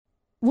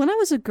When I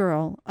was a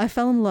girl, I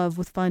fell in love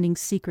with finding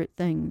secret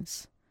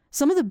things.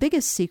 Some of the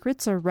biggest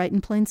secrets are right in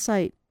plain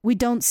sight. We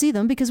don't see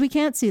them because we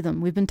can't see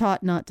them. We've been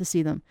taught not to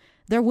see them.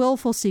 They're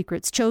willful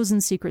secrets,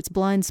 chosen secrets,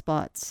 blind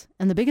spots.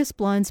 And the biggest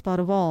blind spot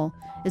of all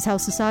is how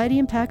society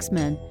impacts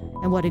men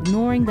and what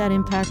ignoring that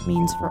impact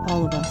means for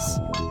all of us.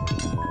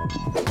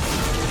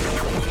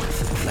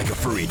 Like a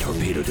furry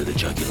torpedo to the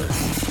jugular.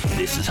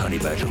 This is Honey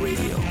Badger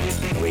Radio.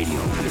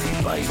 Radio with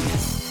a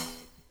bite.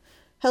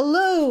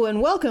 Hello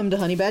and welcome to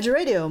Honey Badger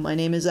Radio. My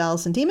name is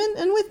Allison Tiemann,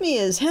 and with me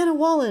is Hannah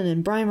Wallen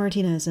and Brian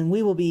Martinez, and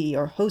we will be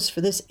your hosts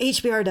for this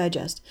HBR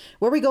Digest,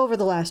 where we go over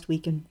the last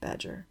week in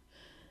Badger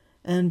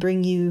and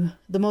bring you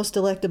the most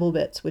delectable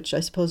bits, which I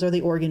suppose are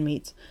the organ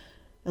meats,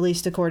 at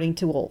least according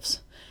to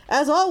wolves.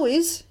 As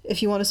always,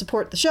 if you want to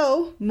support the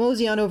show,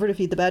 mosey on over to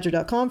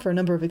feedthebadger.com for a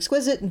number of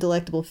exquisite and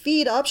delectable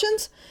feed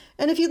options.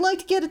 And if you'd like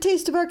to get a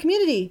taste of our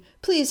community,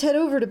 please head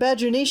over to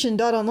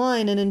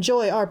badgernation.online and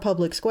enjoy our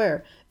public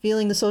square.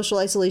 Feeling the social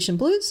isolation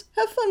blues?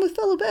 Have fun with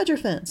fellow Badger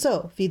fans.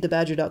 So,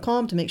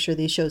 feedthebadger.com to make sure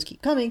these shows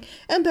keep coming,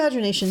 and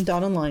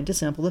badgernation.online to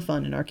sample the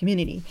fun in our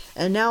community.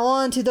 And now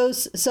on to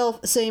those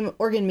self-same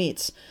organ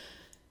meats.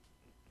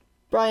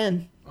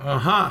 Brian.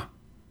 Uh-huh.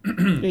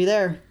 Are you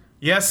there?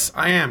 Yes,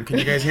 I am. Can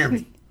you guys hear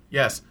me?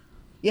 Yes.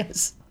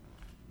 Yes.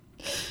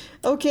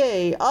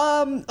 Okay.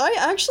 I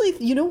actually,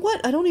 you know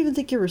what? I don't even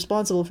think you're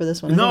responsible for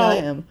this one. I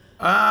think I am.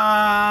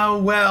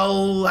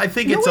 Well, I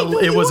think it was a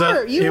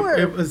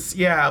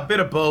bit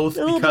of both.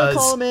 A little bit of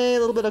column A, a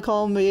little bit of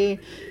column B.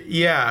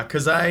 Yeah,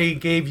 because I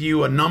gave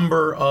you a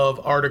number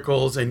of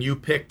articles and you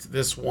picked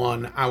this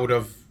one out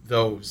of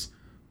those,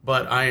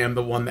 but I am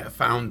the one that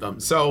found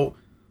them. So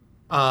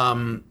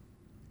I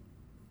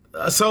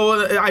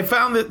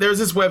found that there's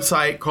this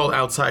website called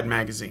Outside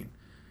Magazine.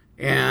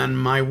 And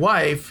my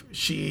wife,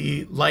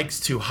 she likes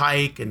to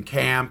hike and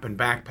camp and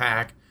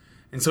backpack.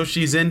 And so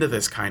she's into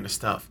this kind of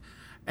stuff.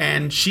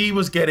 And she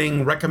was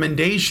getting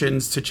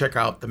recommendations to check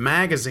out the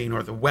magazine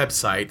or the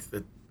website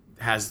that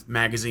has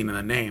magazine in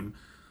the name.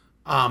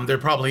 There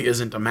probably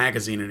isn't a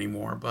magazine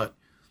anymore,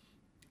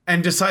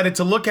 and decided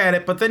to look at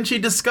it. But then she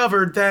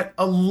discovered that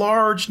a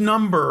large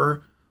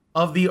number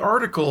of the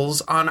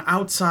articles on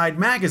Outside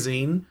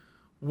Magazine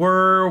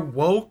were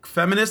woke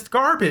feminist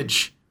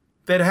garbage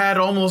that had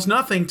almost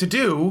nothing to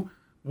do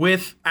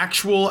with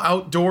actual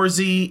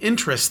outdoorsy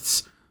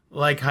interests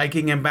like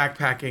hiking and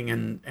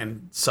backpacking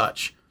and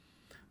such.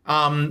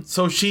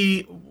 So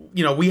she,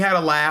 we had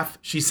a laugh.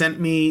 She sent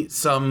me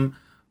some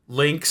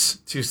links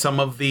to some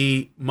of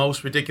the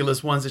most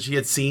ridiculous ones that she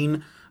had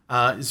seen,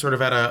 sort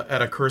of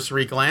at a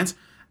cursory glance.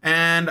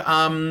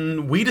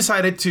 And we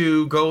decided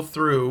to go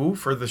through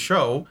for the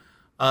show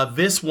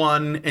this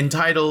one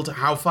entitled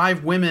 "How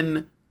 5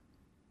 Women."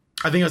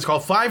 I think it's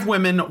called 5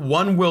 Women,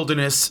 1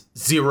 Wilderness,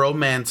 0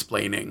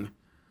 Mansplaining.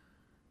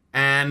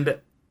 And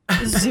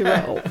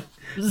Zero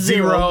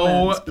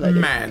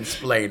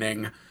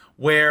mansplaining.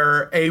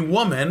 Where a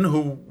woman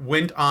who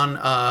went on,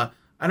 I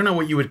don't know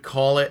what you would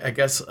call it, I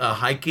guess a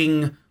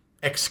hiking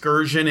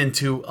excursion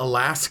into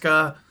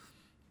Alaska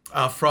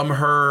from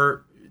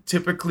her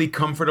typically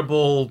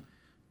comfortable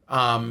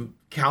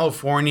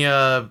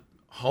California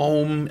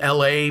home,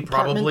 LA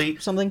probably.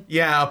 Apartment, something?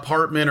 Yeah,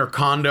 apartment or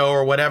condo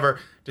or whatever.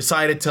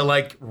 Decided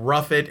to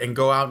rough it and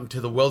go out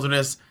into the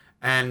wilderness.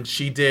 And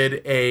she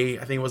did I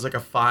think it was like a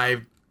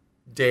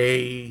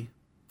 5-day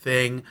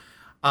thing.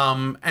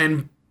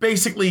 And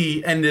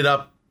basically ended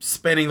up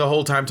spending the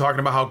whole time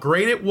talking about how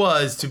great it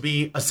was to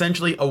be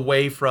essentially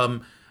away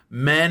from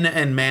men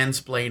and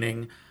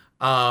mansplaining.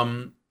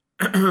 And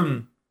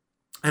I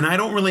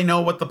don't really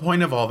know what the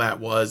point of all that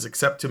was,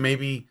 except to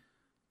maybe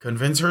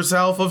convince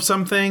herself of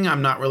something.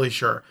 I'm not really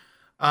sure.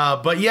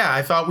 But yeah,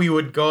 I thought we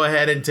would go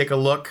ahead and take a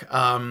look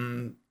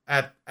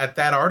at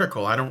that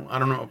article. I don't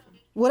know.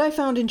 What I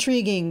found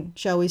intriguing,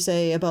 shall we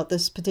say, about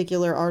this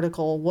particular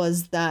article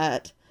was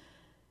that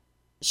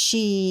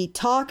she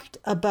talked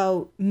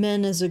about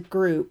men as a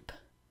group,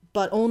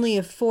 but only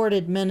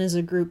afforded men as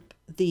a group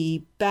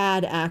the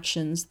bad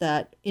actions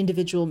that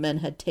individual men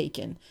had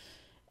taken,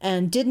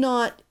 and did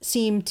not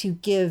seem to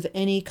give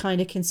any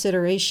kind of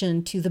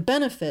consideration to the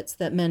benefits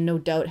that men no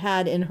doubt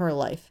had in her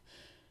life.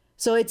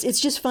 So it's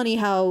just funny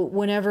how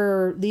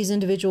whenever these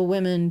individual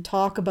women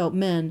talk about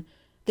men,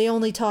 they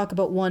only talk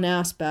about one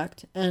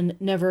aspect and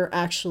never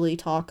actually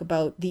talk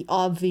about the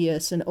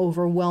obvious and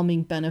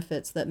overwhelming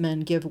benefits that men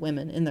give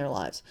women in their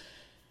lives.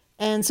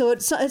 And so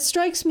it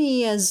strikes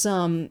me as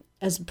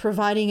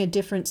providing a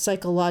different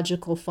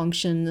psychological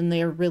function than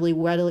they are really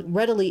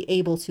readily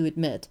able to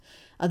admit.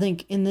 I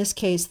think in this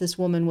case, this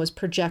woman was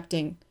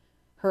projecting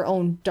her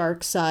own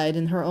dark side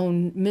and her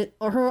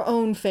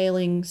own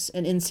failings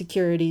and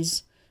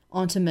insecurities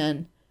onto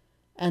men,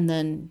 and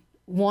then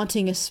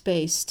wanting a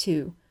space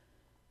to,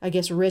 I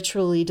guess,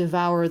 ritually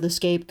devour the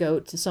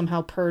scapegoat to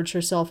somehow purge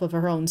herself of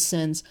her own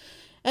sins.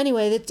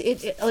 Anyway,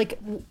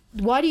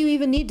 why do you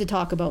even need to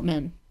talk about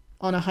men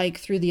on a hike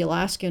through the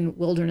Alaskan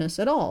wilderness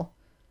at all?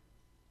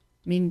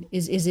 I mean,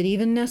 is it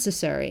even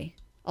necessary?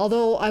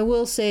 Although I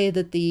will say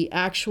that the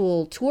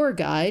actual tour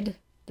guide,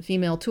 the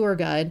female tour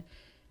guide,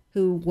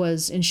 who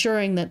was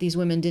ensuring that these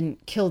women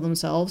didn't kill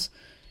themselves.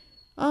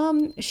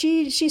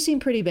 She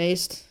seemed pretty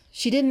based.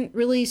 She didn't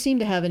really seem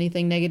to have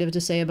anything negative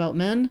to say about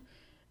men,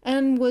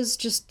 and was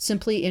just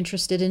simply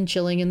interested in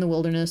chilling in the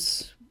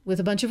wilderness with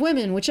a bunch of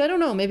women, which I don't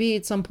know, maybe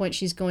at some point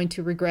she's going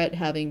to regret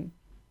having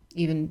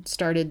even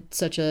started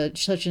such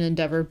an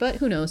endeavor, but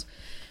who knows.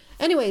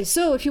 Anyway,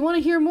 so if you want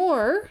to hear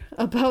more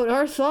about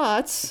our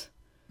thoughts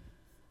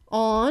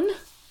on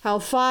how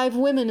 5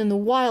 women in the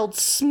wild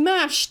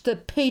smashed the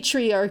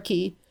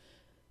patriarchy,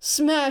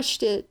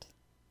 smashed it,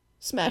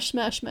 smash,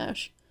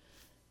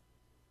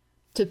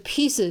 to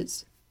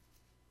pieces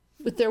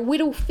with their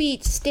widow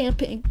feet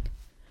stamping.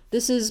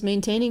 This is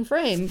Maintaining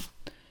Frame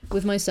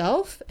with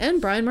myself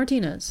and Brian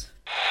Martinez.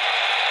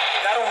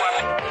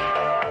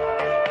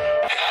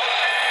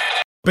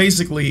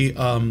 Basically,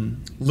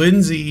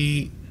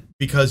 Lindsay,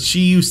 because she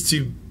used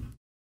to,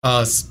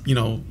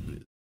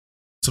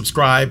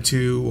 subscribe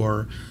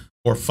to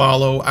or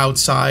follow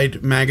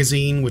Outside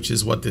Magazine, which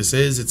is what this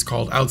is. It's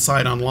called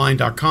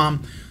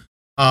outsideonline.com.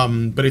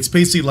 But it's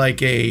basically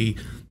like a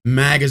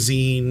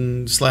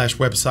magazine /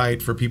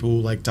 website for people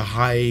who like to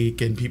hike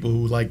and people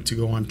who like to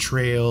go on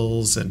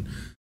trails. And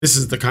this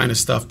is the kind of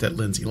stuff that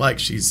Lindsay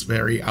likes. She's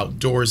very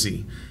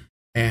outdoorsy.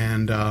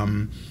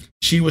 And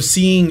she was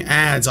seeing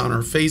ads on her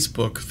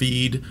Facebook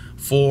feed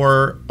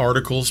for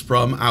articles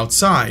from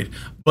outside.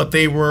 But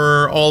they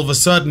were all of a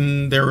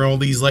sudden, there were all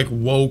these like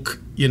woke,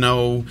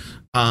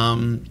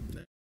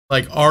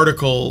 like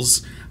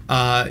articles.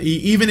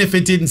 Even if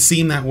it didn't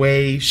seem that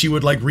way, she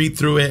would like read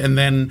through it and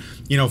then,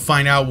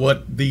 find out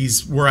what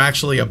these were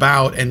actually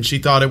about. And she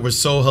thought it was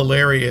so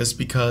hilarious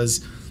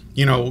because,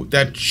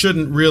 that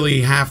shouldn't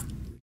really have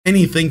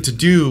anything to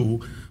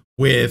do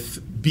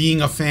with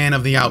being a fan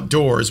of the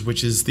outdoors,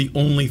 which is the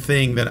only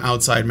thing that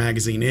Outside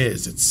Magazine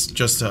is. It's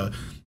just a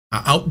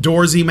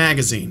outdoorsy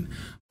magazine.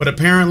 But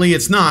apparently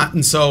it's not.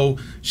 And so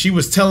she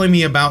was telling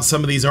me about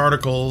some of these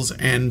articles,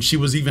 and she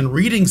was even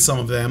reading some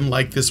of them,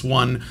 like this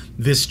one,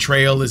 "This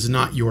Trail is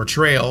Not Your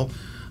Trail."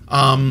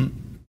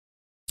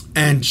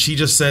 And she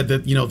just said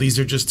that, these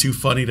are just too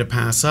funny to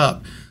pass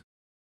up.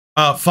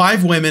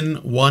 5 women,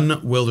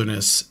 1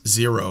 wilderness,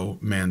 0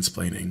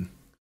 mansplaining.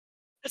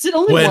 Is it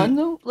only one,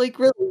 though? Like,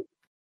 really?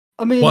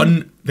 I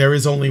mean... There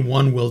is only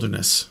 1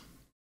 wilderness.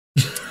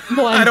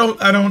 I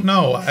don't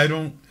know. I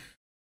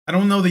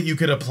don't know that you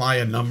could apply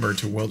a number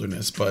to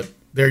wilderness, but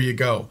there you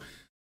go.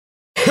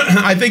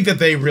 I think that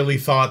they really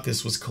thought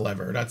this was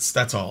clever.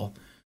 That's all.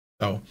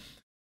 So,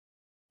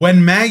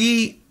 when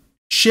Maggie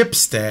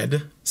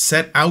Shipstead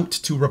set out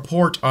to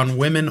report on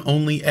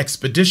women-only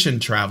expedition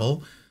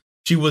travel,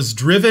 she was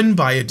driven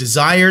by a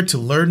desire to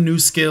learn new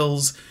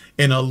skills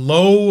in a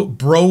low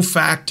bro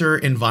factor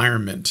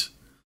environment.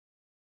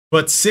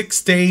 But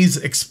 6 days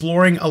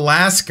exploring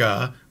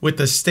Alaska with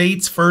the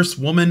state's first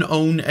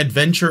woman-owned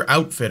adventure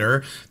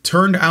outfitter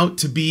turned out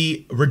to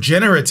be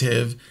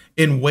regenerative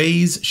in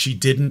ways she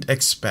didn't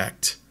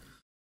expect.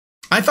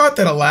 I thought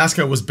that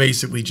Alaska was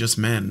basically just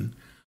men.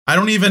 I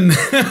don't even...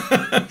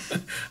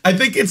 I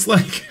think it's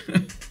like...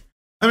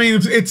 I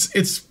mean,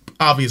 it's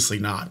obviously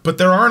not. But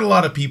there aren't a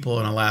lot of people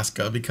in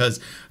Alaska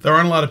because there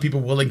aren't a lot of people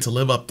willing to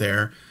live up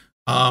there.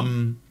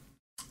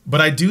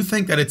 But I do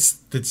think that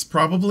it's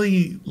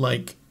probably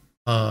like...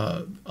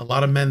 a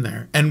lot of men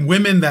there, and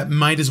women that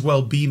might as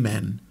well be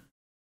men.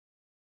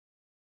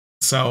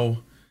 So,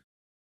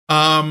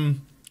 all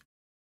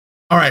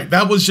right,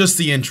 that was just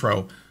the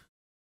intro.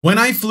 When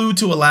I flew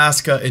to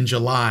Alaska in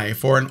July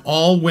for an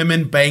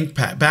all-women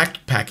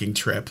backpacking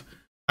trip,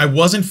 I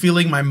wasn't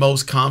feeling my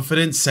most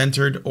confident,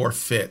 centered, or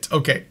fit.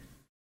 Okay.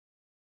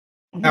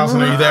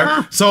 Allison, are you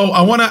there? So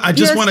I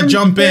just want to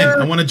jump in.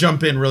 I want to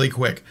jump in really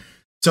quick.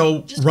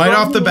 So right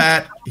off the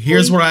bat,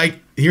 here's what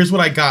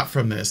I got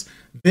from this.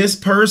 This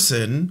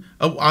person,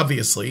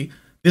 obviously,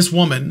 this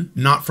woman,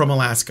 not from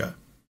Alaska.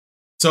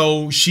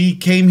 So she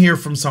came here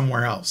from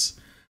somewhere else.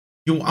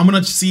 I'm going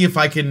to see if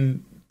I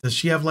can, does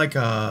she have like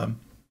an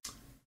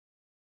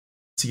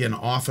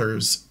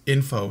author's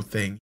info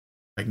thing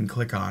I can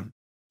click on?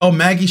 Oh,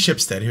 Maggie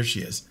Shipstead, here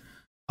she is.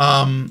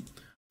 I'm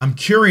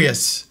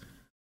curious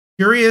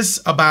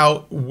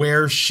about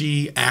where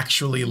she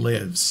actually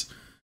lives.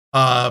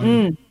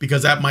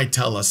 Because that might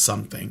tell us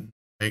something,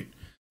 right?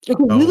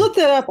 Okay, you look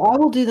that up. I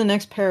will do the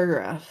next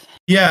paragraph.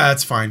 Yeah,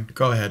 that's fine.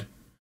 Go ahead.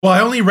 Well,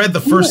 I only read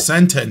the first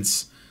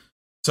sentence.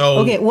 So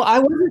okay, well, I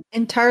wasn't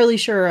entirely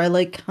sure I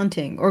like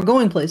hunting or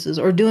going places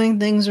or doing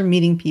things or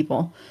meeting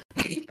people.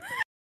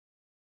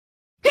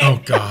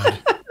 Oh, God.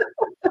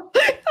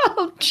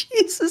 Oh,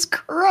 Jesus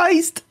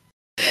Christ.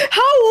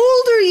 How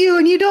old are you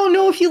and you don't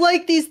know if you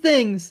like these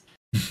things?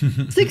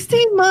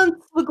 16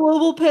 months of a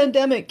global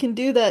pandemic can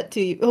do that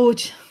to you. Oh,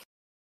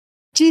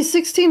 geez,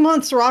 16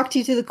 months rocked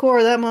you to the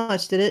core that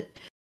much, did it?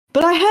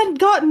 But I hadn't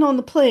gotten on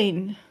the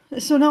plane,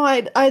 so now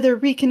I'd either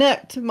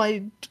reconnect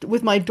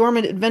with my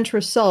dormant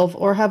adventurous self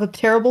or have a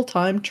terrible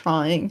time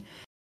trying.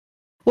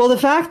 Well, the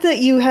fact that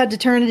you had to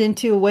turn it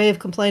into a way of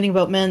complaining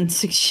about men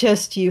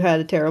suggests you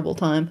had a terrible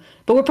time.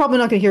 But we're probably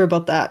not going to hear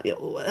about that,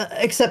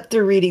 except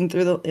through reading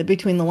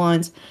between the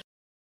lines.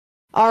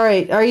 All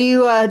right. Are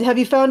you? Have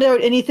you found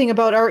out anything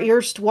about our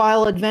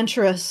erstwhile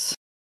adventuress?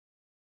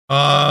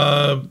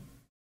 I'm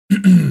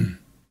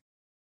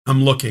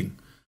looking.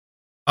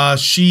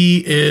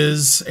 She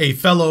is a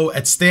fellow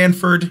at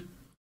Stanford,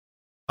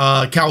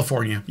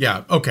 California.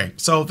 Yeah. Okay.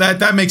 So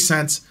that makes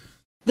sense.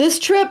 This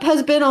trip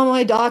has been on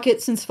my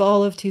docket since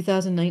fall of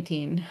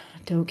 2019.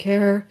 Don't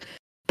care.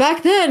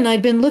 Back then,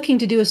 I'd been looking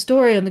to do a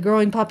story on the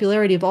growing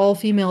popularity of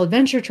all-female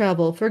adventure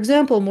travel. For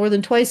example, more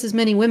than twice as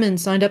many women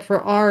signed up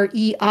for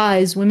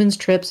REI's women's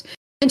trips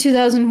in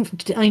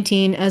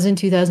 2019 as in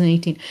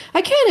 2018.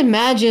 I can't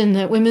imagine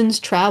that women's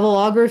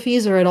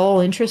travelographies are at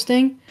all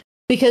interesting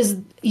because,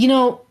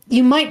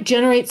 you might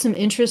generate some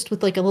interest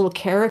with like a little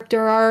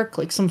character arc,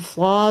 like some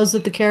flaws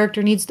that the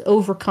character needs to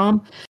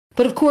overcome.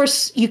 But of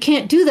course, you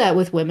can't do that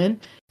with women.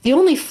 The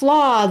only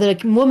flaw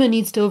that a woman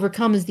needs to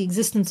overcome is the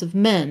existence of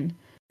men,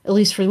 at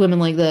least for women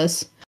like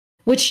this,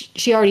 which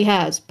she already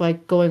has by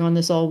going on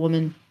this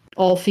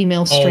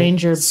all-female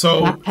stranger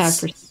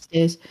backpack for 6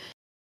 days.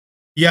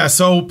 Yeah,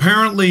 so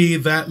apparently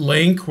that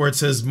link where it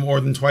says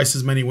more than twice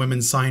as many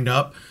women signed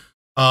up,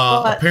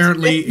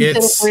 apparently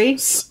it's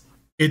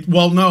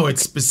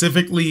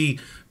specifically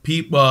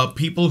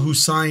people who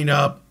sign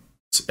up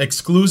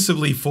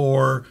exclusively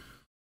for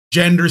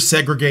gender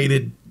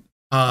segregated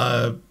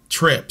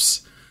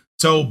trips.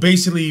 So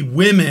basically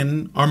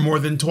women are more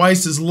than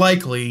twice as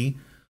likely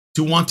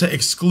to want to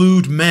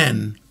exclude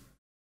men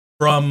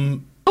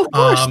from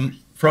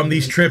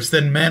these trips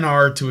than men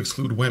are to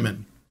exclude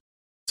women.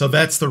 So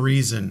that's the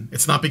reason.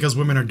 It's not because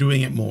women are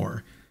doing it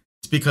more.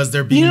 It's because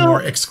they're being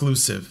more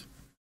exclusive.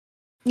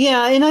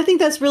 Yeah, and I think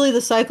that's really the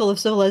cycle of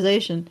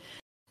civilization.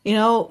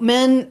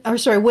 Women,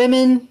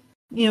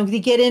 they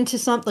get into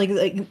something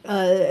like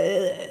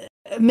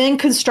men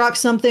construct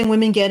something,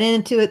 women get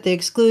into it, they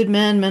exclude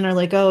men. Men are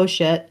like, oh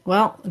shit,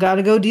 well,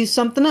 gotta go do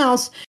something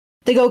else.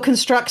 They go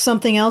construct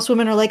something else.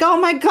 Women are like,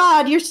 oh my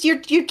god, you're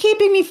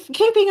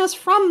keeping us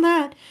from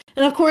that.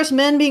 And of course,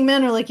 men being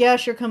men are like, yeah,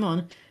 sure, come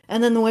on.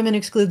 And then the women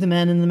exclude the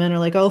men, and the men are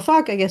like, oh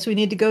fuck, I guess we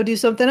need to go do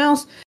something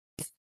else.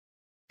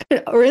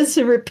 Rinse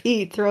and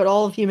repeat throughout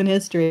all of human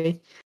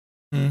history.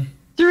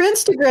 Through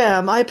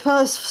Instagram, I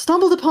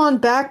stumbled upon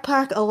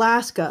Backpack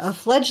Alaska, a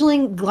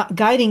fledgling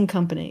guiding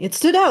company. It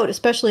stood out,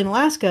 especially in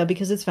Alaska,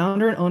 because its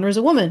founder and owner is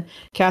a woman,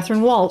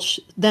 Catherine Walsh,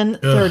 then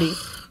 30.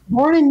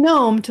 Born in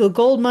Nome to a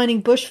gold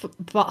mining bush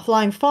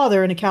flying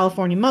father and a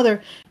California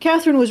mother,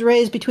 Catherine was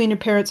raised between her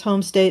parents'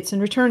 home states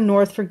and returned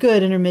north for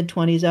good in her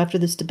mid-20s after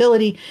the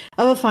stability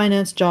of a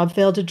finance job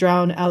failed to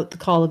drown out the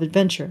call of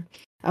adventure.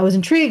 I was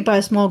intrigued by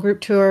a small group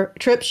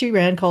trip she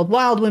ran called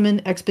Wild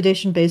Women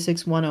Expedition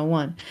Basics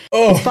 101.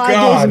 Oh,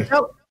 God.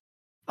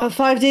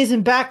 5 days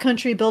in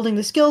backcountry, building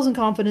the skills and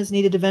confidence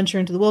needed to venture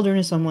into the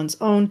wilderness on one's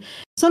own,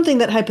 something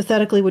that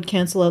hypothetically would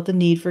cancel out the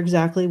need for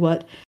exactly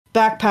what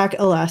Backpack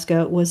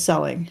Alaska was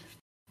selling.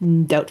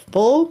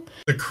 Doubtful.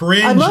 The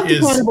cringe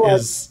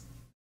is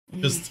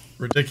just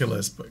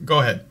ridiculous, but go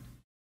ahead.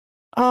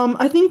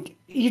 I think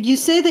you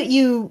say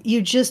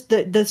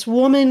that this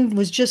woman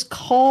was just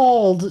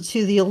called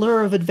to the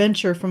allure of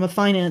adventure from a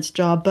finance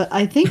job, but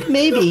I think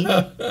maybe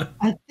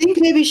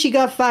she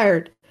got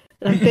fired.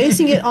 And I'm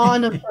basing it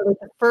on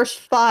the first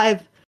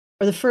 5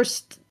 or the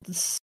first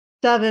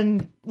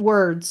 7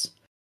 words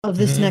of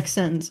this next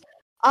sentence.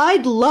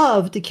 I'd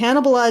love to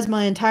cannibalize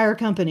my entire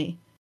company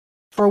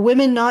for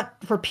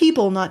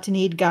people not to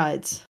need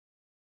guides.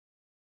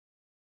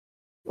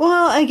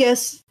 Well, I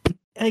guess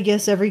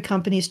every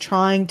company's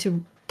trying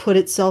to put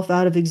itself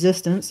out of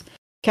existence.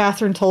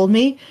 Catherine told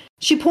me.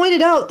 She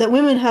pointed out that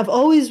women have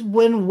always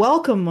been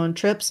welcome on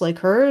trips like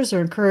hers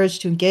or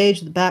encouraged to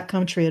engage the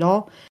backcountry at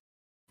all.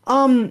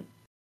 I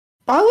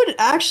would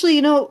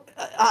actually,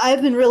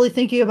 I've been really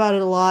thinking about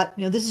it a lot.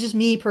 This is just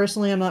me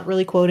personally. I'm not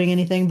really quoting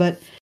anything,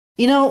 but,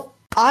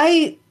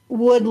 I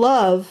would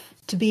love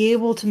to be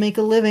able to make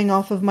a living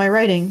off of my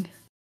writing.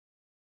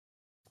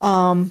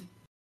 All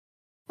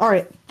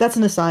right, that's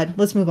an aside.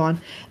 Let's move on.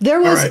 There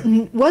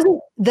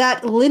wasn't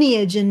that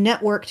lineage and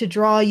network to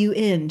draw you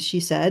in, she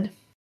said.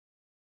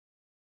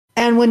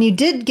 And when you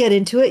did get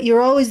into it,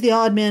 you're always the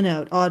odd man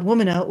out, odd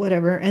woman out,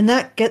 whatever, and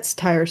that gets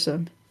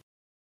tiresome.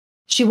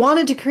 She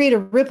wanted to create a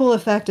ripple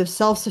effect of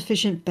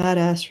self-sufficient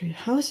badassery.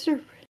 How is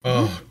it?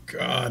 Oh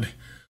God!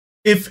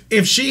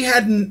 If she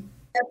hadn't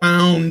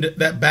found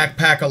that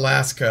Backpack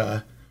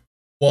Alaska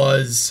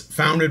was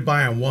founded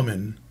by a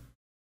woman,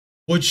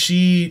 would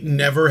she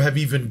never have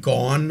even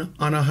gone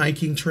on a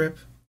hiking trip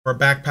or a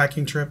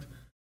backpacking trip?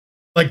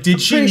 Like,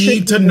 did she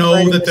need to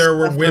know that there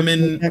were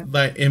women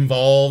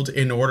involved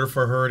in order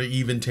for her to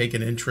even take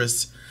an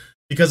interest?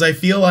 Because I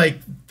feel like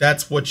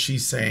that's what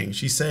she's saying.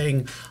 She's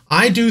saying,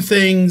 I do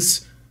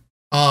things,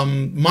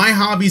 my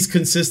hobbies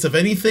consist of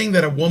anything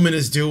that a woman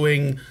is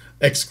doing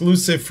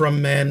exclusive from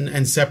men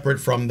and separate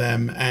from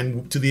them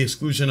and to the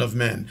exclusion of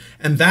men.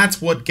 And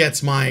that's what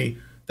gets my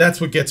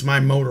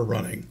motor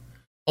running.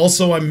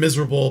 Also, I'm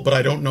miserable, but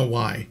I don't know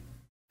why.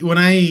 When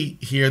I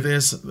hear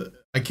this,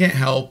 I can't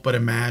help but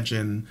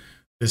imagine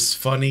this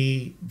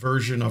funny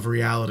version of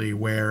reality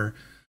where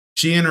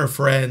she and her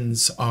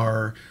friends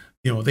are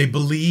they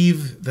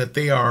believe that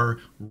they are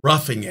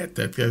roughing it,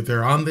 that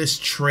they're on this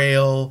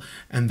trail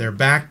and they're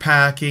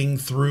backpacking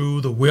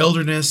through the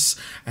wilderness,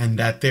 and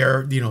that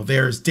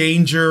there's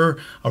danger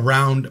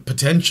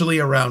potentially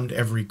around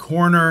every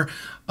corner.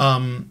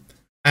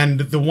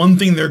 And the one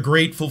thing they're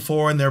grateful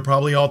for, and they're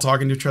probably all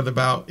talking to each other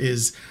about,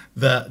 is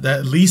that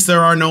at least there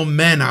are no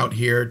men out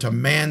here to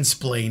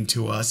mansplain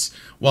to us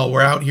while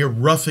we're out here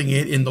roughing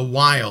it in the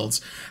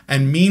wilds.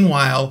 And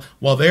meanwhile,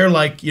 while they're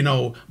like,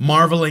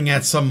 marveling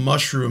at some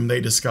mushroom they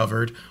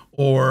discovered,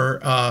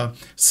 or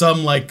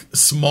some like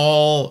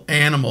small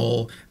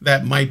animal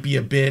that might be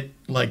a bit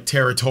like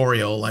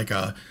territorial, like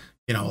a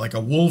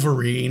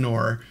wolverine,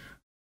 or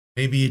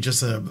maybe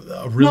just a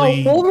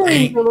really... No,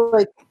 wolverines are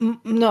like,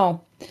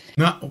 no.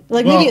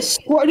 Maybe a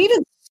squirrel,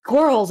 even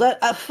squirrels.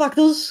 Fuck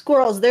those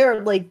squirrels.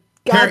 They're like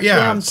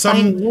goddamn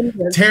some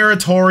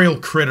territorial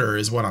critter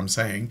is what I'm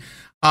saying.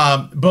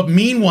 But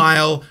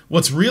meanwhile,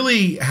 what's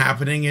really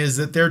happening is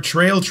that their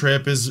trail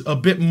trip is a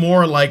bit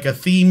more like a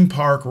theme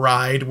park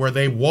ride where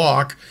they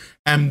walk,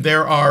 and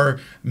there are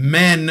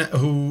men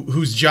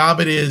whose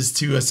job it is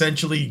to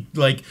essentially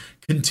like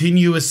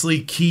continuously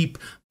keep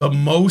the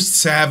most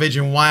savage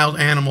and wild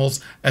animals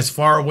as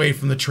far away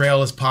from the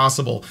trail as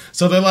possible.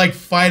 So they're like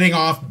fighting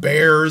off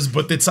bears,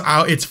 but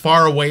it's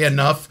far away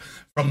enough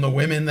from the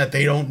women that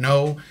they don't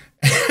know.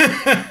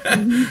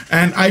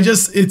 And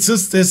it's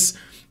just this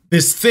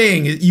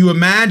thing. You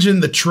imagine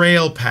the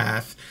trail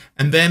path,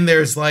 and then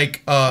there's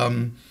like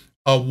a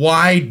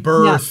wide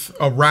berth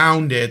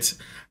around it,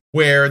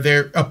 where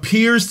there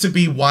appears to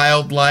be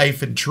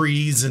wildlife and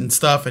trees and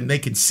stuff, and they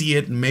can see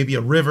it, and maybe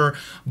a river.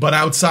 But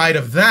outside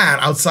of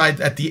that,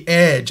 outside at the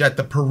edge, at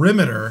the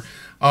perimeter,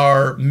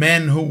 are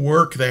men who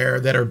work there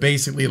that are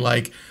basically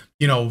like,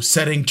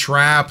 setting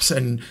traps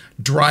and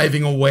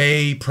driving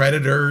away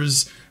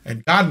predators.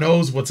 And God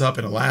knows what's up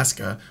in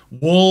Alaska.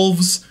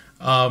 Wolves,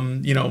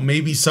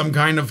 maybe some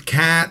kind of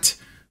cat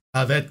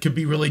that could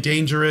be really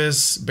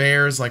dangerous.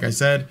 Bears, like I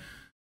said.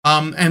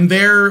 And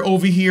they're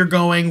over here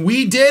going,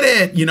 we did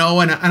it, and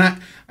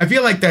I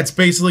feel like that's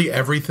basically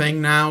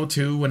everything now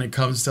too, when it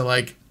comes to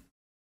like,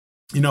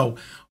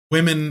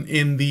 women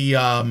in the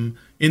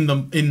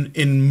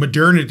in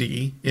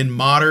modernity, in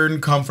modern,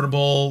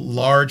 comfortable,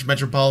 large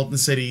metropolitan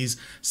cities,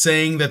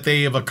 saying that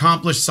they have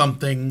accomplished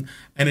something,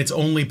 and it's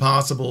only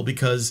possible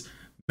because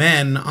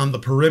men on the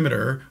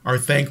perimeter are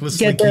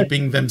thanklessly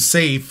keeping them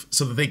safe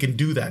so that they can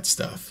do that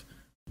stuff.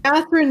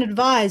 Catherine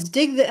advised,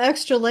 dig the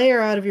extra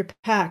layer out of your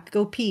pack.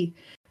 Go pee.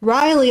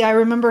 Riley, I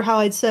remember how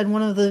I'd said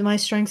one of my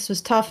strengths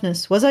was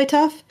toughness. Was I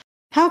tough?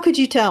 How could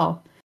you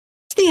tell?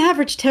 What's the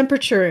average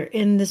temperature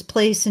in this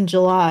place in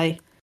July?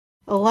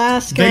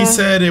 Alaska. They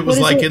said it was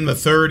like in the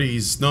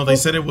 30s. No, they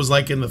said it was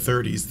like in the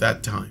 30s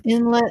that time.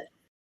 Inlet.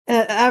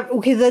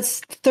 Okay,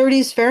 that's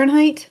 30s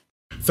Fahrenheit?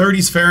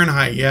 30s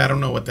Fahrenheit. Yeah, I don't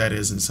know what that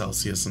is in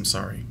Celsius. I'm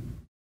sorry.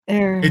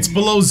 It's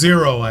below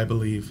zero, I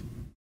believe.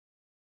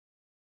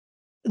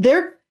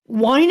 They're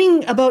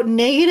whining about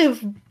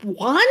 -1?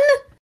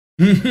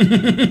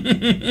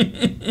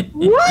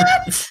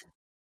 What?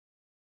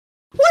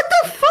 What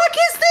the fuck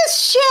is this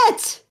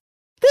shit?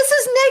 This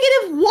is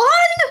 -1?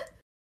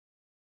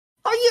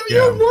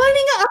 You're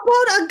whining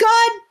about a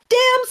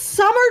goddamn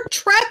summer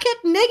trek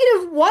at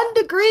 -1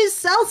 degrees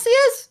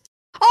Celsius?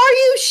 Are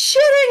you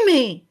shitting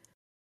me?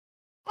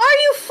 Are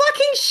you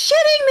fucking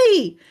shitting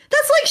me?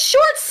 That's like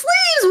short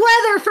sleeves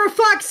weather, for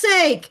fuck's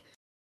sake.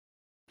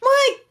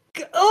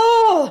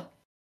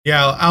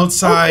 Yeah,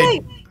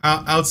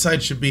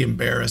 outside should be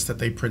embarrassed that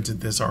they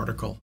printed this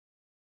article.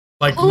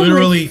 Like,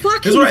 literally,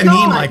 this is what I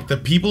mean. Like, the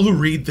people who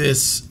read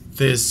this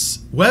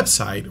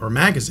website or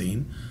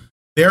magazine,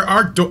 they're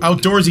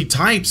outdoorsy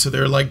types, so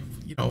they're like,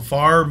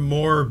 far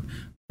more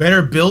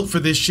better built for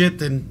this shit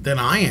than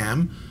I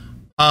am.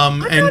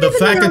 And the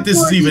fact that this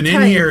is even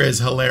in here is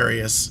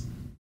hilarious.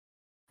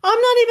 I'm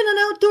not even an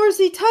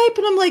outdoorsy type,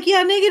 and I'm like,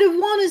 yeah,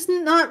 -1 is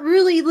not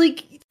really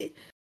like.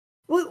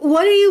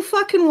 What are you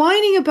fucking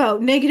whining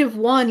about?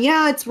 -1.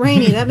 Yeah, it's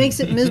rainy. That makes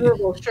it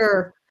miserable,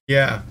 sure.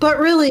 Yeah. But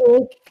really,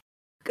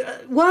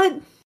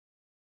 what?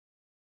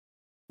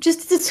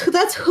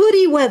 That's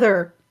hoodie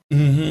weather.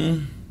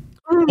 Mm-hmm.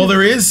 Well,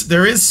 there is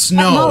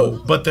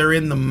snow, but they're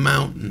in the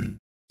mountain,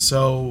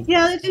 so.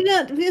 Yeah,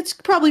 it's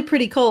probably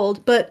pretty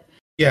cold, but.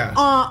 Yeah.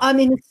 I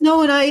mean,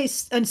 snow and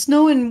ice and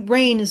snow and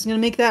rain is going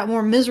to make that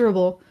more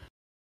miserable.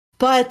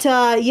 But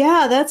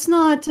yeah, that's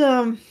not.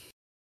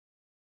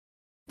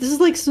 This is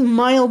like some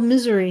mild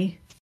misery.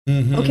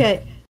 Mm-hmm.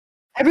 Okay,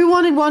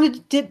 everyone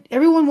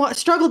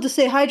struggled to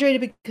stay hydrated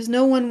because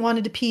no one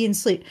wanted to pee and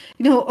sleep.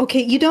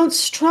 Okay, you don't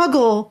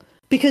struggle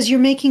because you're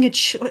making a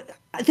choice.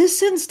 This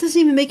sentence doesn't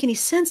even make any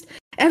sense.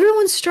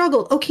 Everyone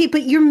struggled. Okay,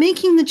 but you're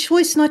making the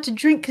choice not to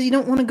drink because you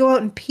don't want to go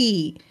out and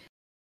pee.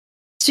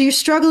 So you're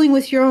struggling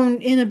with your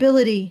own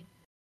inability.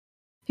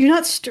 You're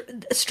not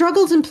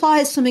struggles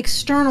implies some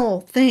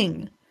external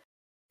thing.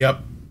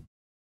 Yep.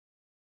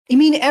 You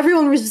mean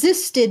everyone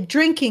resisted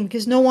drinking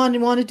because no one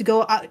wanted to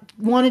go out,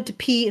 wanted to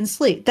pee and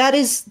sleep. That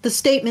is the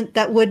statement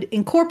that would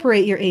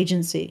incorporate your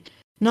agency,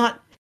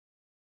 not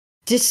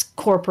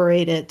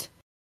discorporate it.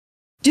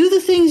 Do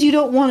the things you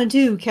don't want to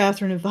do,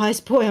 Catherine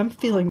advised. Boy, I'm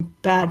feeling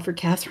bad for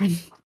Catherine.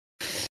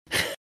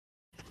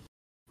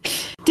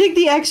 Dig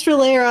the extra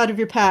layer out of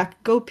your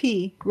pack. Go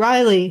pee.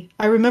 Riley,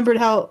 I remembered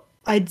how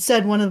I'd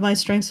said one of my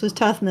strengths was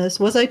toughness.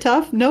 Was I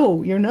tough?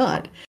 No, you're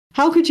not.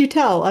 How could you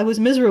tell? I was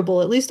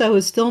miserable. At least I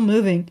was still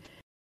moving.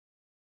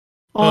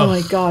 Oh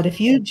my God, if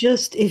you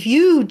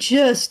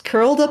just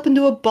curled up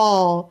into a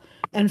ball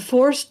and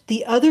forced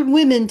the other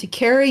women to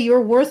carry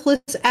your worthless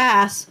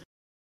ass.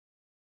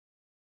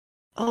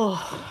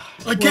 Oh.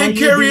 I can't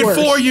carry it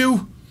for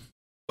you,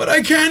 but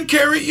I can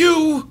carry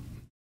you.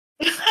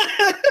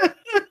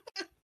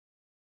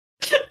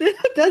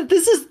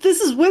 This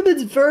is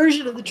women's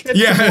version of the trip.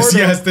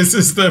 Yes, this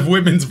is the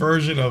women's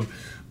version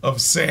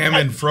of Sam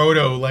and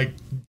Frodo, like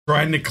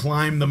trying to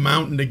climb the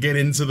mountain to get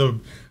into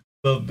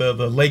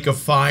the lake of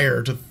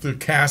fire to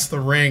cast the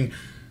ring.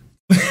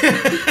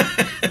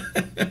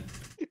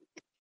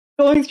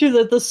 Going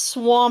through the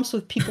swamps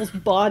with people's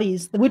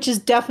bodies, which is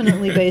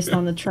definitely based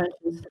on the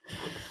trenches.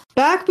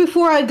 Back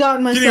before I'd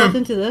gotten myself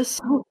into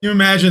this. Can you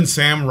imagine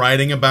Sam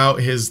writing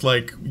about his,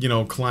 like, you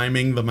know,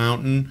 climbing the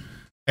mountain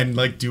and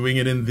like doing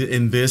it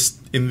in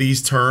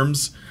these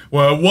terms?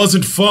 Well, it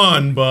wasn't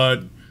fun,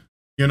 but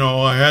you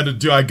know, I had to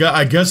do. I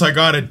guess I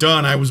got it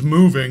done. I was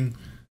moving.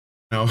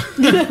 No.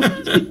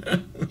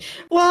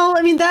 Well,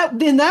 I mean,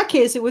 that in that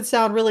case, it would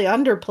sound really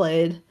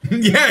underplayed.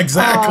 Yeah,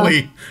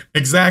 exactly.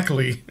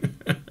 Exactly.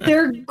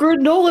 Their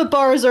granola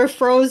bars are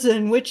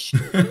frozen, which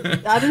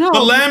I don't know. The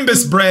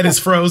lambus bread is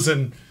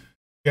frozen.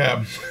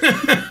 Yeah.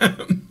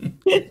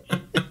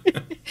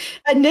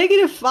 A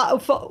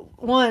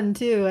 -1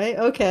 too, eh?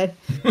 Okay.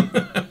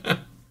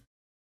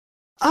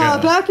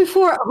 Back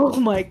before. Oh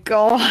my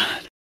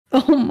God.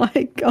 Oh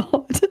my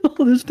God.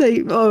 Oh, this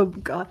pain. Oh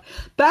God.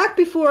 Back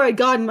before I'd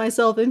gotten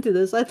myself into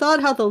this, I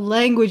thought how the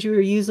language we were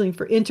using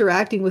for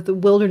interacting with the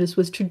wilderness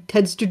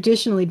had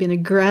traditionally been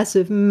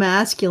aggressive,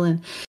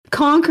 masculine,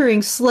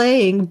 conquering,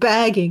 slaying,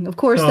 bagging. Of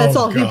course, that's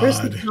all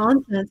hubris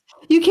nonsense.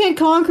 You can't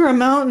conquer a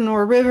mountain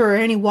or a river or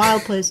any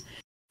wild place.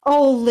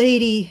 Oh,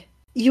 lady,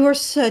 you're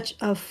such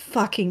a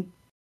fucking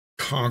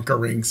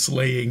conquering,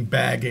 slaying,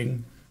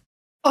 bagging.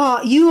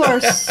 Oh, you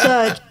are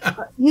such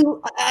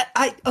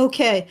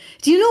okay.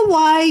 Do you know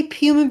why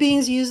human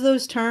beings use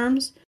those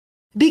terms?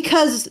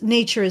 Because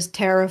nature is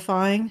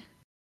terrifying.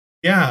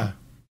 Yeah.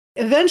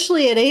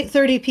 Eventually at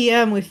 8:30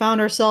 p.m. we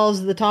found ourselves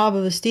at the top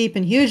of a steep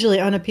and hugely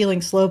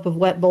unappealing slope of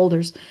wet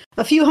boulders,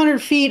 a few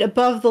hundred feet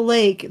above the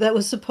lake that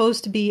was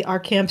supposed to be our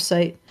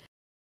campsite.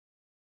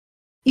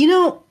 You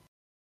know,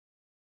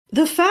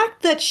 the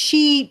fact that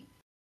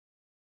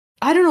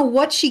I don't know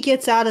what she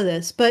gets out of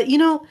this, but you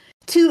know,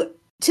 to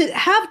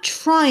have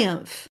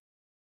triumph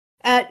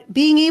at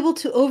being able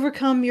to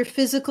overcome your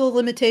physical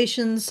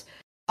limitations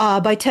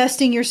by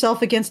testing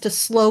yourself against a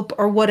slope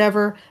or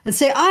whatever and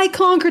say, I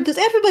conquered this.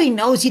 Everybody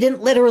knows you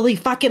didn't literally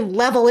fucking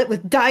level it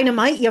with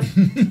dynamite. You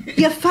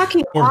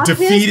fucking or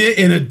defeat it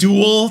in a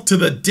duel to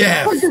the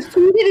death. Or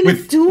defeat it in a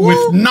duel.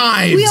 With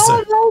knives. We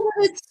all know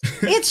that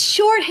it's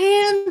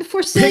shorthand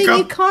for saying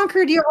you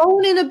conquered your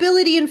own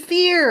inability and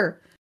fear.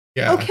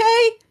 Yeah.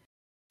 Okay?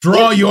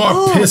 Draw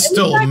your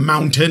pistol,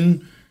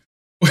 mountain.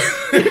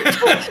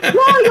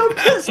 Draw your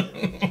pistol.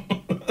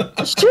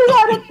 Shoot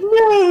out at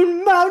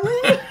noon,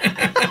 mountain.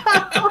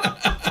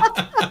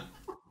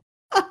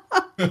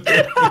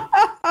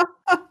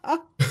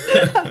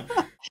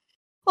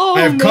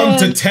 I have come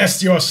to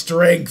test your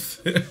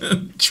strength.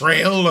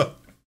 Trail.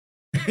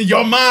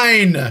 You're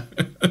mine.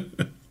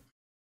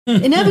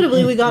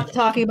 Inevitably, we got to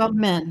talking about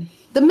men.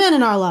 The men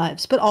in our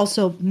lives, but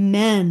also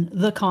men,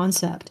 the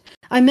concept.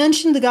 I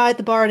mentioned the guy at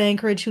the bar at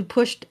Anchorage who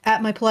pushed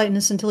at my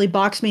politeness until he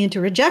boxed me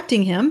into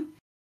rejecting him.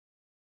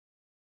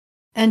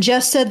 And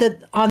Jess said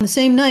that on the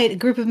same night, a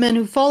group of men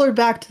who followed her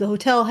back to the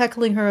hotel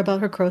heckling her about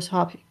her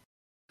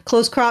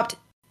close-cropped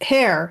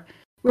hair.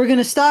 We're going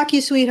to stalk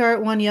you,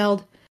 sweetheart, one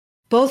yelled.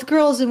 Both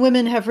girls and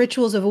women have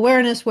rituals of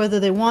awareness, whether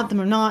they want them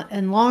or not,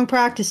 and long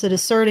practice at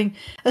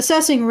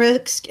assessing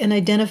risk and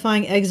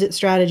identifying exit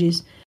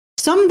strategies.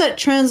 Some that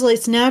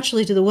translates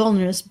naturally to the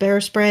wilderness. Bear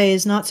spray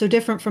is not so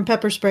different from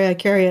pepper spray I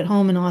carry at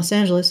home in Los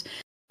Angeles.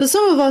 But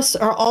some of us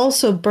are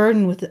also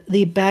burdened with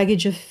the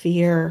baggage of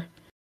fear.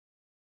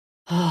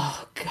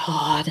 Oh,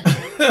 God.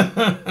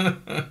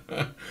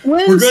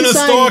 We're going to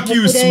stalk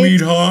you,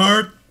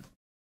 sweetheart.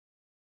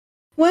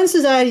 When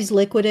society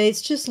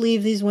liquidates, just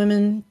leave these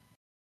women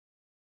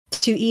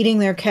to eating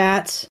their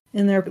cats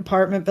in their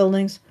apartment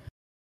buildings.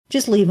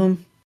 Just leave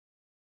them.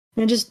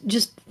 And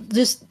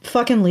just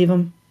fucking leave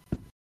them.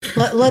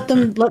 Let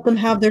them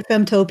have their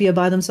femtopia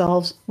by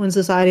themselves. When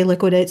society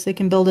liquidates, they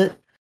can build it.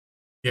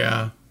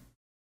 Yeah.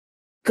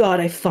 God,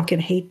 I fucking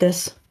hate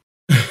this.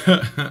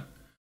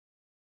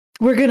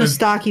 We're gonna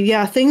stalk you.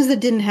 Yeah, things that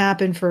didn't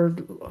happen for.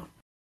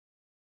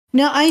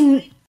 Now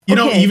You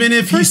know, even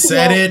if he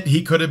said it,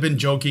 he could have been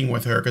joking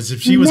with her because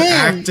if she was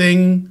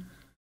acting.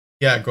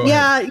 Yeah, go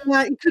ahead.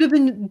 Yeah, it could have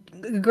been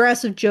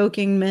aggressive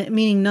joking,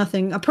 meaning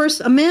nothing.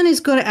 A man is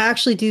going to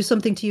actually do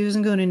something to you,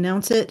 isn't going to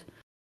announce it.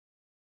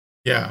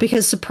 Yeah.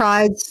 Because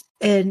surprise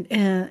and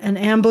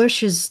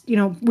ambush is,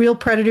 real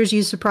predators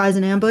use surprise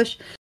and ambush.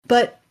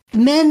 But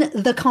men,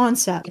 the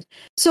concept.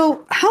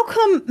 So how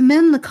come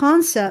men, the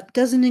concept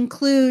doesn't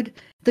include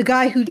the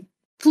guy who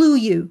flew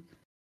you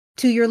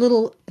to your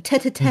little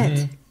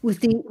tete-a-tete with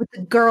the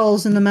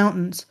girls in the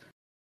mountains?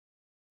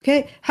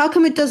 Okay, how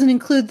come it doesn't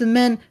include the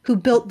men who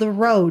built the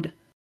road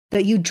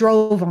that you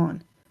drove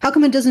on? How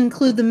come it doesn't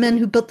include the men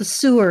who built the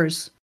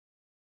sewers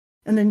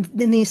and then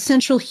the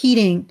essential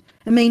heating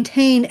and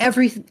maintain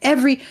every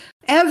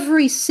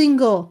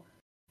single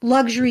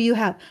luxury you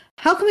have?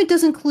 How come it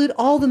doesn't include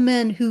all the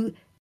men who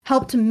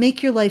help to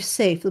make your life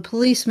safe? The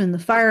policemen, the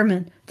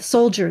firemen, the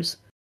soldiers.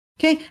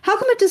 Okay, how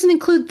come it doesn't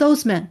include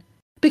those men?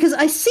 Because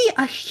I see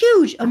a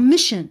huge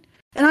omission,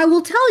 and I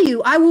will tell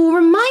you, I will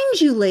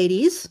remind you,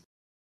 ladies,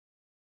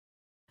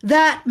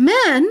 that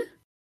men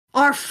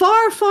are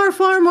far, far,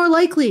 far more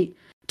likely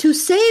to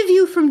save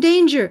you from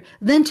danger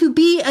than to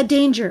be a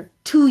danger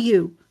to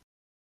you.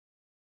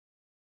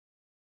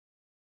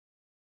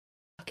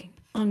 Fucking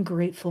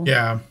ungrateful.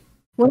 Yeah.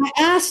 When I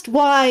asked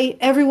why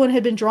everyone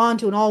had been drawn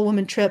to an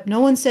all-woman trip,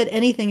 no one said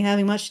anything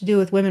having much to do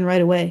with women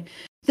right away.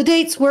 The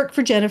dates worked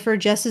for Jennifer.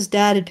 Jess's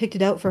dad had picked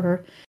it out for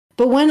her.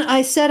 But when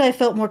I said I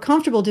felt more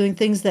comfortable doing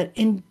things that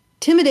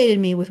intimidated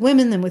me with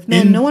women than with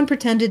men, no one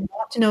pretended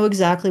not to know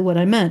exactly what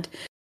I meant.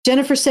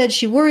 Jennifer said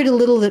she worried a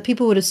little that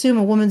people would assume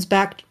a woman's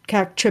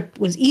backpack trip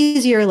was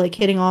easier, like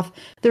hitting off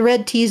the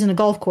red tees in a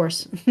golf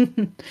course.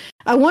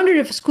 I wondered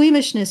if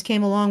squeamishness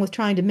came along with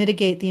trying to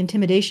mitigate the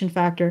intimidation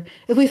factor,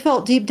 if we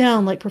felt deep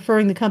down like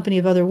preferring the company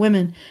of other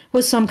women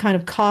was some kind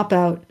of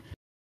cop-out.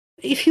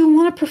 If you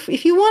want to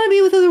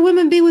be with other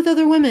women, be with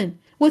other women.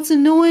 What's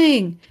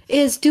annoying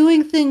is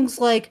doing things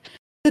like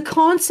the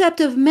concept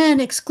of men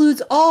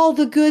excludes all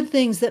the good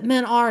things that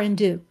men are and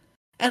do,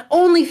 and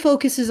only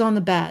focuses on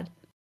the bad.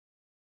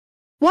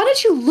 Why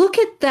don't you look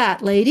at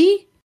that,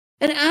 lady,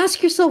 and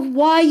ask yourself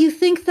why you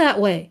think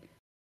that way?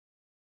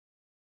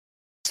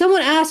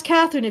 Someone asked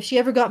Catherine if she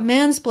ever got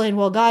mansplained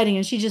while guiding,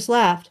 and she just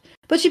laughed.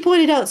 But she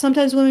pointed out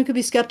sometimes women could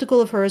be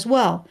skeptical of her as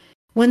well.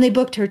 When they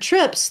booked her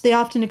trips, they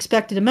often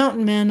expected a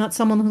mountain man, not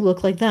someone who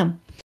looked like them.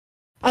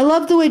 I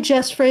loved the way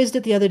Jess phrased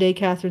it the other day,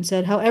 Catherine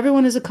said, how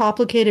everyone has a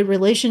complicated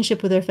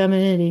relationship with their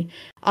femininity.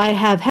 I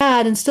have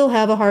had and still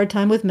have a hard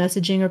time with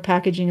messaging or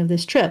packaging of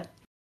this trip.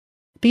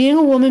 Being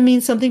a woman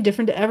means something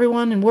different to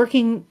everyone, and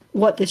working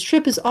what this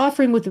trip is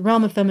offering with the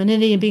realm of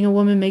femininity and being a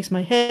woman makes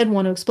my head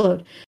want to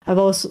explode. I've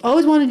always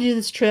wanted to do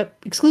this trip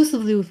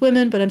exclusively with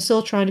women, but I'm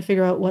still trying to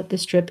figure out what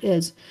this trip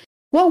is.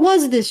 What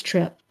was this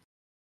trip?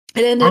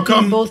 It ended up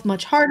being both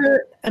much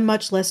harder and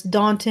much less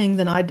daunting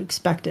than I'd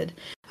expected.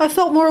 I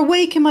felt more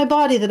awake in my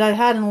body than I'd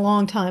had in a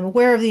long time,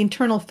 aware of the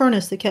internal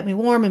furnace that kept me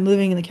warm and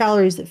moving and the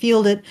calories that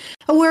fueled it,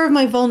 aware of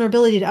my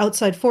vulnerability to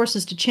outside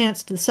forces, to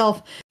chance, to the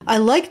self. I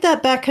liked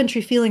that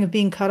backcountry feeling of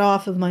being cut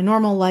off of my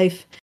normal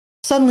life,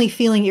 suddenly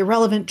feeling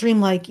irrelevant,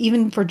 dreamlike,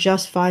 even for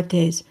just 5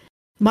 days.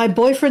 My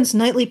boyfriend's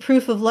nightly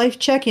proof of life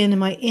check-in and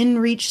my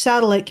in-reach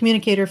satellite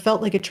communicator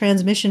felt like a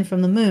transmission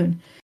from the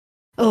moon.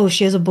 Oh,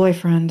 she has a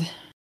boyfriend.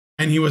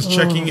 And he was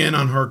checking in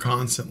on her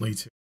constantly,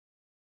 too.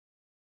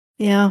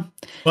 Yeah.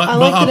 But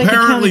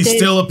apparently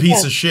still a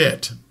piece of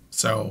shit,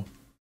 so.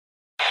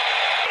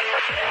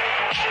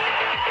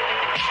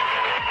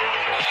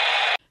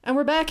 And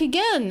we're back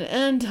again,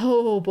 and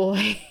oh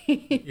boy.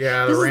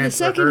 Yeah, this is the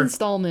second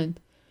installment.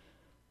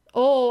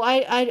 Oh,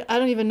 I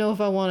don't even know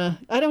if I want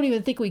to. I don't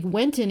even think we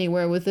went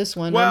anywhere with this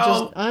one.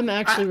 Well, I'm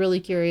actually really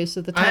curious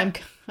if the time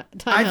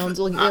hounds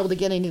will be able to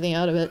get anything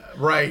out of it.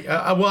 Right.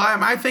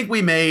 I think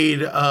we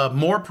made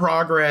more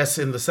progress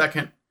in the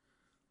second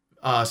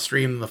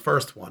stream than the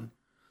first one.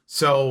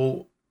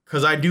 So,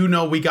 because I do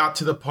know we got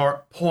to the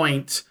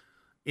point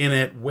in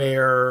it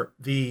where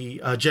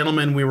the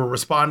gentleman we were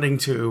responding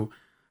to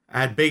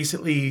had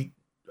basically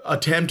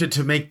attempted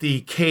to make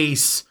the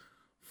case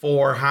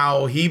for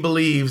how he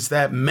believes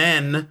that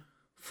men,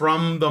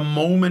 from the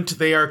moment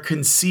they are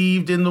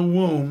conceived in the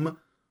womb,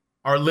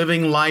 are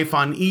living life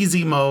on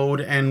easy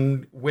mode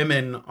and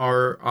women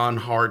are on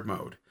hard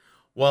mode,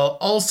 while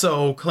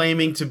also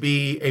claiming to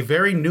be a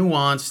very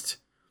nuanced,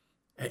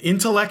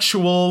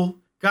 intellectual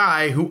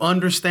guy who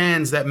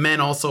understands that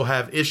men also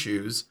have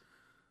issues,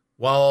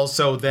 while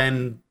also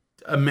then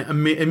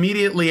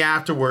immediately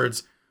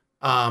afterwards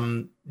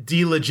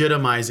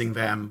delegitimizing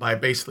them by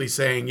basically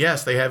saying,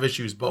 yes, they have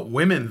issues, but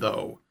women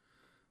though.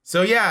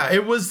 So yeah,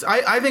 it was,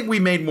 I think we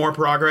made more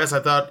progress. I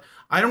thought,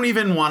 I don't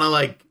even want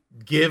to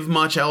give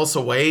much else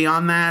away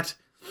on that.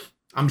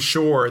 I'm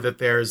sure that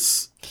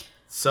there's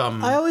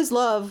some I always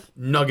love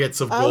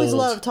nuggets of gold. I always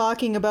love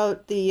talking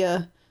about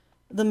the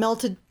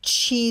melted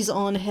cheese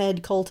on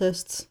head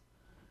cultists.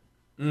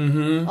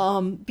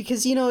 Mm-hmm.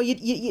 Because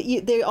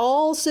they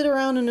all sit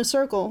around in a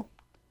circle.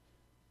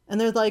 And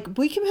they're like,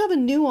 we can have a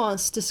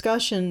nuanced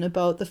discussion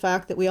about the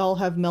fact that we all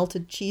have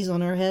melted cheese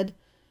on our head,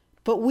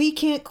 but we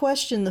can't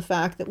question the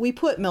fact that we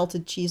put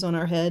melted cheese on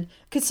our head.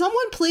 Could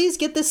someone please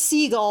get this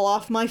seagull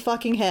off my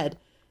fucking head?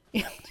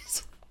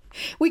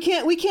 We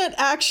can't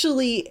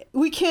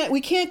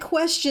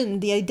question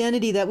the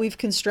identity that we've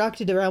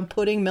constructed around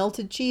putting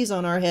melted cheese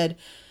on our head,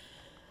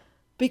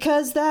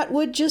 because that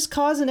would just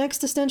cause an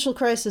existential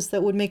crisis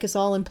that would make us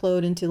all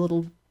implode into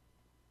little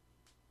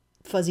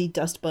fuzzy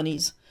dust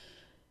bunnies.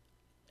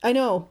 I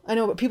know,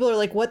 but people are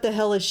like, what the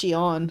hell is she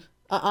on?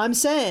 I'm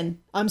saying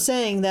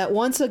that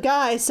once a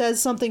guy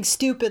says something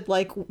stupid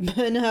like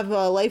men have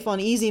a life on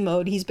easy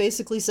mode, he's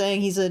basically saying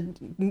he's a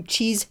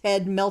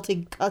cheesehead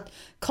melting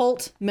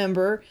cult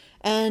member,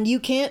 and you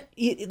can't,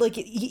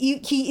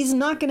 he's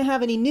not going to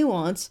have any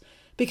nuance,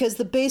 because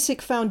the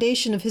basic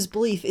foundation of his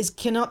belief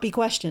cannot be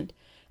questioned.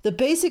 The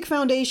basic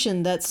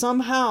foundation that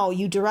somehow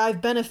you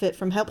derive benefit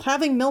from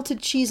having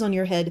melted cheese on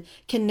your head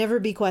can never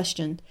be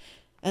questioned.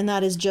 And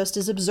that is just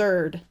as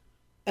absurd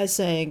as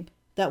saying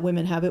that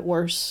women have it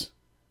worse.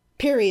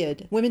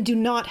 Period. Women do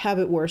not have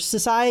it worse.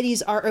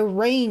 Societies are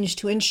arranged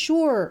to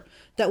ensure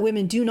that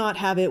women do not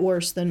have it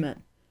worse than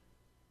men.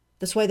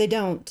 That's why they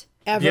don't,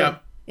 ever,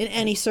 in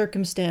any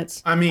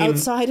circumstance. I mean,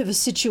 outside of a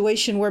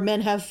situation where men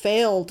have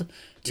failed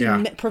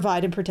to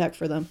provide and protect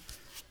for them.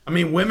 I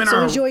mean, women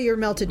so enjoy your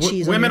melted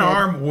cheese. Women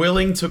are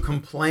willing to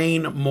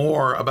complain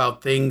more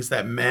about things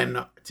that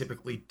men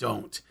typically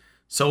don't.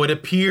 So it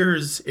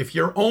appears, if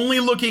you're only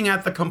looking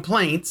at the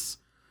complaints,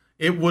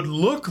 it would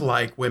look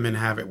like women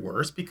have it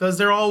worse because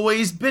they're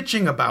always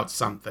bitching about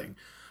something.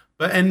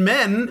 And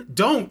men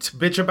don't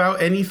bitch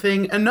about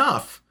anything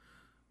enough.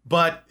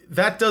 But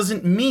that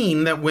doesn't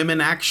mean that women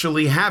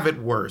actually have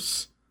it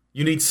worse.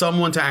 You need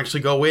someone to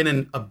actually go in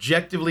and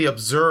objectively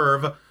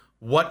observe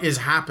what is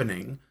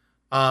happening.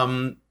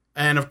 And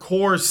of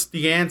course,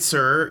 the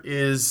answer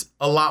is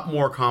a lot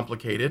more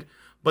complicated.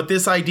 But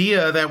this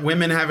idea that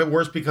women have it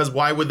worse because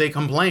why would they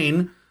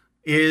complain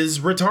is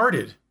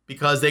retarded.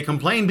 Because they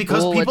complain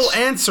because people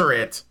answer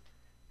it.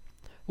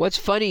 What's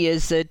funny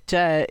is that,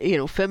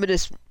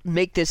 feminists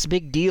make this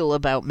big deal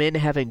about men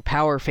having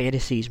power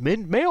fantasies.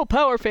 Male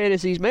power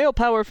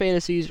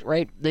fantasies,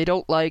 right? They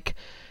don't like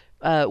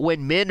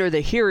when men are the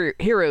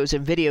heroes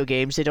in video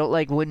games. They don't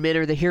like when men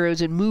are the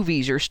heroes in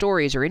movies or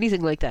stories or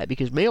anything like that,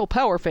 because male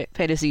power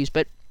fantasies.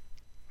 But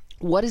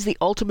what is the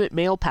ultimate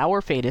male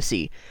power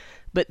fantasy?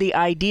 But the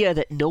idea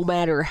that no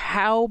matter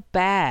how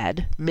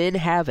bad men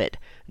have it,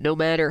 no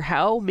matter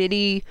how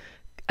many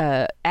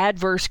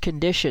adverse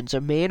conditions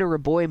a man or a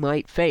boy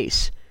might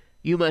face,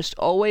 you must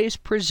always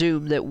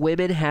presume that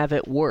women have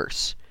it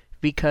worse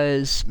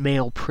because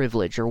male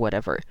privilege or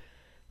whatever.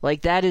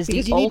 Like, that is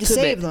because the ultimate. Need to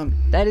save them.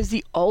 That is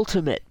the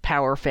ultimate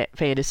power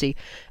fantasy,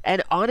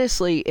 and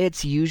honestly,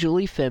 it's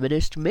usually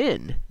feminist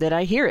men that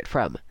I hear it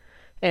from.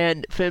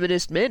 And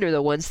feminist men are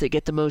the ones that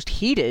get the most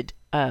heated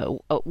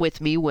with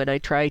me when I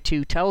try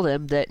to tell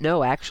them that,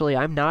 no, actually,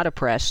 I'm not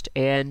oppressed,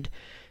 and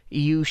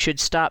you should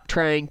stop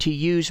trying to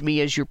use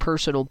me as your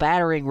personal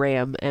battering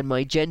ram and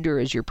my gender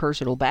as your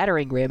personal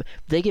battering ram.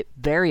 They get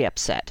very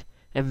upset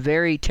and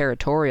very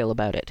territorial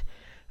about it.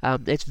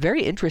 It's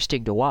very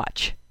interesting to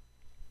watch.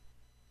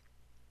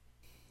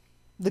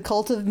 The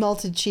cult of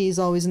melted cheese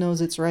always knows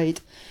it's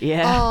right.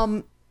 Yeah.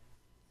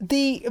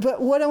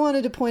 But what I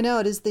wanted to point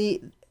out is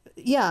when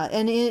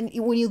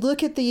you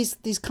look at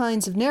these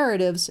kinds of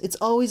narratives, it's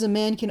always a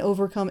man can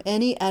overcome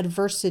any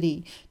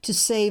adversity to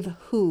save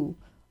who?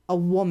 A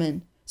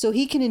woman. So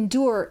he can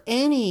endure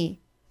any.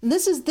 And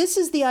this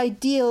is the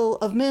ideal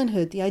of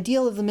manhood. The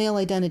ideal of the male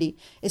identity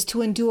is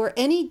to endure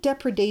any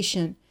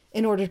depredation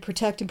in order to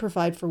protect and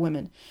provide for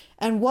women.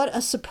 And what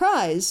a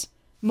surprise!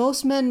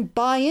 Most men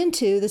buy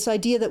into this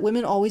idea that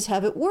women always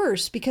have it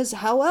worse, because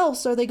how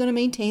else are they going to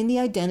maintain the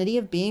identity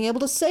of being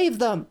able to save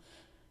them?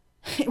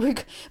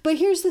 But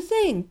here's the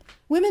thing.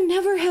 Women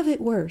never have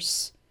it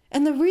worse.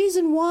 And the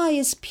reason why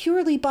is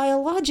purely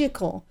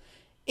biological.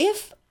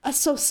 If a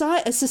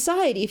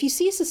society, if you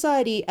see a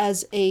society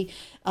as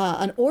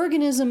an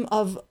organism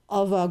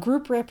of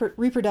group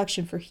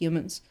reproduction for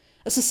humans,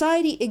 a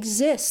society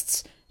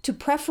exists to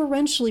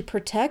preferentially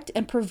protect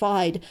and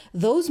provide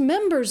those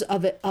members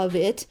of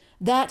it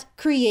that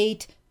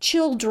create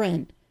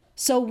children.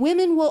 So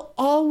women will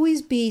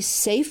always be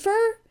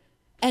safer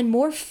and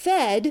more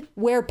fed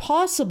where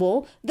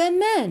possible than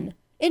men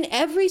in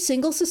every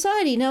single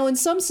society. Now, in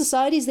some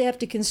societies, they have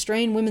to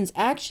constrain women's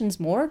actions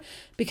more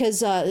because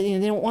they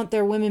don't want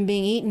their women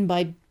being eaten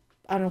by,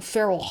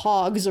 feral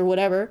hogs or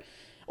whatever.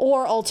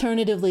 Or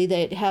alternatively,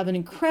 they have an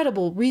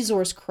incredible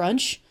resource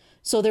crunch.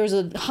 So there's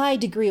a high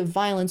degree of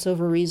violence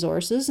over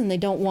resources, and they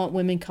don't want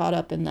women caught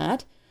up in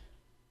that.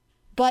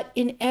 But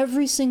in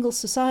every single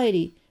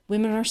society,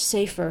 women are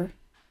safer,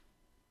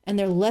 and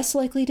they're less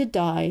likely to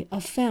die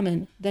of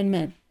famine than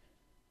men.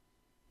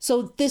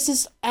 So this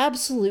is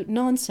absolute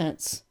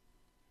nonsense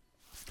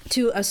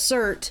to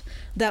assert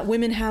that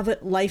women have a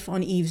life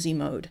on easy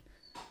mode.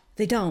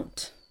 They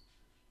don't.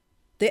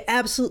 They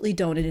absolutely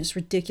don't, and it's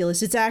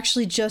ridiculous. It's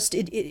actually just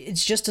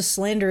it's just a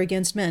slander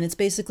against men. It's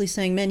basically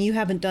saying, men, you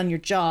haven't done your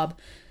job,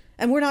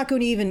 and we are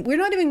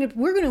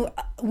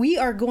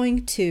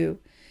going to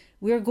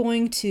we're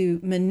going to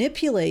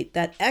manipulate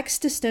that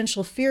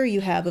existential fear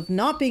you have of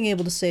not being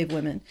able to save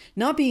women,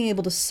 not being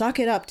able to suck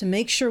it up to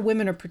make sure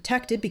women are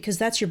protected because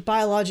that's your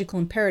biological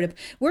imperative.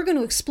 We're going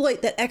to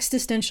exploit that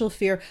existential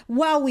fear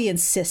while we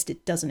insist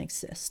it doesn't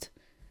exist.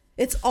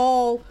 It's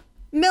all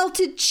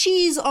melted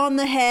cheese on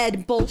the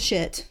head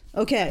bullshit.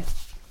 Okay.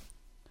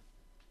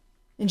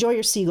 Enjoy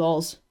your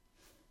seagulls.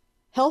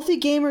 Healthy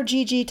Gamer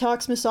GG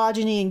talks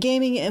misogyny and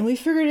gaming, and we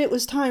figured it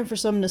was time for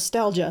some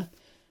nostalgia.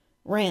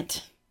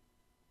 Rant.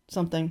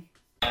 Something.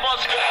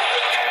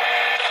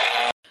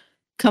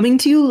 Coming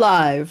to you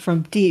live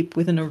from deep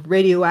within a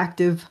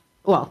radioactive,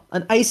 well,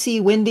 an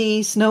icy,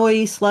 windy,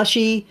 snowy,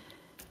 slushy.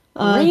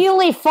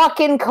 Really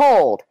fucking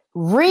cold.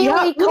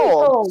 Really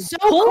cold. So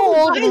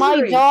cold.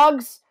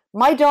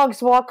 My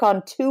dogs walk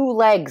on 2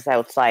 legs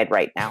outside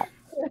right now.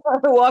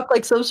 They walk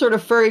like some sort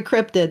of furry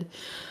cryptid.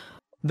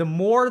 The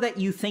more that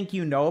you think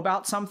you know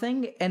about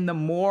something, and the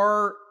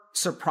more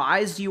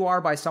surprised you are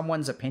by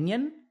someone's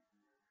opinion,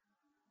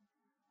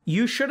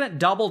 you shouldn't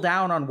double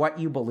down on what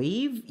you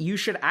believe. You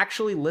should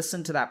actually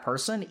listen to that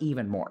person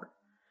even more.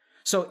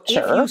 So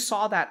if you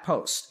saw that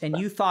post and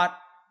you thought,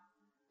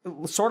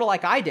 sort of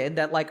like I did,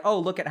 that like, oh,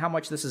 look at how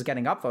much this is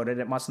getting upvoted,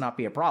 it must not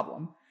be a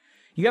problem.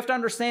 You have to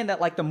understand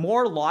that like the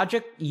more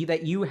logic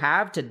that you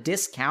have to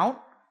discount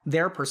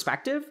their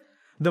perspective,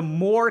 the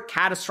more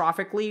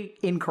catastrophically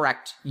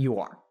incorrect you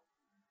are.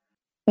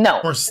 No.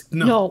 Of course,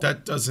 no.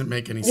 That doesn't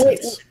make any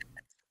sense.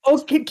 Oh,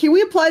 can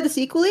we apply this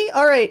equally?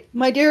 All right,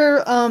 my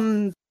dear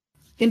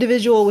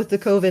individual with the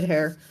COVID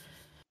hair.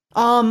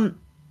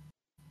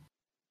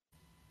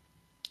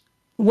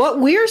 What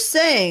we're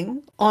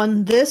saying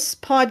on this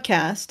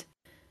podcast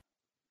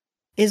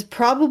is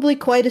probably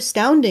quite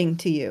astounding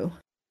to you.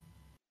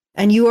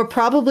 And you are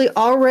probably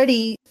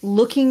already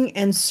looking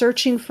and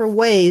searching for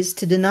ways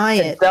to deny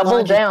it.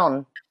 Double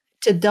down.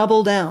 To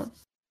double down.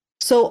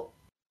 So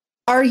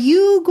are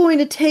you going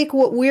to take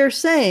what we're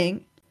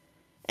saying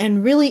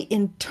and really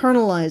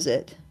internalize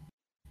it?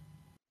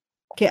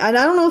 Okay, I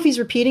don't know if he's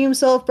repeating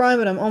himself, Brian,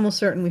 but I'm almost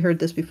certain we heard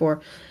this before.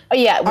 Oh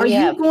yeah, are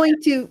you going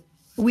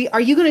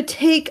to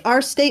take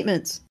our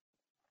statements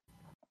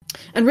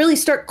and really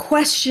start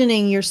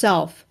questioning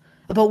yourself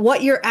about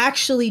what you're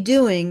actually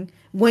doing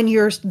when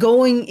you're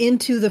going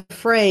into the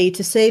fray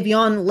to save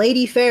yon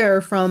Lady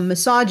Fair from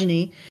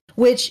misogyny,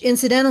 which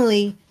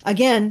incidentally,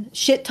 again,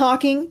 shit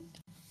talking,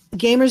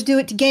 gamers do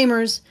it to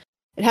gamers.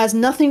 It has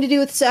nothing to do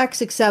with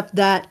sex except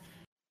that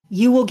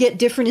you will get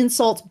different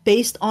insults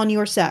based on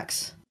your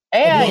sex.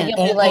 Yeah,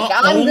 you'll be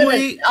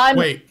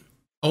like,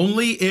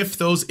 only if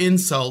those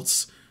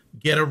insults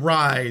get a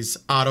rise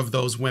out of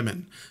those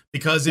women.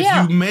 Because if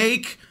you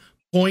make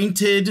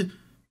pointed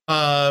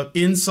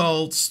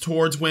insults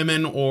towards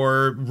women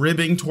or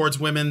ribbing towards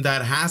women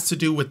that has to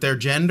do with their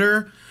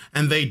gender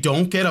and they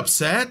don't get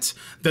upset,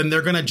 then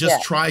they're going to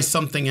just try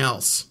something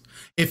else.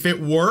 If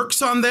it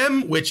works on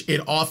them, which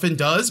it often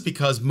does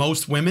because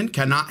most women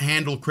cannot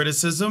handle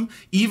criticism,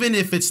 even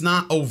if it's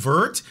not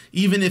overt,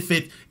 even if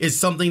it is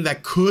something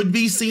that could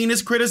be seen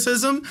as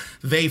criticism,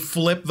 they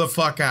flip the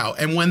fuck out.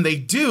 And when they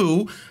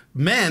do,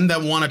 men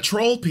that want to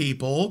troll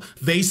people,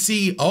 they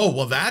see, oh,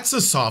 well, that's a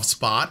soft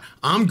spot.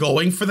 I'm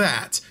going for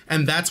that.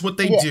 And that's what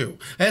they do.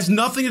 It has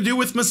nothing to do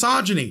with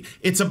misogyny.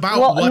 It's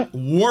about what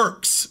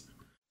works.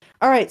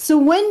 All right. So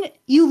when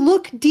you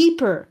look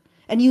deeper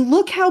and you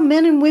look how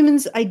men and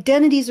women's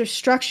identities are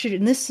structured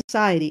in this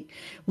society,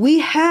 we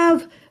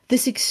have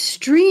this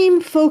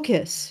extreme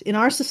focus in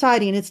our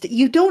society, and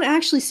you don't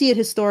actually see it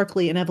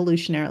historically and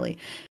evolutionarily.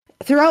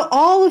 Throughout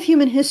all of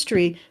human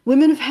history,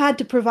 women have had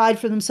to provide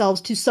for themselves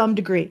to some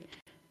degree.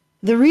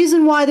 The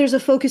reason why there's a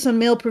focus on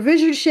male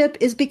provisionship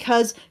is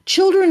because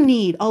children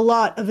need a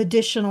lot of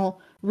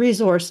additional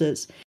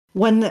resources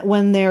when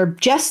they're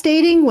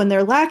gestating, when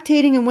they're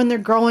lactating, and when they're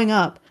growing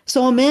up.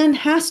 So a man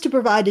has to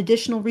provide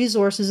additional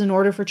resources in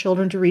order for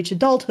children to reach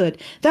adulthood.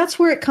 That's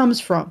where it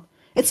comes from.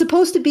 It's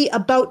supposed to be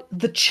about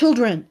the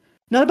children,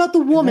 not about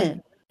the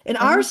woman. In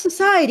our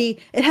society,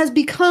 it has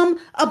become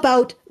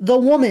about the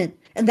woman.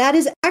 And that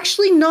is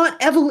actually not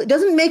it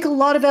doesn't make a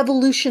lot of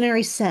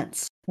evolutionary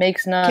sense.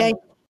 Makes none. Okay?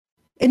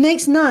 It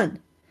makes none.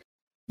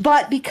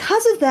 But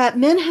because of that,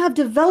 men have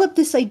developed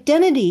this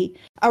identity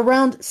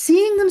around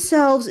seeing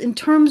themselves in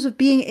terms of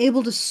being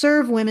able to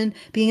serve women,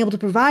 being able to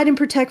provide and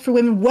protect for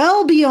women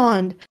well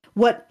beyond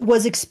what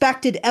was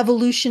expected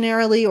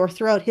evolutionarily or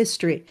throughout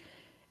history.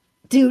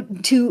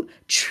 To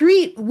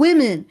treat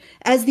women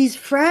as these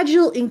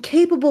fragile,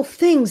 incapable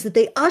things that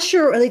they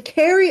usher or they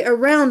carry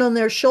around on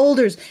their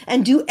shoulders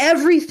and do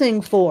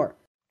everything for.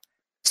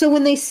 So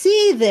when they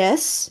see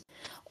this,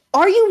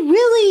 are you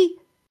really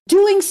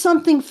doing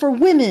something for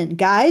women,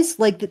 guys,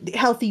 like the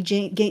Healthy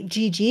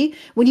GG?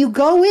 When you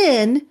go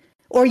in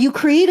or you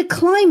create a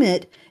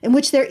climate in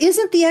which there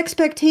isn't the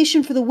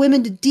expectation for the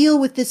women to deal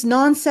with this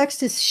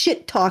non-sexist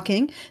shit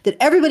talking that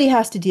everybody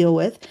has to deal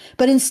with,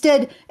 but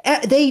instead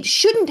they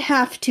shouldn't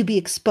have to be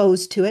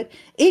exposed to it.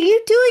 You're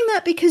doing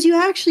that because you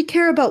actually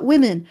care about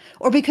women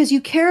or because you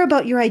care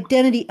about your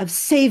identity of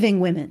saving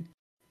women.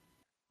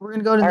 We're going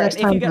to go to the next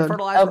time. If you get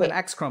fertilized with an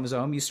X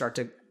chromosome, you start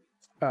to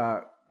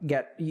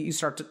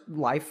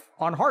life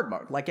on hard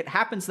mode. Like it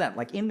happens then,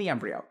 like in the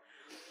embryo.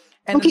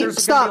 And okay, then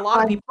there's going to be a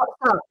lot of people.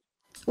 Stop.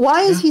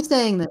 Why is he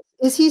saying this?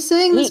 Is he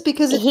saying this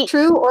because it's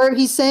true, or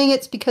he's saying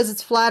it's because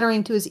it's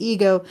flattering to his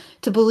ego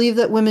to believe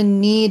that women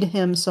need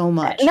him so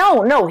much?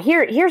 No.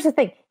 Here's the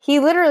thing. He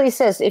literally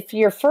says if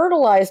you're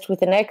fertilized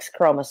with an X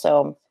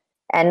chromosome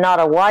and not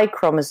a Y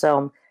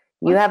chromosome,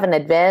 you have an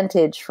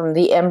advantage from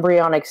the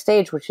embryonic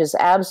stage, which is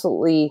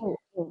absolutely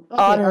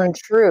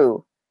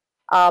untrue.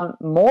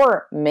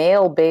 More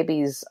male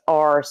babies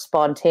are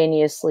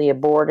spontaneously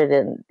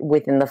aborted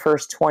within the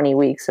first 20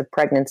 weeks of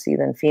pregnancy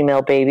than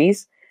female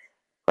babies,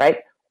 right?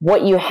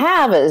 What you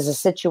have is a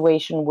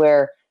situation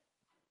where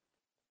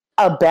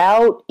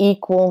about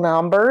equal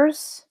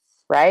numbers,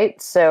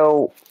 right?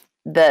 So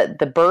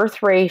the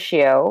birth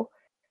ratio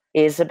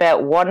is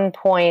about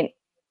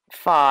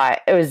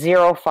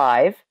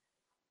 0.05,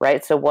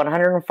 right? So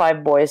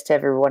 105 boys to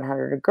every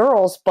 100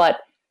 girls, but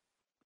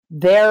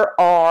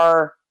there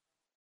are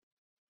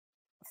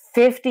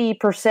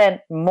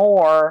 50%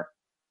 more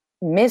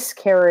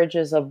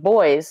miscarriages of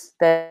boys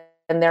than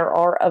there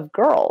are of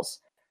girls,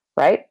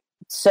 right?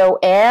 So,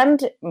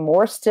 and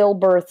more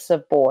stillbirths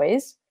of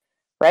boys,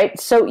 right?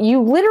 So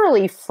you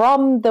literally,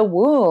 from the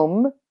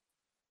womb,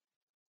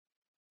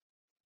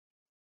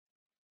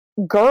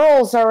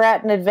 girls are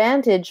at an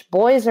advantage,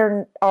 boys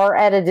are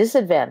at a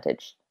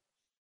disadvantage.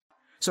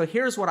 So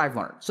here's what I've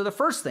learned. So the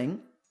first thing,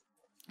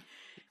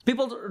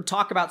 people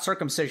talk about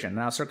circumcision.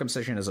 Now,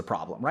 circumcision is a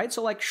problem, right?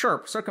 So, like,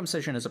 sure,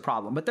 circumcision is a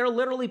problem. But there are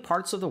literally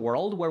parts of the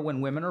world where when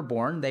women are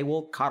born, they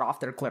will cut off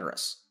their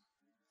clitoris.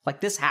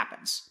 Like, this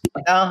happens.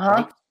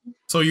 Right?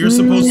 So you're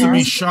supposed to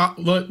be shot.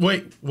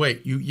 Wait.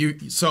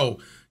 So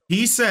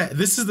he said,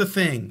 this is the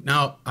thing.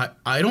 Now,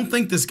 I don't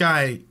think this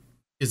guy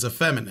is a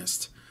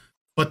feminist,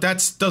 but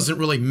that doesn't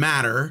really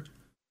matter.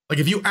 Like,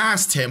 if you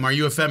asked him, are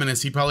you a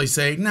feminist? He'd probably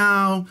say,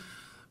 no.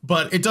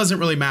 But it doesn't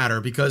really matter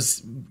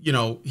because, he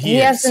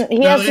hasn't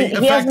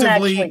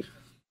actually.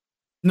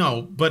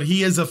 No, but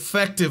he is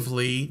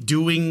effectively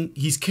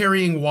he's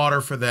carrying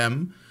water for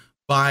them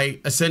by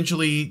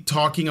essentially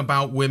talking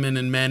about women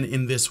and men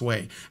in this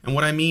way. And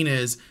what I mean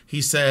is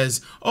he says,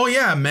 oh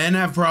yeah, men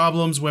have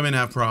problems, women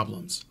have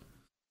problems.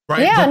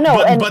 Right?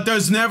 Yeah, but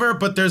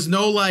there's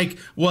no like,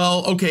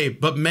 well, okay,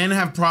 but men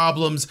have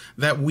problems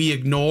that we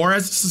ignore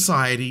as a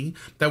society,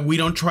 that we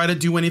don't try to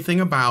do anything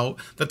about,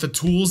 that the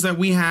tools that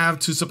we have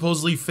to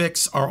supposedly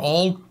fix are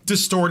all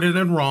distorted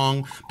and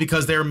wrong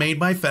because they're made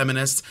by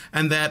feminists,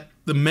 and that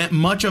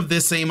much of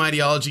this same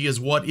ideology is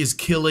what is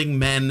killing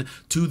men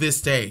to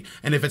this day.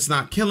 And if it's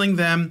not killing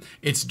them,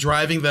 it's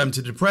driving them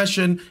to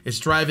depression, it's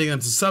driving them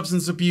to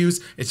substance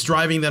abuse, it's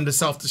driving them to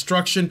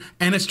self-destruction,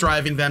 and it's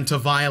driving them to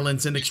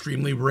violence in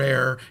extremely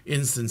rare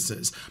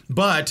instances.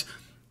 But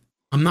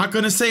I'm not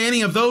going to say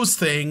any of those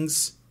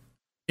things.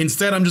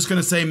 Instead, I'm just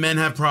going to say men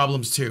have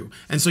problems too.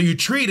 And so you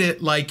treat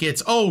it like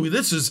it's, oh,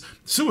 this is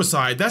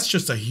suicide. That's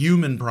just a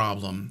human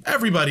problem.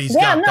 Everybody's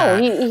got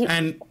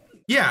that.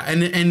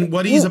 And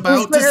what he's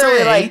about to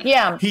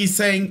say, he's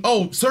saying,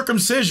 oh,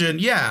 circumcision,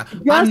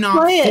 I'm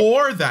not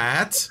for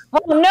that. Oh,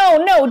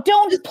 no,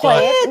 don't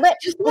play it.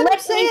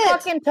 Let me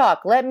fucking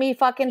talk. Let me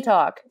fucking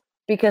talk.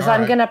 Because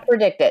I'm going to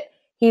predict it.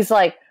 He's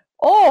like,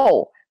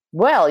 oh,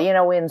 well,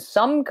 in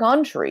some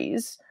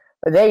countries,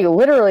 they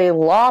literally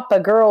lop a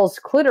girl's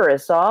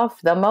clitoris off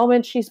the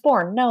moment she's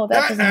born. No,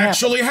 that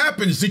actually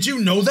happens. Did you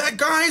know that,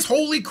 guys?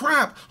 Holy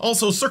crap.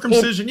 Also,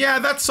 circumcision.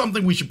 That's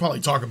something we should probably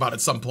talk about at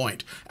some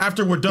point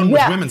after we're done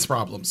with women's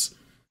problems.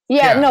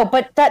 No,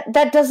 but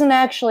that doesn't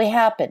actually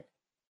happen.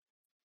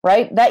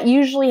 Right? That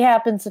usually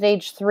happens at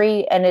age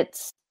 3, and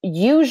it's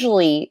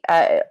usually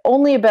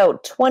only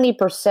about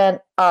 20%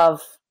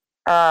 of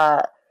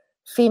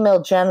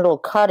female genital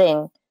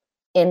cutting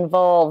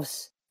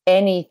involves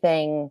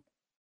anything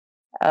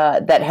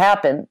that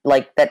happen,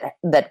 like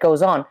that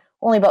goes on.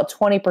 Only about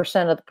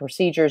 20% of the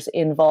procedures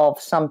involve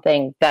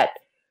something that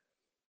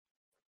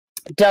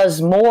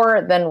does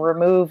more than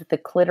remove the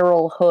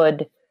clitoral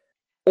hood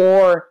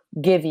or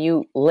give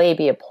you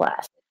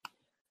labiaplasty.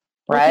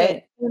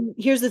 Right? Okay.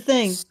 Here's the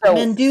thing.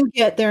 Men do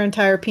get their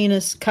entire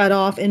penis cut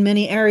off in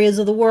many areas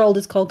of the world.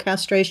 It's called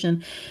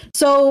castration.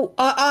 So,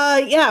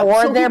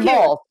 Or their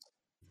balls.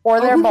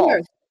 Or their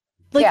balls.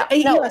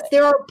 Yes,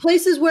 there are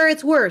places where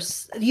it's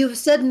worse. You've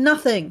said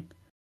nothing.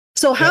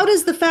 So how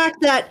does the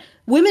fact that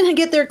women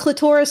get their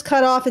clitoris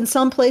cut off in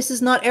some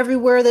places, not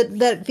everywhere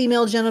that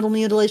female genital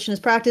mutilation is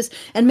practiced,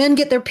 and men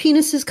get their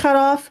penises cut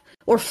off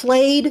or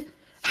flayed,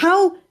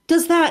 how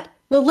does that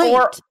relate?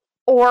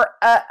 Or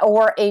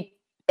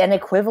an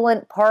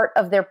equivalent part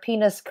of their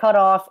penis cut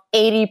off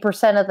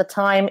 80% of the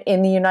time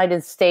in the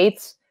United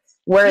States,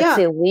 where it's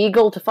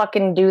illegal to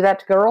fucking do that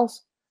to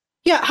girls?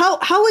 Yeah,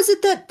 how is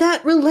it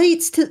that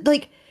relates to,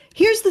 like,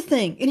 here's the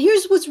thing, and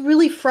here's what's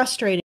really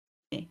frustrating,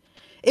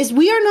 is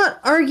we are not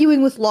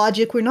arguing with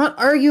logic, we're not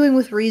arguing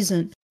with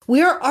reason.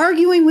 We are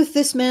arguing with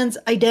this man's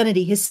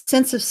identity, his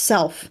sense of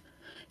self.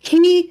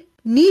 He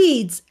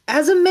needs,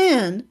 as a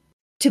man,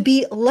 to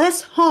be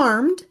less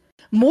harmed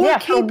more Yeah,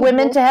 capable, for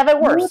women to have it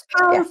worse. more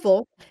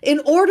powerful, in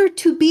order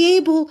to be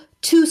able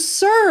to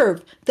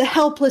serve the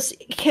helpless,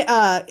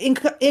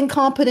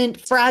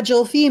 incompetent,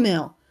 fragile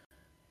female.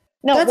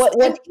 No, That's,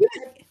 and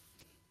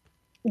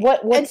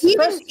what's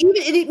even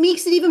it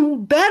makes it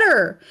even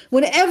better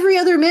when every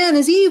other man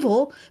is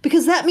evil,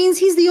 because that means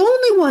he's the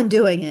only one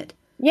doing it.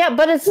 yeah,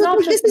 but it's not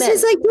This just is men.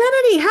 his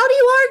identity. How do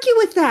you argue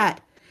with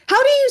that?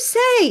 How do you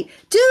say,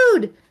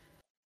 dude,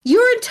 you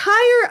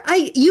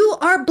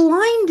are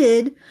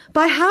blinded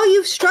by how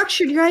you've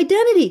structured your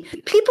identity.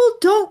 People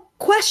don't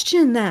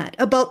question that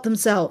about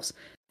themselves.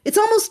 It's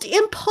almost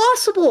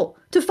impossible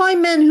to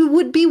find men who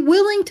would be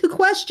willing to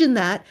question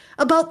that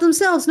about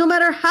themselves, no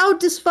matter how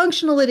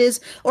dysfunctional it is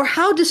or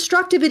how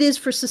destructive it is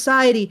for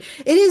society.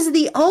 It is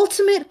the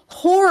ultimate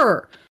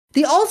horror,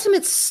 the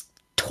ultimate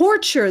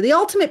torture, the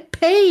ultimate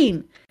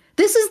pain.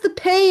 This is the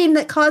pain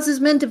that causes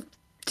men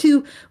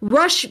to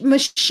rush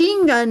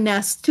machine gun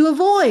nests to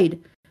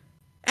avoid.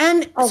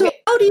 And so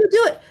how do you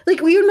do it? Like,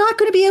 you're not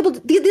going to be able to,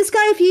 this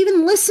guy, if he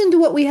even listened to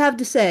what we have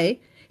to say,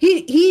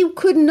 he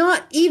could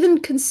not even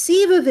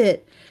conceive of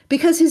it,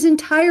 because his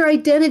entire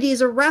identity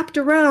is wrapped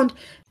around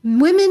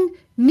women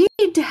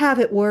need to have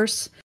it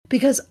worse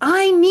because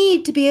I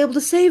need to be able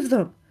to save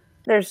them.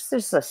 There's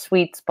a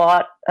sweet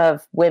spot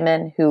of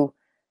women who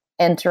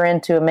enter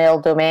into a male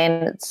domain.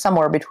 It's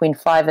somewhere between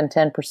 5 and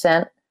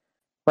 10%,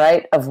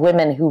 right? Of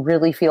women who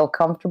really feel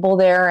comfortable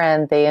there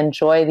and they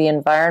enjoy the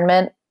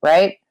environment,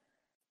 right?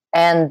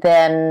 And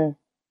then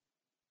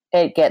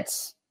it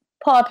gets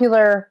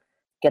popular,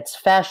 gets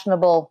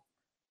fashionable,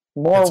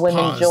 more It's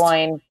women paused.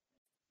 join,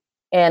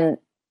 and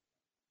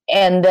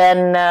then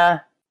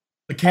The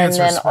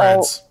cancer and then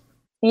spreads.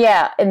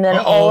 and then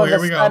all Oh, of here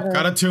a we sudden, go.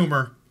 Got a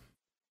tumor.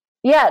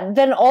 yeah,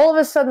 then all of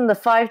a sudden the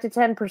 5 to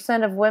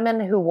 10% of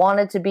women who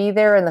wanted to be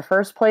there in the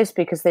first place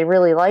because they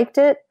really liked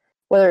it,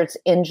 whether it's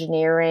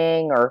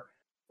engineering or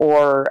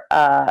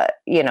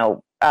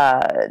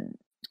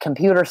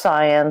computer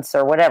science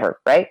or whatever,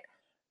 right?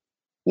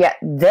 Yeah,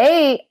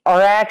 they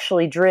are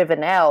actually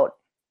driven out,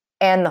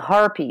 and the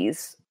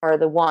harpies are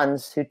the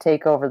ones who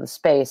take over the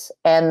space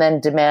and then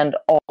demand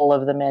all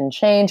of the men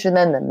change, and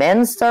then the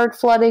men start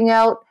flooding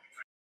out,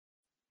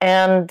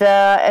 and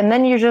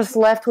then you're just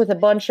left with a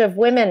bunch of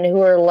women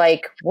who are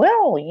like,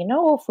 well,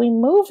 if we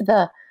move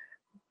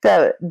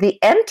the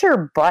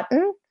enter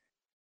button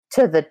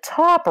to the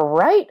top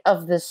right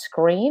of the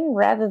screen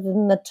rather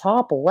than the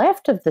top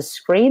left of the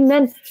screen,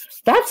 then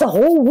that's a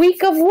whole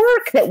week of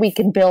work that we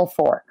can bill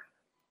for.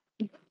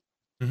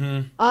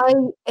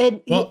 Mm-hmm.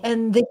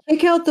 And they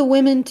kick out the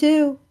women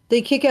too.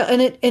 They kick out,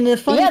 and the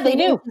funny Yeah, they thing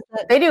do. is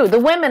that, They do. The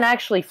women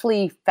actually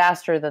flee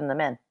faster than the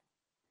men.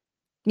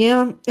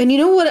 yeah, and you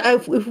know what?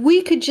 If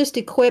we could just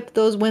equip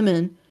those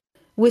women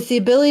with the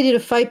ability to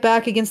fight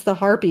back against the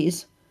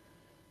harpies.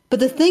 But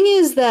the thing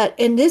is that,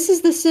 and this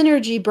is the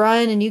synergy,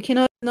 Brian, and you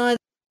cannot deny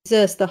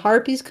this, the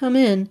harpies come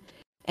in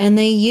and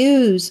they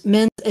use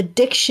men's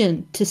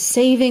addiction to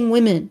saving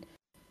women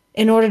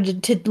in order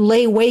to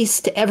lay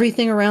waste to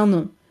everything around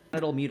them.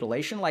 Genital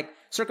mutilation, like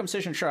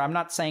circumcision, sure, I'm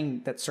not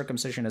saying that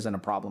circumcision isn't a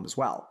problem as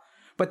well,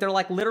 but they're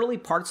like literally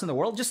parts in the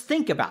world. Just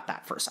think about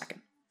that for a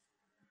second.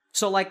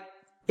 So like,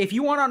 if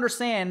you want to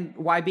understand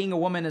why being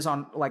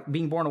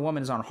born a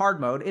woman is on hard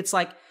mode, it's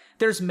like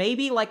there's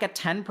maybe like a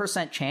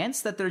 10%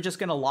 chance that they're just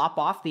going to lop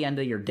off the end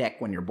of your dick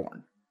when you're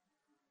born.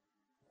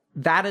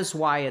 That is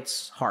why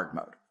it's hard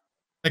mode.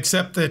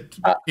 Except that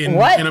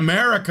in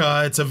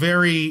America, it's a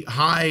very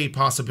high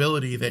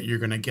possibility that you're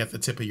going to get the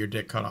tip of your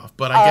dick cut off.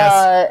 But I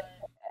guess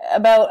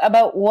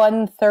about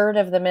 1/3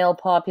 of the male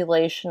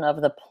population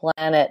of the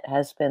planet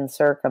has been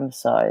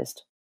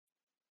circumcised.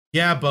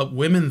 Yeah, but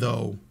women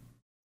though.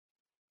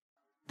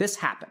 This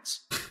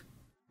happens,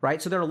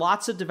 right? So there are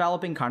lots of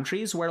developing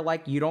countries where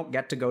like you don't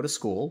get to go to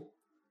school.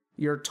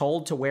 You're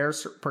told to wear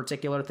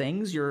particular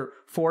things. You're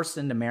forced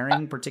into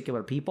marrying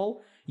particular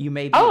people. You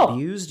may be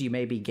abused. You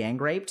may be gang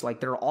raped.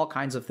 Like there are all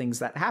kinds of things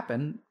that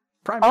happen.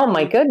 Primarily, oh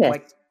my goodness!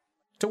 Like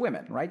to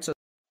women, right? So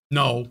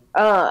no.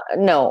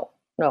 No.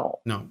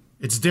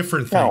 It's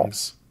different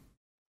things.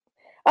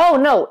 Oh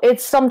no!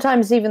 It's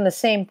sometimes even the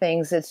same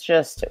things. It's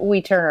just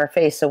we turn our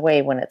face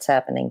away when it's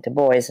happening to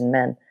boys and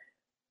men.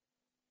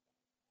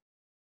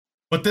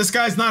 But this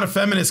guy's not a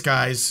feminist,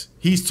 guys.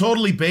 He's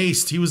totally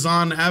based. He was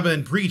on Abba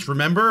and Preach,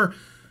 remember?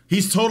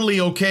 He's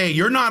totally okay.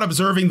 You're not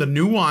observing the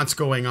nuance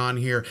going on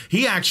here.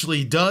 He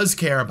actually does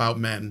care about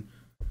men.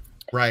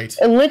 Right.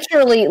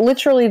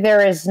 Literally,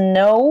 there is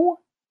no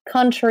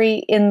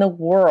country in the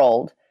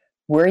world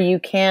where you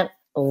can't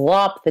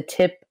lop the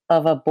tip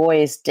of a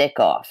boy's dick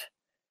off,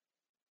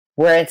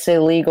 where it's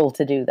illegal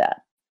to do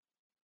that.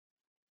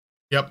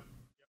 Yep.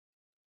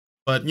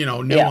 But,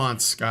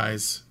 nuance,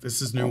 guys.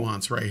 This is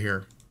nuance right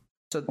here.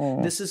 So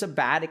this is a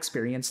bad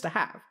experience to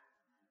have.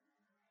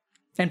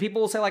 And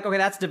people will say like, okay,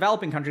 that's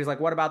developing countries. Like,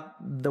 what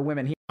about the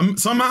women here?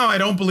 Somehow I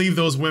don't believe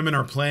those women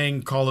are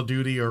playing Call of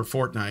Duty or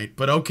Fortnite,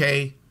 but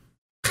okay.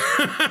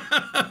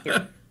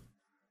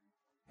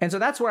 And so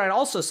that's where I'd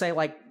also say,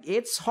 like,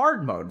 it's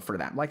hard mode for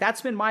them. Like,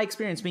 that's been my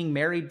experience being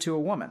married to a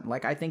woman.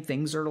 Like, I think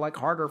things are, like,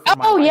 harder for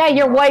my wife. Yeah,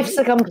 your wife's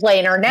a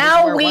complainer.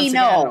 Now we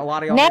know.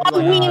 Now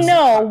we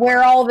know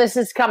where all this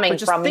is coming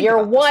from.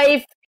 Your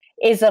wife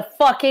is a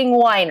fucking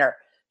whiner.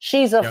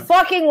 She's a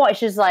fucking whiner.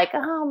 She's like,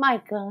 oh,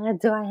 my God,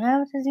 do I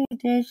have to do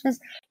dishes?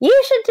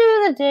 You should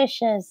do the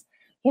dishes.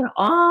 You know,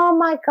 oh,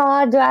 my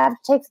God, do I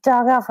have to take the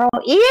dog out for a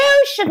walk?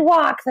 You should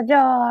walk the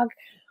dog.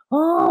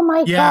 Oh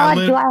my God,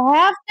 do I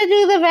have to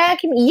do the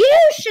vacuuming?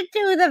 You should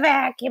do the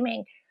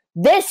vacuuming.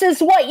 This is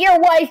what your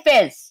wife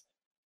is.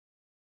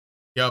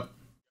 Yep.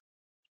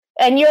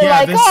 And you're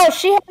oh,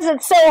 she has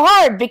it so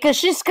hard because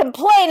she's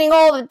complaining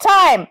all the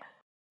time.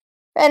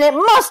 And it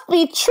must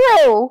be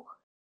true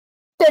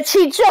that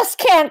she just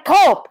can't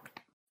cope.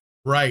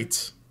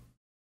 Right.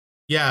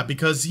 Yeah,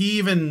 because he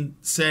even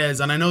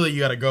says, and I know that you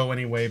got to go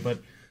anyway, but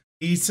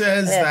he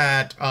says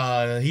that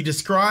he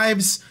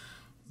describes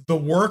the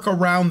work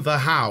around the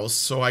house.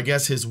 So I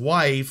guess his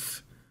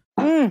wife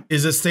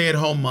is a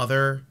stay-at-home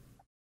mother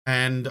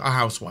and a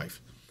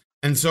housewife.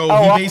 And so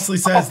he basically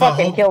says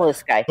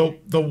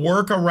the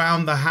work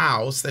around the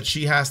house that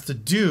she has to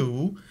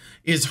do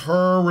is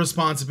her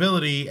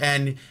responsibility.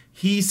 And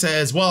he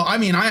says, well, I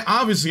mean,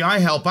 I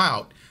help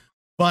out.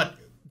 But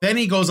then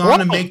he goes on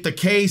to make the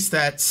case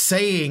that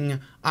saying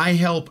I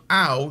help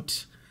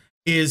out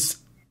is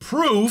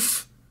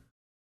proof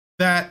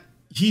that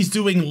he's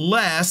doing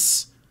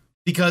less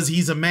because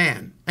he's a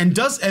man. And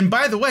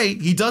by the way,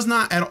 he does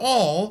not at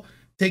all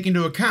take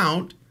into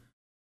account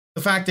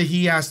the fact that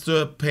he has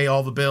to pay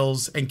all the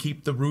bills and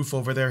keep the roof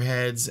over their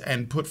heads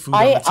and put food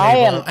on the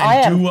table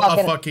and do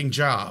a fucking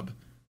job.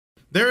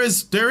 There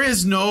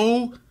is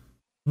no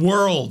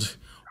world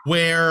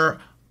where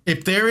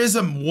if there is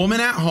a woman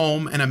at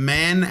home and a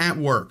man at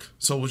work,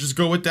 so we'll just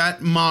go with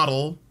that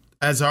model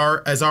as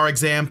our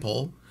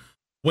example,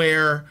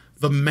 where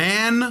the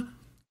man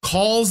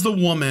calls the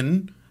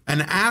woman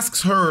and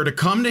asks her to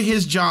come to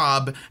his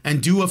job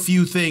and do a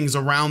few things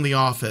around the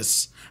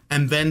office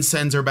and then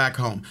sends her back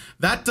home.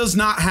 That does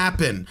not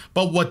happen.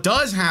 But what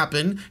does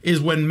happen is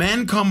when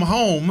men come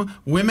home,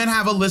 women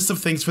have a list of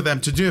things for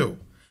them to do.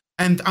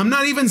 And I'm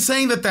not even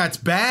saying that that's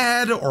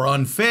bad or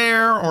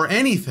unfair or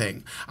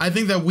anything. I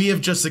think that we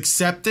have just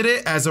accepted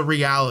it as a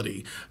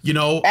reality. You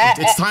know,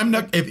 it's time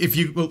to, if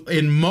you,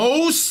 in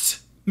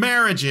most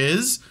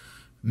marriages,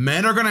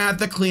 men are going to have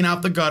to clean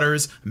out the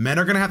gutters. Men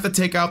are going to have to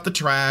take out the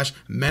trash.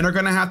 Men are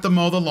going to have to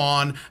mow the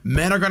lawn.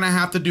 Men are going to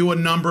have to do a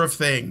number of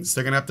things.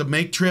 They're going to have to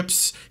make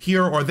trips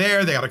here or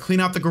there. They got to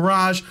clean out the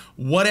garage,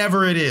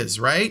 whatever it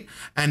is, right?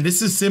 And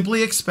this is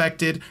simply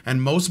expected.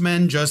 And most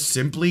men just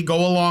simply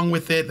go along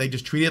with it. They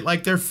just treat it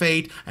like their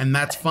fate, and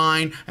that's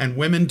fine. And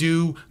women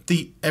do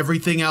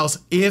everything else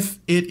if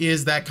it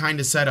is that kind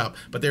of setup.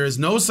 But there is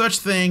no such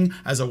thing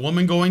as a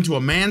woman going to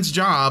a man's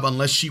job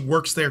unless she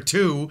works there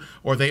too,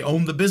 or they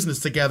own the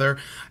business together,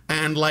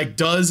 and like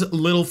does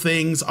little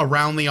things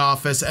around the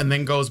office and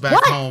then goes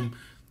back home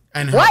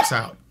and helps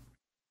out.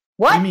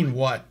 What? You mean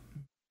what?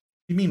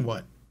 You mean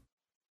what?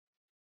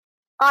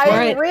 I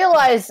didn't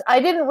realize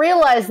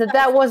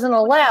that wasn't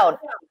allowed.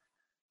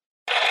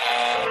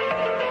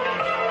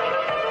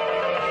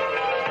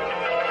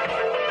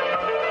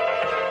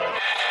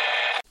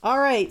 All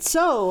right,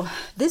 so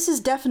this is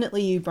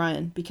definitely you,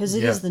 Brian, because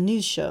it is the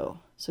news show.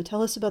 So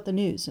tell us about the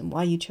news and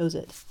why you chose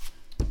it.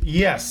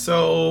 Yes,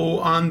 so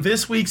on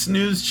this week's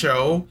news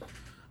show,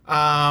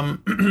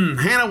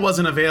 Hannah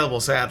wasn't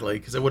available, sadly,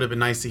 because it would have been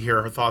nice to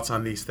hear her thoughts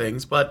on these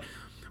things. But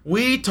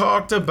we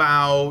talked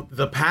about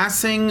the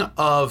passing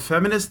of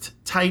feminist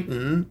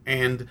titan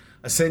and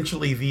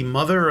essentially the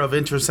mother of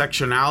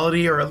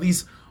intersectionality, or at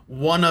least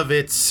one of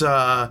its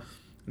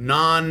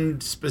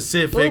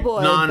non-specific,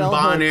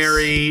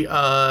 non-binary,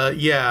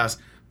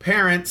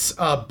 parents,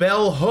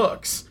 Bell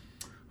Hooks,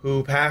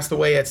 who passed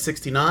away at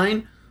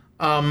 69.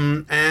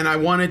 And I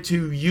wanted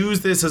to use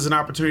this as an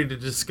opportunity to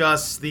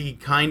discuss the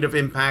kind of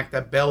impact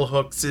that Bell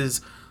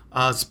Hooks'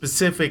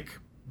 specific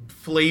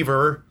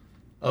flavor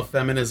of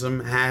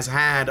feminism has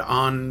had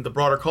on the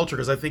broader culture,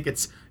 because I think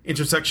its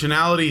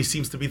intersectionality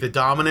seems to be the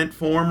dominant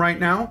form right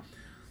now.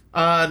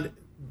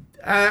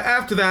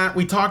 After that,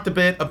 we talked a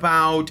bit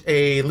about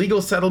a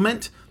legal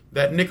settlement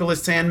that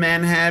Nicholas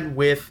Sandmann had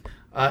with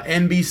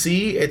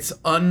NBC. It's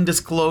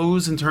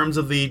undisclosed in terms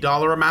of the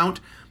dollar amount,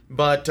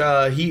 but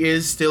he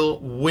is still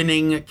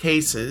winning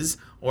cases,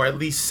 or at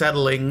least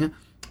settling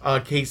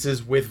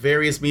cases with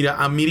various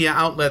media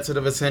outlets that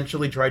have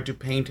essentially tried to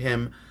paint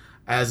him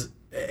as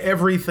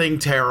everything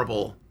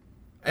terrible.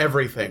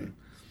 Everything.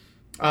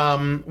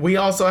 We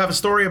also have a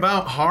story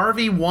about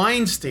Harvey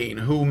Weinstein,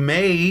 who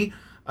may,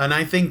 and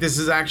I think this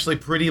is actually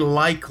pretty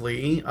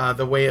likely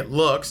the way it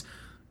looks,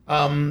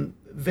 one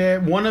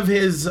of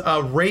his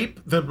rape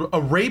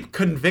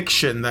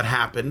conviction that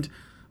happened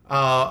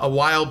a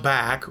while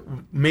back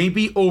may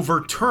be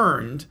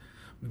overturned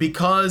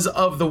because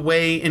of the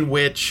way in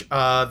which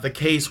the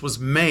case was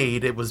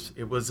made. It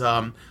was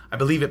I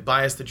believe it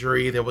biased the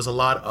jury. There was a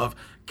lot of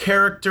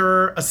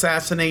character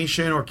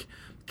assassination or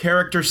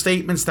character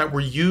statements that were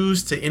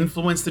used to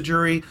influence the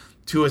jury.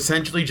 to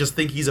essentially just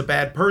think he's a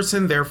bad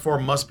person, therefore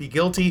must be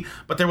guilty,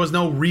 but there was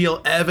no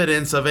real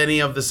evidence of any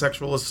of the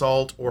sexual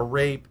assault or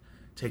rape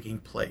taking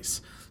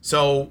place.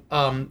 So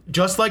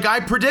just like I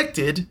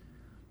predicted,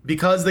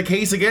 because the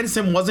case against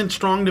him wasn't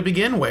strong to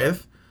begin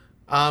with,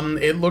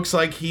 it looks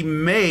like he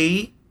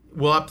may,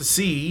 we'll have to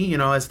see,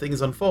 as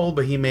things unfold,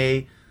 but he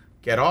may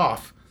get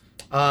off.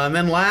 And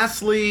then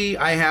lastly,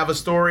 I have a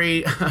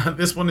story.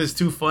 This one is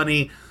too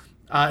funny.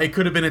 It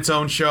could have been its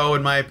own show,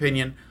 in my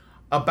opinion,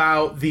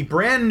 about the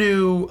brand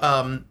new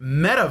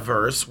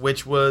metaverse,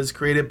 which was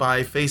created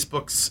by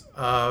Facebook's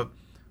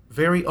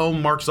very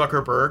own Mark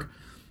Zuckerberg,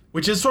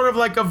 which is sort of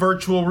like a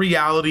virtual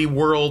reality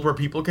world where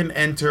people can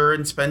enter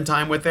and spend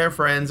time with their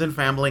friends and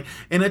family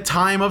in a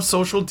time of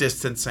social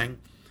distancing.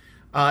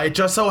 It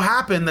just so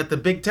happened that the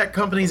big tech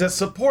companies that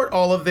support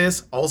all of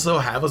this also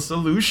have a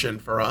solution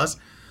for us.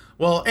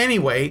 Well,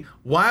 anyway,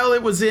 while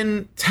it was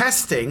in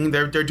testing,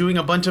 they're doing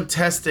a bunch of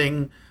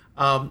testing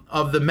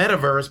of the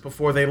metaverse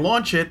before they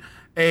launch it.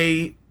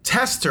 A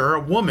tester, a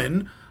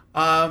woman,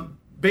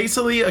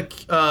 basically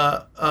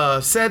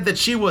said that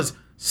she was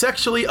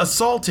sexually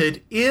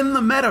assaulted in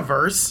the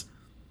metaverse,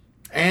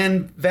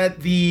 and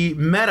that the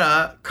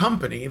Meta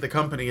company, the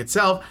company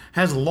itself,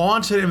 has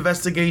launched an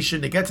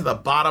investigation to get to the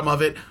bottom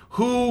of it.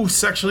 Who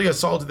sexually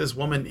assaulted this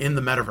woman in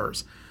the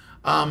metaverse?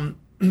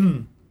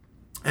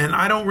 And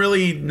I don't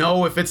really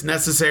know if it's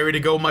necessary to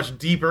go much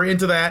deeper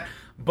into that,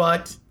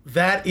 but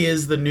that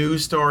is the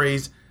news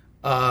stories.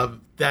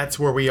 That's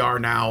where we are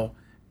now.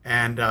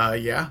 And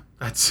yeah,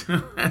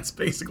 that's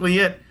basically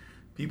it.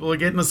 People are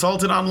getting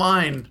assaulted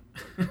online.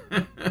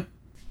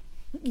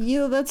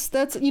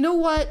 That's you know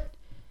what?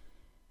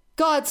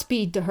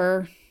 Godspeed to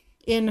her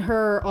in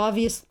her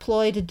obvious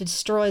ploy to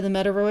destroy the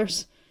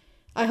metaverse.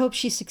 I hope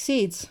she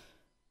succeeds.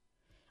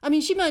 I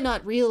mean, she might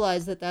not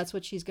realize that that's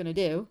what she's going to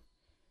do.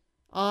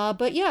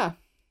 But yeah,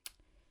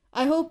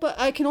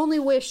 I can only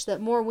wish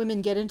that more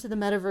women get into the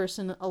metaverse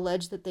and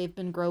allege that they've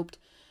been groped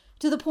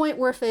to the point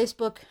where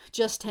Facebook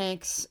just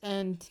tanks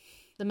and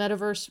the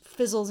metaverse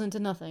fizzles into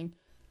nothing.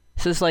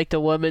 This is like the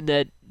woman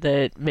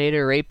that made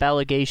a rape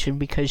allegation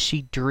because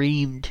she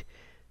dreamed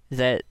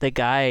that the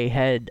guy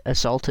had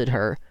assaulted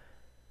her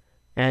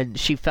and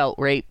she felt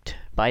raped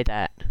by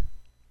that.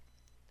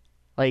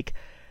 Like,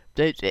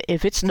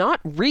 if it's not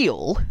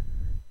real,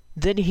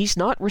 then he's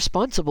not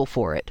responsible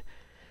for it.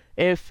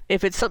 If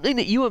it's something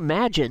that you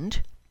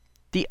imagined,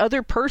 the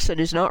other person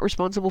is not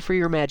responsible for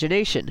your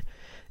imagination.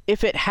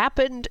 If it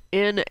happened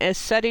in a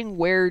setting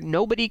where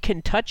nobody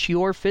can touch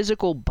your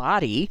physical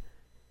body,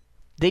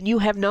 then you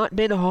have not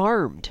been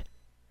harmed.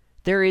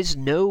 There is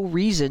no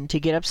reason to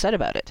get upset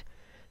about it.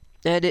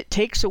 And it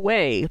takes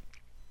away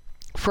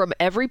from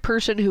every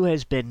person who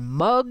has been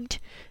mugged,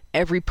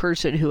 every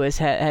person who has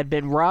had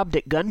been robbed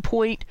at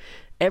gunpoint,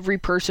 every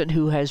person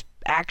who has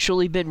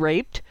actually been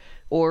raped,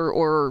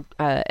 or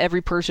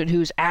every person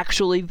who's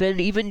actually been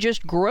even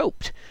just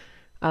groped,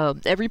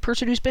 every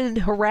person who's been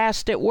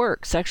harassed at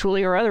work,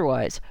 sexually or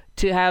otherwise,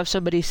 to have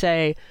somebody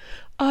say,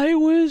 I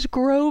was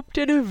groped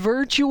in a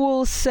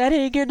virtual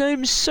setting and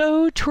I'm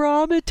so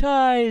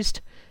traumatized.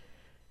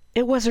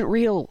 It wasn't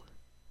real.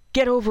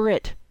 Get over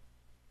it.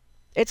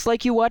 It's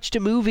like you watched a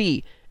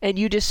movie and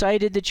you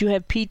decided that you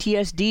have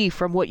PTSD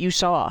from what you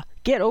saw.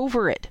 Get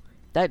over it.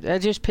 That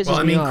just pisses me off. Well,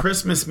 I mean,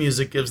 Christmas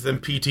music gives them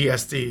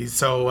PTSD,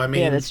 so I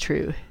mean... Yeah, that's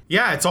true.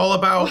 Yeah, it's all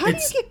about... Well, how do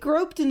you get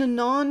groped in a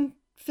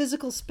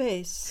non-physical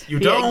space? You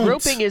don't. Yeah,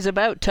 groping is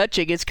about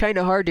touching. It's kind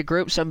of hard to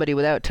grope somebody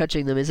without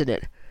touching them, isn't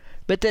it?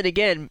 But then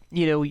again,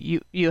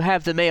 you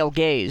have the male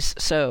gaze,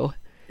 so...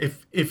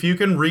 If you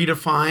can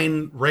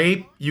redefine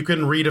rape, you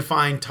can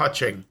redefine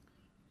touching.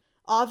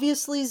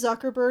 Obviously,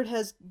 Zuckerberg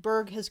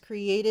has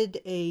created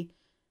a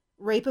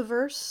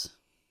rape-averse.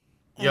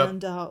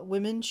 And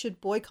women should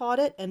boycott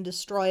it and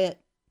destroy it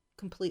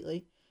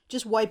completely.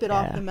 Just wipe it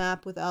off the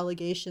map with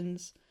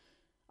allegations.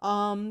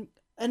 And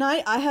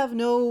I have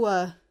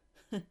no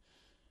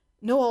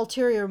no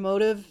ulterior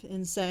motive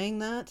in saying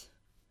that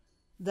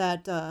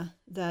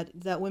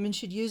women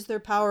should use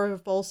their power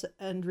of false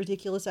and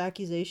ridiculous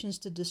accusations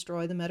to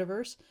destroy the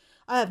metaverse.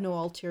 I have no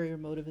ulterior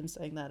motive in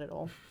saying that at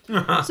all.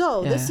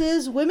 So this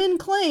is women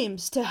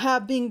claims to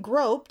have been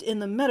groped in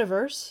the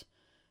metaverse.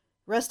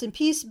 Rest in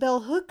peace, Bell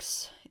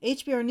Hooks.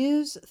 HBR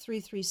News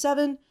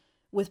 337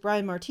 with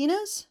Brian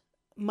Martinez,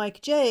 Mike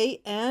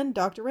J, and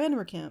Dr.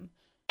 Randercam.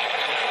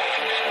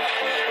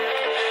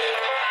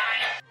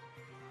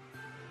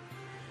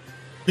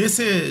 This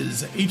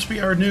is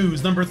HBR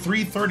News number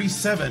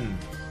 337.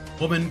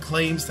 Woman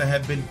claims to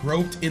have been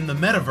groped in the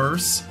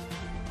metaverse.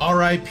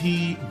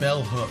 R.I.P.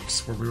 Bell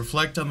Hooks, where we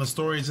reflect on the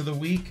stories of the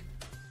week.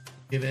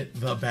 Give it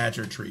the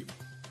Badger treatment.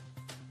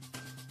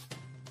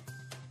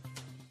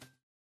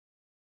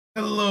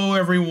 Hello,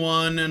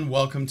 everyone, and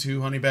welcome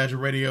to Honey Badger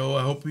Radio.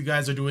 I hope you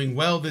guys are doing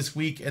well this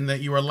week and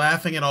that you are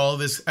laughing at all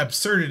this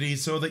absurdity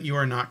so that you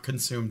are not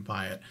consumed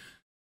by it.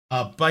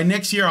 By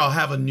next year, I'll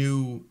have a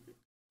new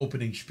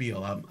opening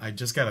spiel. I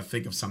just got to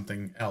think of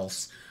something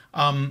else.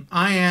 I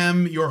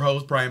am your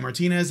host, Brian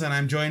Martinez, and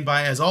I'm joined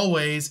by, as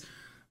always,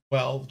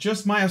 Well,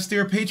 just my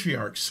austere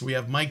patriarchs. We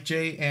have Mike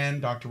J.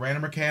 and Dr. Rana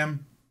McCam.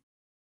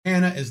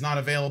 Hannah is not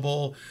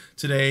available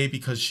today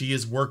because she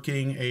is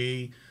working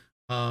a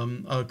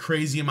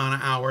crazy amount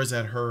of hours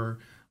at her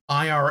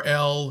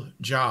IRL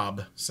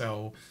job.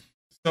 So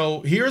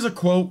here's a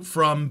quote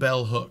from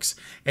Bell Hooks.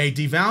 A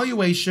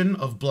devaluation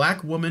of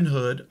black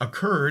womanhood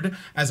occurred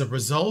as a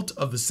result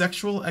of the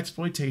sexual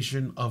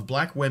exploitation of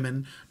black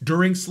women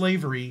during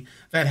slavery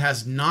that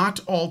has not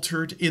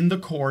altered in the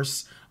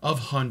course of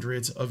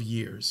hundreds of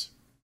years.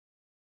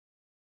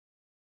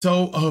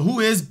 So who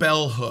is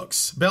Bell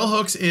Hooks? Bell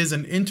Hooks is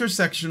an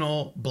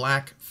intersectional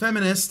black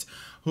feminist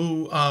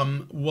who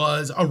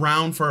was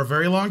around for a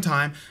very long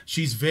time.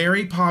 She's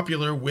very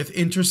popular with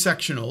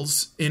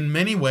intersectionals in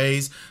many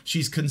ways.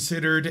 She's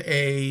considered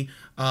a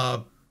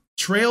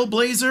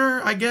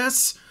trailblazer, I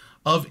guess,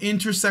 of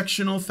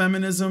intersectional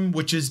feminism,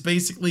 which is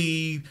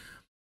basically,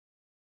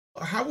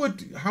 how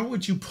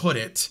would you put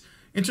it?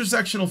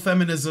 Intersectional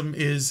feminism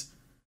is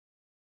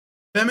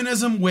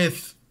feminism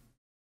with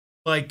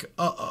like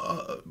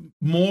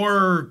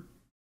more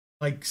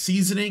like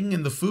seasoning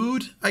in the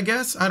food, I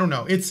guess. I don't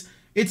know.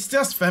 It's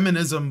just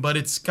feminism, but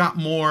it's got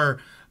more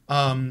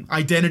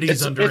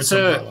identities under its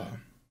umbrella.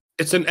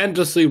 It's an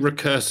endlessly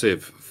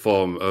recursive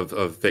form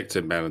of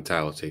victim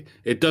mentality.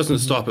 It doesn't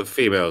stop at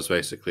females.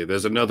 Basically,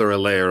 there's another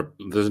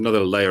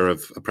layer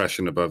of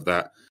oppression above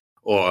that,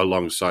 or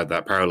alongside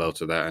that, parallel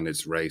to that, and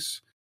it's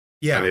race.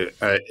 Yeah.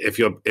 And if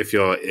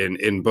you're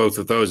in both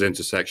of those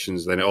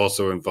intersections, then it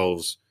also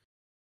involves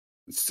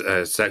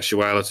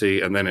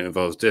sexuality, and then it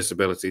involves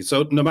disability.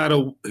 So no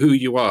matter who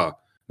you are,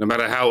 no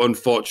matter how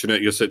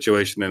unfortunate your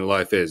situation in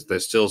life is,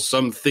 there's still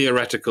some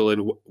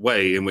theoretical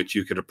way in which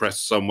you could oppress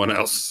someone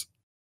else.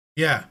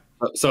 Yeah.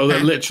 So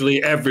that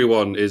literally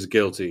everyone is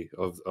guilty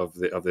of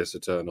this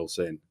eternal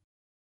sin.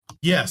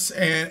 Yes,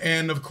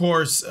 and of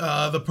course,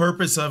 the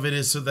purpose of it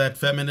is so that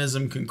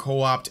feminism can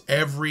co-opt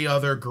every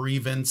other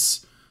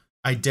grievance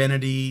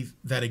identity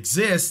that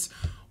exists,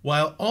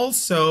 while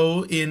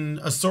also in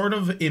a sort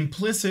of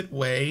implicit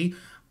way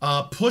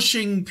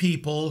pushing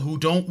people who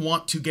don't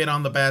want to get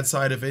on the bad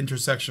side of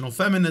intersectional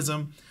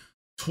feminism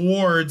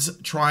towards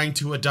trying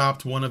to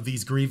adopt one of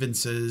these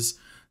grievances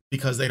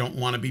because they don't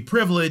want to be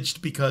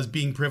privileged, because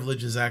being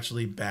privileged is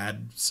actually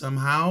bad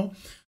somehow.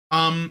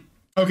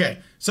 Okay,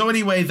 so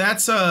anyway,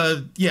 that's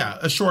a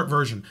short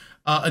version.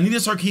 Anita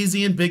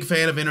Sarkeesian, big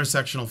fan of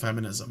intersectional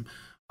feminism.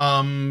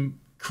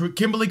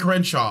 Kimberly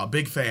Crenshaw,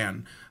 big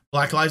fan.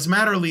 Black Lives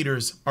Matter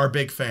leaders are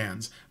big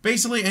fans.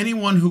 Basically,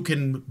 anyone who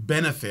can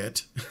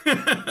benefit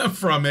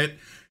from it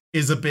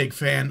is a big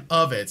fan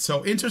of it.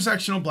 So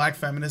intersectional black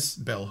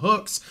feminist Bell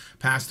Hooks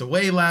passed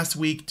away last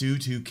week due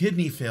to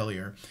kidney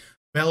failure.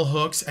 Bell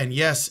Hooks, and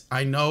yes,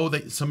 I know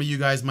that some of you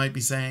guys might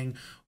be saying,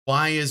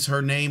 why is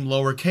her name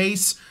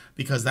lowercase?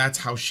 Because that's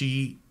how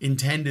she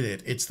intended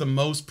it. It's the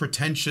most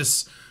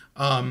pretentious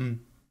pen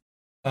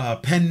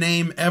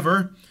name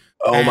ever.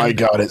 Oh my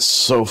God, it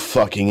so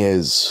fucking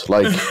is.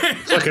 Like,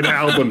 it's like an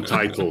album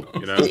title,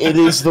 you know? It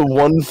is the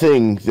one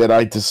thing that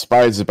I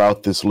despise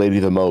about this lady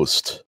the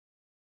most.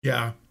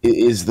 Yeah. It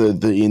is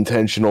the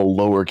intentional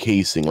lower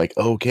casing. Like,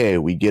 okay,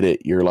 we get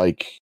it. You're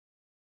like,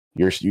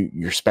 you're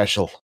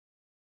special.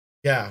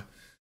 Yeah.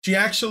 She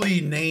actually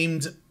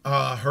named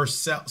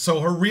herself. So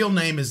her real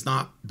name is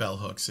not Bell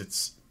Hooks.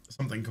 It's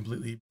something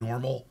completely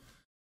normal.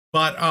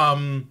 But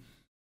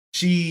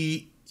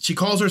she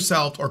calls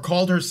herself, or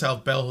called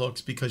herself, Bell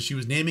Hooks because she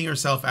was naming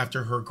herself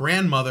after her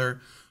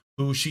grandmother,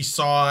 who she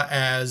saw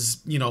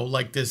as, you know,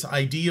 like this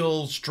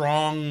ideal,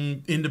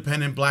 strong,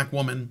 independent black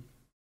woman.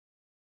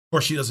 Of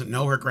course, she doesn't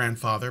know her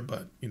grandfather,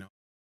 but, you know,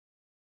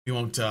 we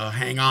won't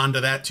hang on to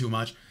that too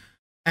much.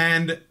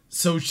 And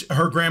so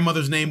her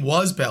grandmother's name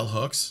was Bell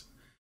Hooks.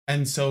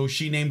 And so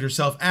she named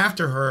herself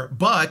after her,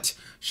 but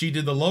she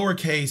did the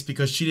lowercase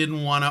because she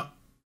didn't want to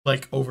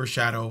like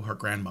overshadow her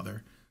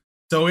grandmother.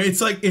 So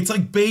it's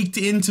like baked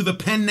into the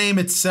pen name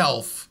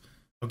itself.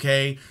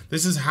 Okay,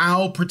 this is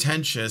how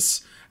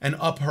pretentious and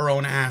up her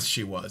own ass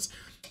she was.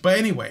 But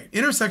anyway,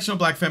 intersectional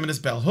black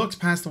feminist Bell Hooks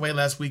passed away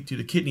last week due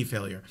to kidney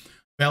failure.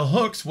 Bell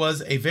Hooks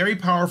was a very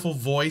powerful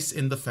voice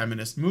in the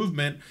feminist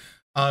movement.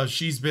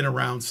 She's been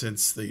around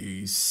since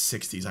the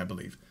 60s, I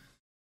believe.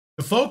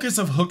 The focus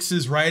of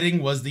Hooks's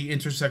writing was the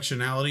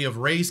intersectionality of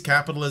race,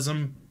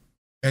 capitalism,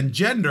 and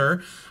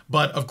gender,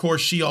 but of course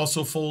she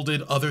also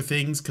folded other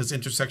things because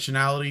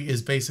intersectionality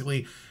is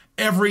basically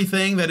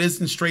everything that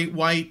isn't straight,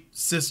 white,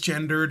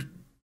 cisgendered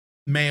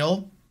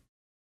male.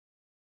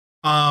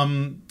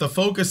 The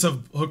focus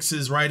of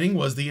Hooks's writing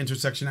was the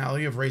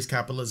intersectionality of race,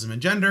 capitalism,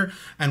 and gender,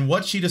 and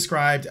what she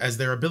described as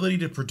their ability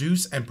to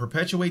produce and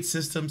perpetuate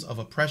systems of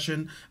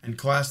oppression and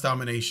class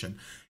domination.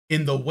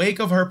 In the wake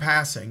of her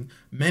passing,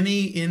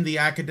 many in the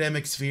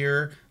academic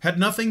sphere had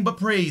nothing but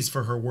praise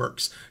for her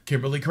works.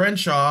 Kimberly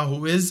Crenshaw,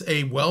 who is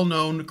a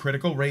well-known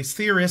critical race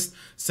theorist,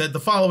 said the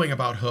following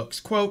about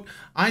Hooks, quote,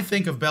 "I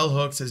think of Bell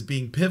Hooks as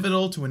being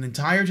pivotal to an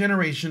entire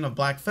generation of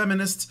black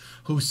feminists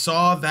who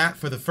saw that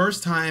for the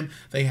first time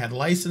they had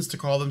license to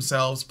call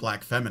themselves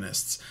black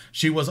feminists.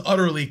 She was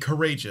utterly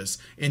courageous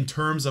in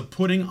terms of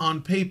putting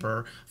on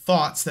paper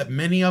thoughts that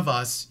many of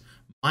us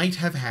might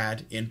have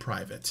had in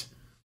private."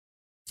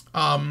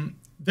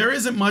 There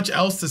isn't much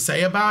else to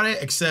say about it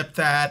except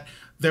that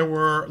there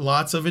were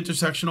lots of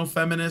intersectional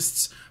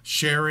feminists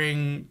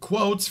sharing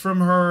quotes from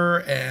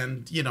her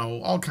and, you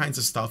know, all kinds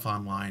of stuff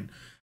online.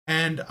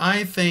 And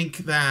I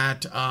think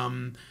that,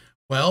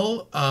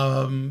 Bell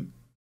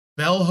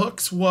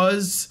Hooks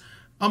was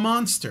a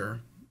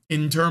monster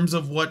in terms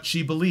of what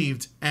she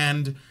believed.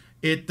 And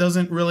it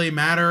doesn't really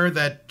matter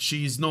that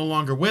she's no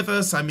longer with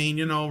us. I mean,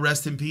 you know,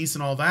 rest in peace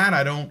and all that.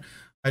 I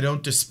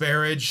don't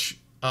disparage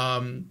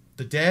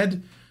the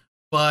dead,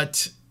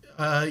 but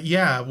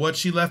yeah, what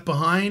she left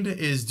behind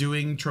is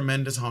doing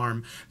tremendous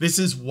harm. This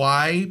is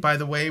why, by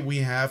the way, we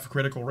have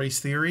critical race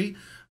theory.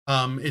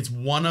 It's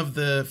one of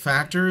the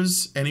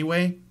factors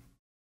anyway,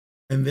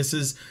 and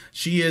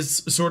she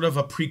is sort of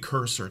a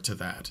precursor to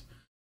that.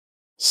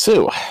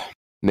 So,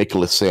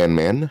 Nicholas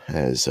Sandmann,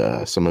 as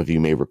some of you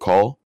may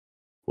recall,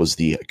 was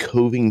the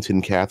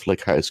Covington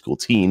Catholic High School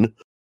teen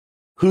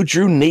who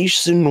drew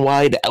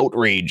nationwide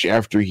outrage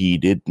after he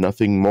did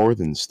nothing more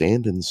than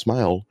stand and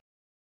smile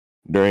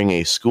during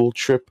a school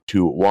trip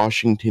to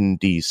Washington,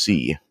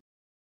 D.C.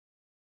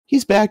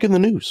 He's back in the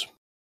news.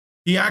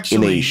 He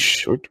actually...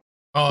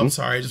 I'm Hmm?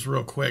 sorry, just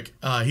real quick.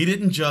 He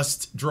didn't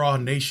just draw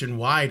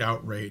nationwide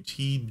outrage.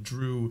 He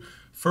drew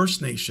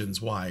First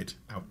Nations wide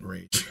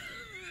outrage.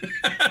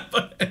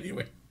 But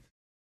anyway.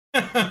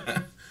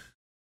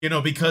 You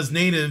know, because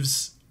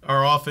natives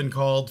are often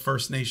called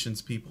First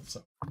Nations people.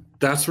 So.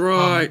 That's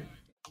right.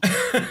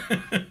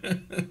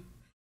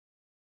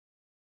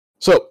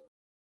 So,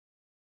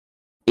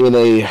 in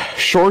a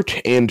short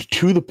and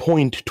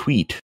to-the-point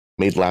tweet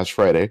made last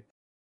Friday,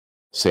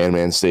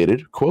 Sandmann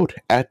stated, quote,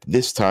 "At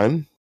this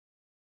time,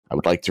 I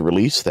would like to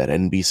release that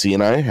NBC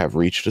and I have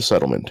reached a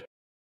settlement."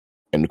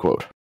 End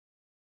quote.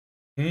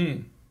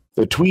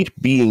 The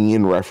tweet being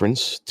in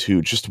reference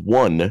to just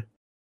one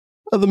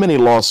of the many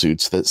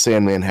lawsuits that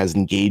Sandmann has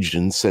engaged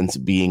in since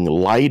being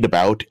lied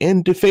about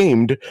and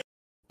defamed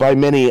by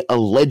many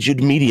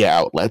alleged media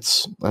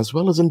outlets, as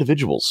well as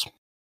individuals.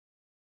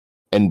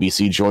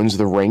 NBC joins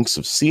the ranks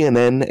of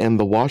CNN and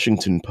The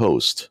Washington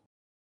Post,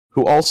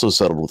 who also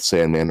settled with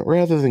Sandmann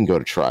rather than go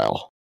to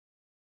trial.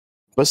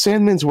 But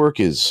Sandmann's work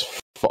is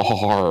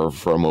far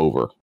from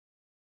over.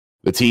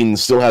 The teen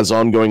still has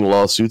ongoing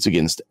lawsuits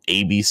against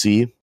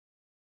ABC,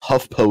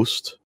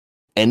 HuffPost,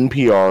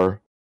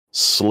 NPR,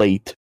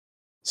 Slate,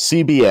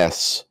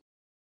 CBS,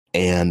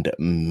 and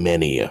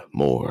many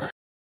more.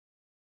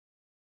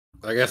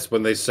 I guess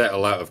when they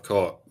settle out of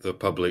court, the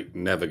public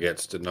never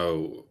gets to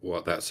know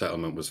what that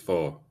settlement was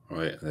for,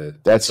 right?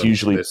 That's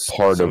usually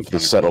part of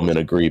the settlement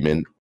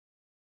agreement.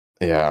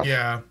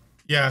 Yeah.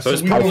 Yeah. So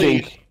it's I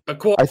probably think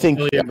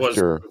 $250,000 was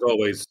after,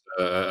 always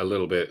a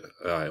little bit.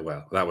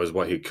 Well, that was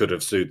what he could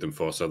have sued them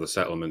for. So the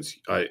settlements,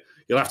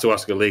 you'll have to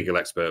ask a legal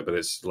expert, but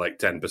it's like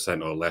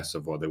 10% or less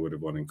of what they would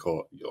have won in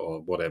court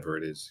or whatever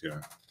it is. You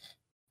know.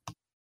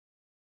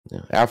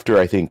 after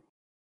I think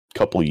a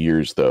couple of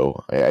years,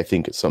 though, I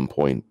think at some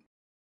point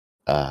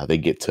they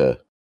get to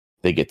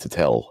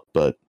tell,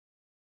 but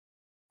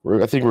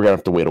I think we're gonna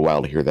have to wait a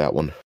while to hear that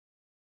one.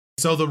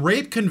 So the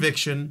rape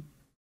conviction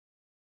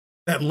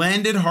that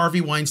landed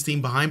Harvey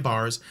Weinstein behind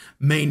bars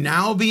may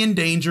now be in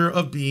danger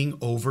of being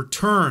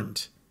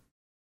overturned.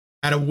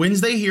 At a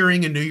Wednesday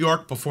hearing in New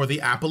York before the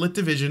Appellate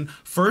Division,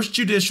 First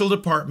Judicial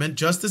Department,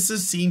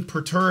 justices seemed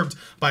perturbed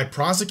by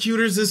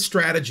prosecutors'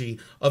 strategy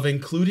of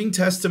including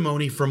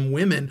testimony from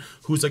women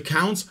whose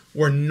accounts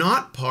were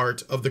not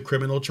part of the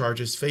criminal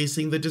charges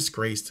facing the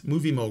disgraced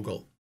movie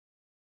mogul.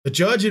 The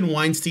judge in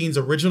Weinstein's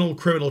original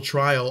criminal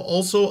trial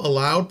also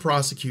allowed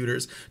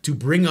prosecutors to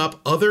bring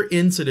up other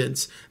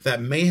incidents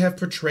that may have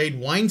portrayed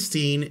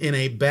Weinstein in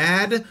a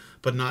bad,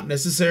 but not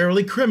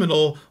necessarily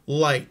criminal,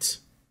 light.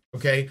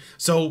 Okay,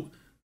 so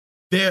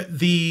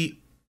the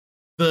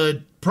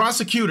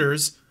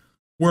prosecutors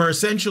were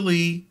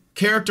essentially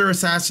character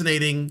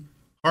assassinating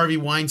Harvey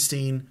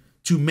Weinstein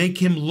to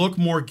make him look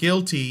more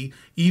guilty,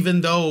 even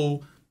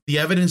though the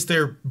evidence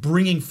they're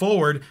bringing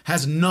forward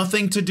has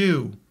nothing to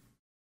do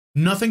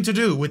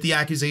with the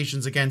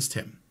accusations against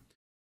him.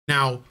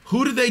 Now,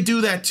 who did they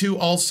do that to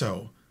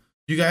also?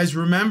 Do you guys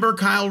remember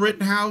Kyle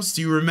Rittenhouse?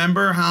 Do you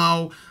remember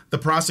how the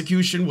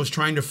prosecution was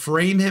trying to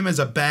frame him as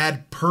a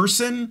bad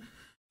person?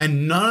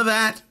 And none of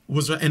that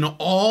was at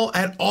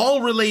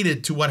all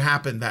related to what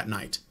happened that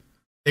night.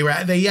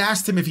 They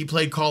asked him if he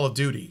played Call of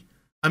Duty.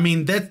 I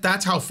mean,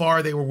 that's how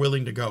far they were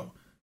willing to go.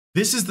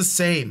 This is the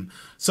same.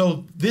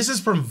 So this is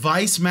from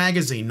Vice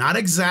magazine, not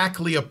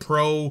exactly a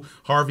pro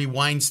Harvey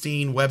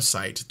Weinstein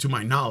website, to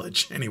my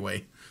knowledge,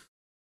 anyway.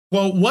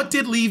 Quote, what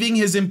did leaving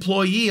his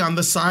employee on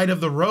the side of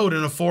the road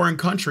in a foreign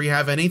country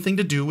have anything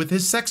to do with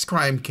his sex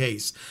crime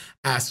case?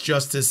 Asked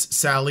Justice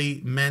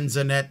Sally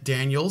Manzanet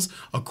Daniels,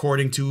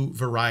 according to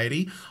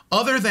Variety,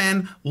 other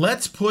than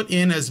let's put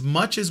in as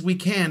much as we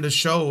can to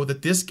show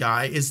that this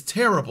guy is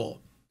terrible.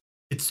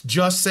 It's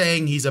just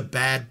saying he's a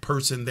bad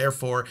person,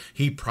 therefore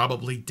he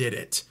probably did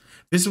it.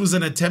 This was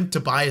an attempt to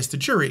bias the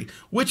jury,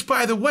 which,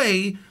 by the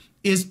way,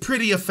 is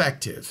pretty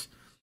effective,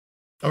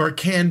 or it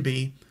can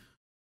be.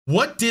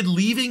 What did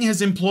leaving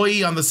his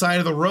employee on the side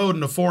of the road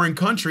in a foreign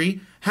country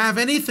have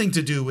anything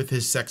to do with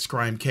his sex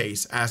crime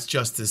case? Asked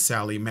Justice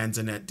Sally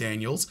Manzanet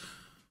Daniels,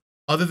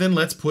 other than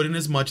let's put in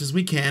as much as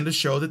we can to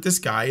show that this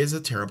guy is a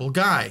terrible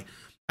guy.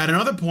 At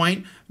another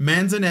point,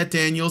 Manzanet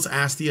Daniels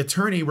asked the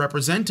attorney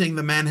representing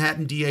the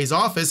Manhattan DA's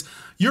office,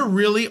 you're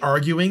really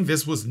arguing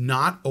this was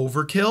not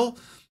overkill?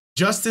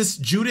 Justice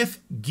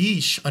Judith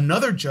Gish,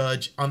 another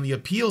judge on the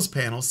appeals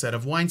panel, said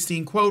of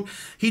Weinstein, quote,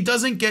 he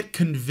doesn't get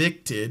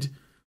convicted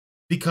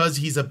because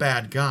he's a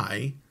bad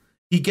guy.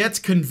 He gets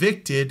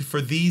convicted for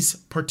these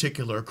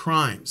particular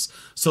crimes.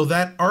 So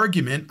that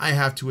argument, I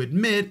have to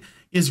admit,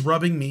 is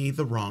rubbing me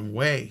the wrong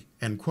way,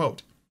 end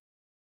quote.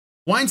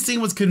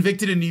 Weinstein was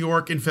convicted in New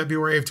York in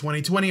February of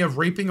 2020 of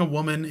raping a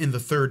woman in the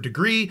 3rd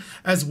degree,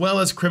 as well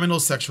as criminal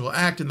sexual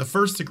act in the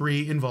 1st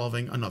degree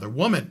involving another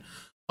woman.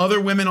 Other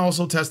women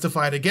also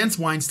testified against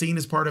Weinstein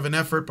as part of an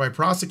effort by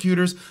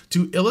prosecutors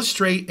to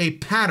illustrate a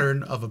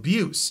pattern of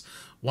abuse.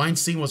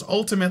 Weinstein was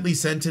ultimately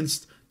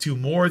sentenced to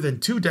more than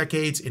 2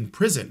 decades in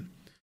prison.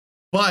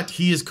 But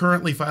he is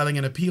currently filing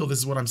an appeal, this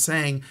is what I'm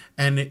saying,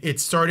 and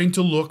it's starting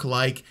to look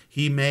like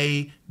he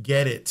may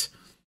get it.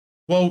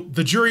 Quote,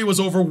 the jury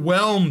was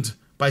overwhelmed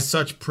by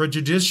such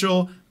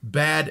prejudicial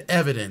bad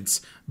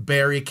evidence,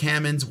 Barry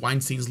Kamens,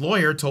 Weinstein's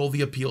lawyer, told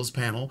the appeals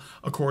panel,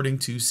 according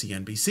to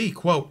CNBC.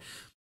 Quote,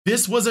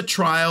 this was a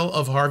trial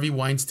of Harvey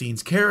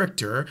Weinstein's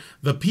character.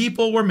 The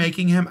people were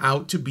making him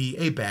out to be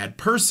a bad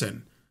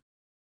person.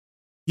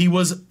 He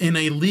was in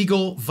a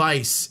legal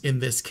vice in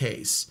this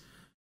case,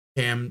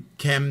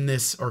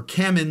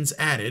 Kamens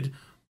added,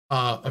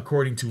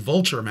 according to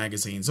Vulture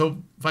magazine.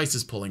 So Vice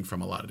is pulling from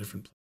a lot of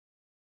different places.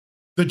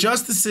 The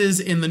justices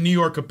in the New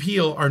York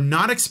appeal are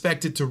not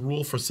expected to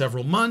rule for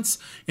several months.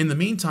 In the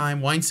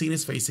meantime, Weinstein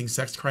is facing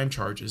sex crime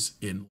charges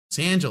in Los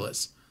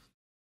Angeles.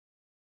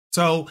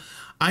 So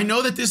I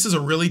know that this is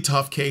a really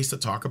tough case to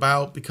talk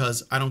about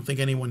because I don't think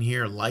anyone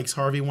here likes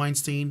Harvey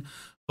Weinstein.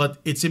 But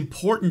it's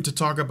important to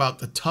talk about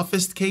the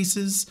toughest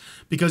cases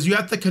because you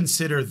have to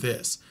consider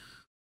this.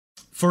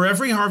 For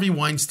every Harvey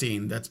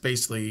Weinstein that's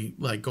basically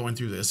like going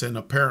through this, and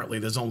apparently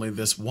there's only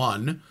this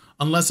one,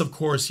 unless, of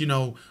course, you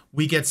know,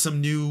 we get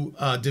some new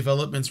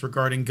developments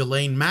regarding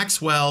Ghislaine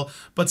Maxwell,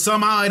 but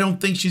somehow I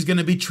don't think she's going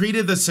to be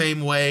treated the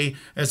same way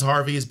as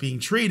Harvey is being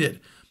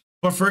treated.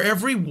 But for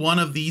every one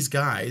of these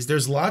guys,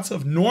 there's lots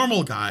of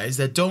normal guys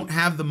that don't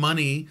have the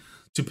money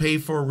to pay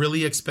for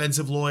really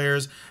expensive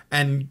lawyers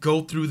and go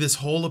through this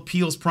whole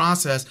appeals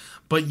process,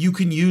 but you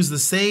can use the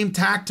same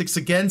tactics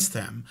against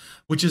them,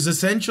 which is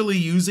essentially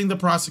using the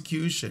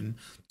prosecution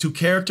to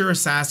character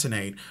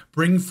assassinate,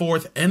 bring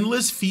forth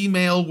endless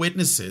female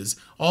witnesses,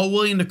 all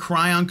willing to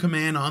cry on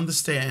command on the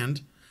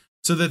stand,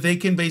 so that they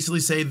can basically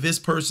say this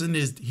person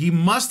he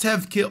must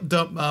have killed,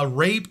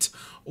 raped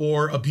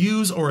or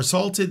abused or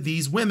assaulted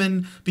these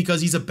women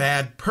because he's a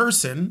bad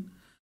person.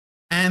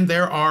 And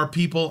there are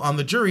people on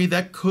the jury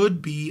that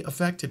could be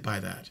affected by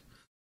that.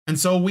 And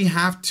so we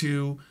have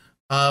to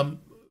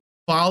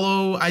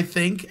follow, I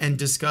think, and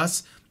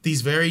discuss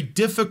these very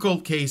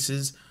difficult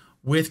cases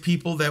with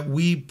people that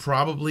we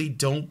probably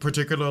don't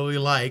particularly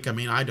like. I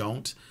mean, I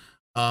don't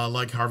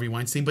like Harvey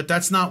Weinstein, but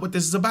that's not what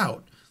this is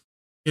about.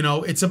 You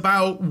know, it's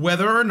about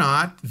whether or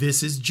not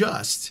this is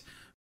just.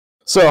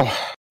 So,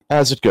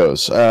 as it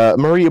goes,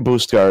 Maria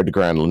Bustard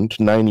Granlund,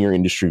 9-year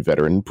industry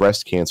veteran,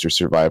 breast cancer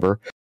survivor,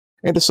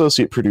 and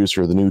associate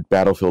producer of the new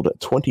Battlefield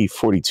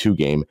 2042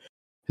 game,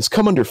 has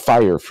come under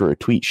fire for a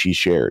tweet she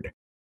shared.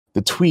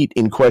 The tweet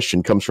in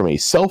question comes from a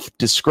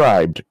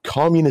self-described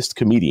communist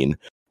comedian,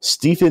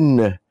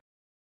 Stephen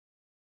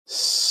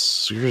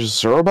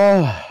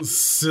Szerba.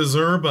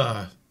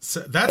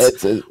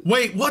 That's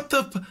wait, what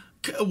the?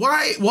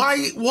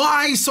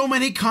 Why so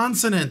many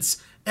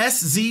consonants?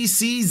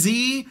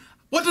 SZCZ.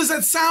 What does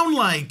that sound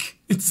like?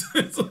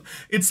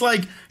 It's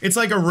like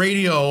a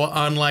radio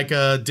on like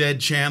a dead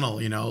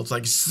channel, you know. It's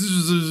like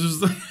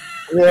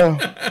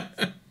yeah.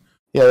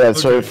 Okay.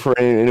 So for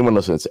anyone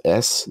listening, it's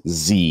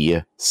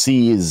SZCZERBA.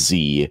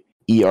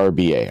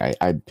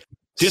 I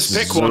just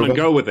pick one and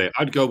go with it.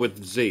 I'd go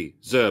with Z,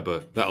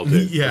 Zerba. That'll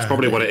do. Yeah, that's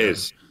probably what it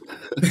is.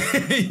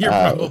 You're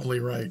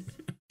probably right.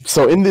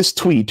 So in this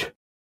tweet,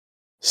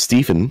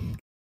 Stephen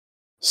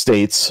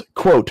states,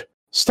 quote,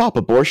 "Stop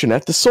abortion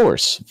at the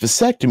source.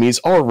 Vasectomies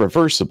are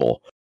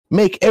reversible.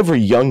 Make every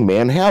young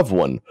man have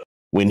one.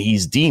 When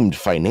he's deemed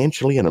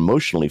financially and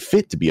emotionally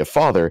fit to be a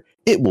father,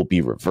 it will be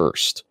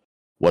reversed."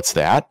 What's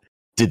that?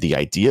 Did the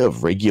idea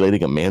of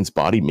regulating a man's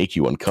body make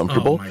you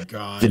uncomfortable? Oh my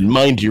God. Then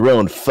mind your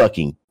own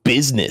fucking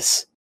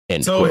business.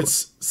 End So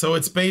quote.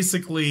 it's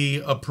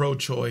basically a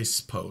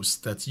pro-choice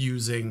post that's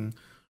using,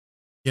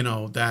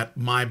 that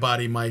my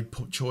body, my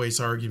choice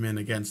argument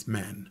against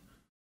men.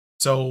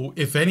 So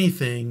if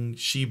anything,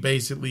 she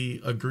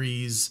basically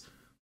agrees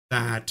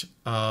that,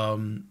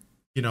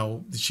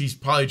 she's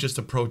probably just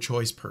a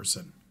pro-choice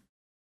person.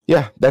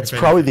 Yeah, that's If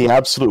probably anything. the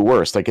absolute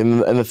worst. Like,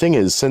 and the thing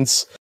is,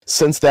 since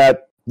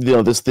that,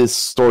 this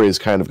story has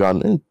kind of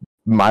gone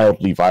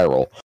mildly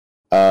viral.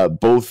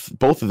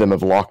 Both of them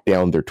have locked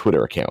down their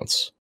Twitter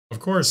accounts. Of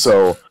course.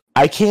 So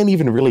I can't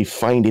even really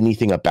find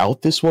anything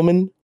about this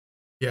woman.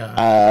 Yeah.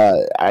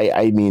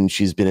 I mean,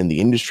 she's been in the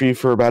industry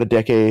for about a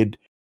decade.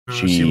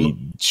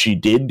 She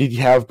did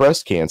have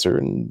breast cancer,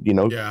 and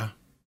Yeah.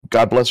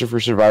 God bless her for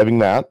surviving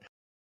that.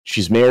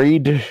 She's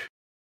married.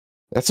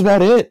 That's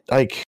about it.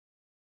 Like,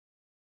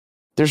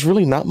 there's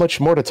really not much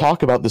more to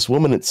talk about this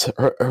woman. It's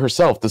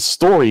herself. The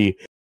story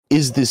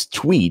is this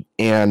tweet,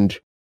 and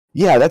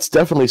yeah, that's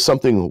definitely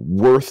something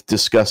worth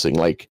discussing.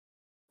 Like,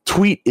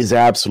 tweet is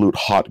absolute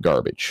hot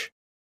garbage.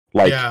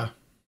 Like, Yeah.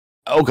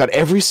 oh god,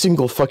 every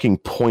single fucking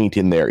point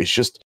in there is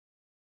just,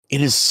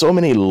 it is so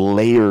many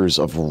layers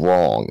of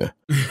wrong.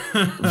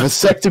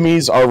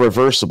 Vasectomies are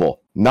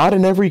reversible. Not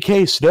in every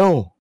case,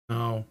 no.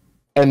 No.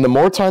 And the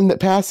more time that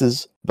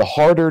passes, the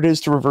harder it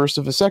is to reverse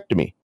a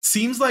vasectomy.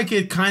 Seems like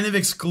it kind of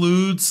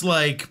excludes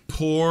like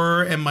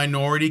poor and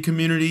minority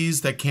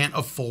communities that can't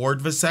afford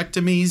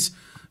vasectomies.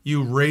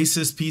 You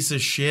racist piece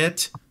of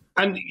shit.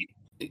 And,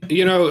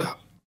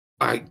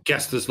 I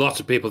guess there's lots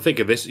of people think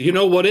of this. You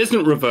know what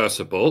isn't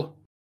reversible?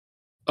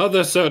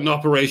 Other certain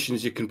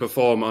operations you can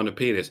perform on a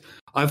penis.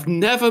 I've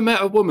never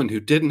met a woman who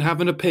didn't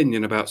have an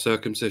opinion about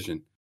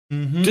circumcision,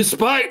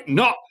 despite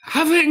not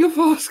having a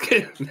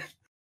foreskin.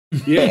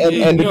 Yeah,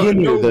 and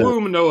again, no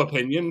room, no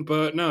opinion,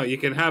 but no, you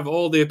can have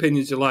all the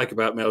opinions you like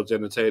about male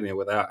genitalia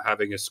without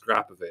having a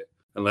scrap of it,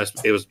 unless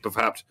it was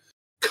perhaps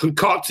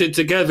concocted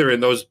together in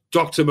those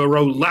Dr.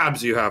 Moreau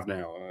labs you have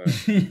now.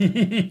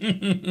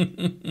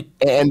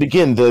 And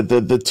again,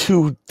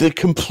 the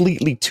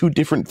completely two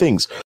different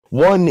things.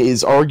 One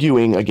is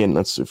arguing, again,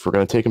 if we're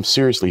going to take him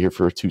seriously here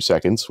for 2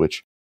 seconds,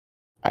 which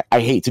I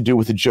hate to do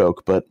with a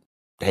joke, but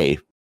hey,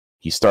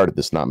 he started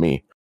this, not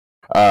me.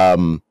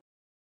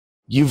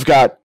 You've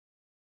got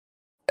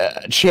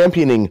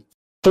championing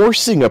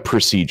forcing a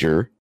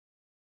procedure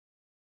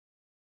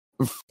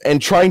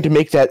and trying to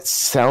make that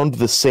sound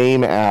the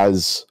same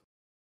as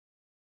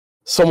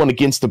someone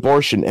against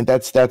abortion, and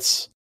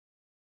that's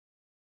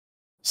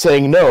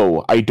saying,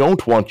 no, I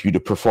don't want you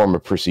to perform a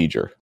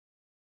procedure.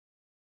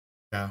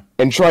 Yeah.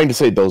 And trying to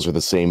say those are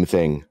the same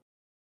thing.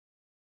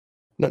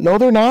 No,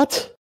 they're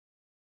not.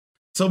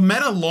 So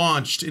Meta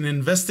launched an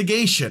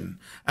investigation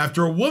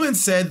after a woman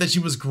said that she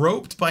was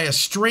groped by a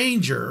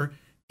stranger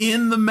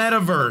in the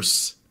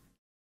metaverse.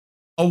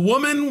 A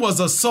woman was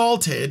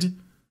assaulted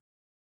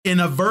in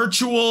a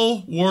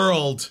virtual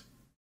world.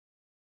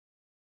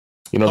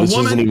 This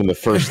isn't even the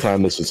first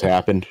time this has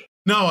happened.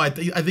 No, I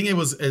think it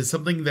was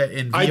something that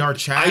in VR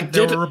chat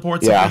there were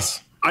reports of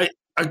this.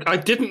 I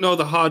didn't know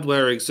the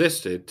hardware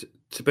existed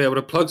to be able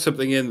to plug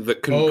something in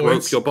that can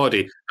grope your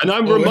body. And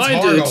I'm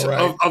reminded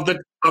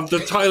of the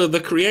Tyler, the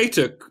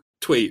Creator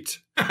tweet.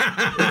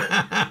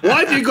 Why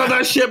have you got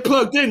that shit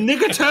plugged in?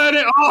 Nigga, turn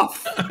it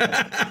off!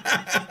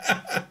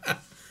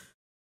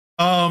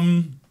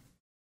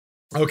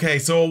 Okay,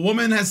 so a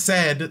woman has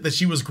said that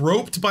she was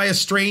groped by a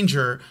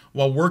stranger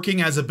while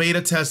working as a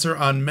beta tester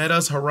on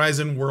Meta's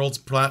Horizon Worlds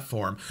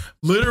platform.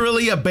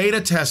 Literally a beta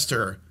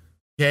tester,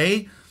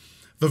 okay?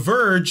 The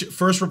Verge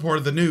first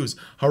reported the news.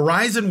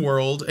 Horizon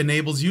World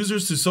enables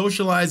users to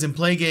socialize and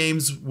play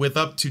games with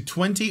up to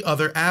 20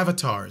 other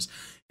avatars.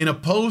 In a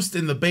post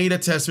in the beta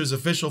tester's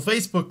official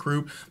Facebook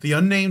group, the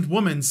unnamed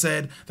woman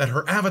said that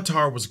her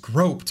avatar was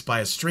groped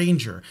by a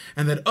stranger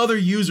and that other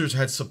users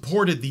had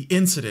supported the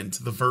incident,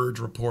 The Verge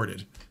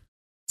reported.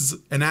 This is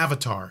an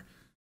avatar.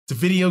 It's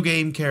a video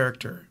game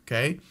character,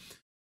 okay?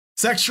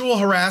 Sexual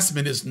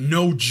harassment is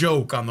no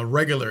joke on the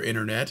regular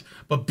internet,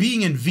 but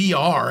being in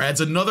VR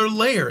adds another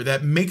layer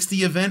that makes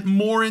the event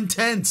more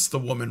intense, the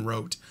woman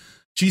wrote.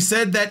 She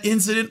said that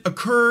incident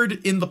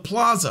occurred in the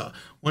plaza,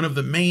 one of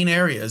the main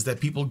areas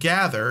that people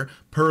gather,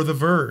 per The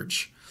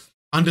Verge.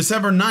 On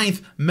December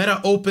 9th,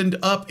 Meta opened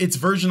up its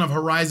version of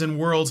Horizon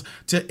Worlds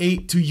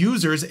to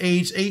users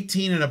aged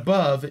 18 and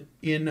above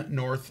in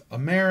North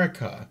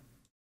America.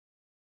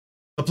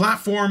 The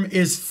platform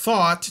is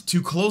thought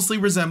to closely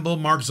resemble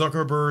Mark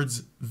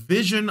Zuckerberg's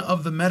vision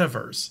of the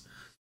metaverse.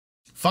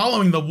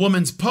 Following the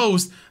woman's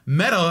post,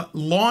 Meta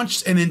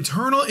launched an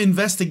internal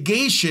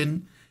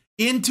investigation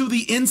into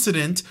the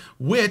incident,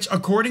 which,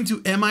 according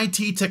to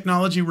MIT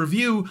Technology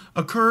Review,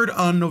 occurred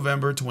on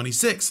November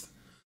 26th.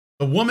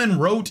 The woman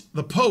wrote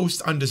the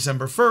post on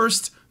December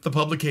 1st, the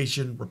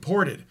publication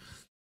reported.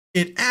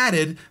 It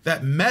added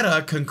that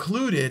Meta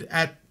concluded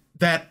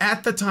that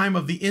at the time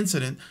of the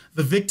incident,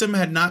 the victim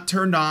had not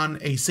turned on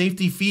a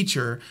safety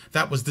feature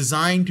that was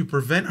designed to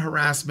prevent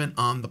harassment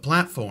on the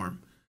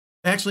platform.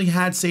 It actually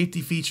had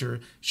safety feature.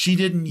 She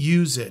didn't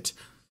use it.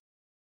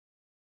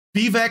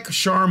 Vivek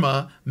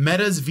Sharma,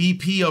 Meta's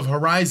VP of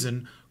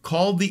Horizon,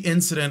 called the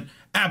incident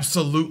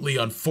absolutely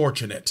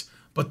unfortunate,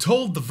 but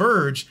told The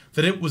Verge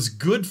that it was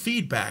good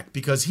feedback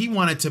because he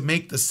wanted to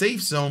make the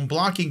Safe Zone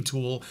blocking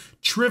tool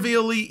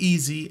trivially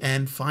easy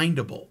and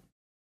findable.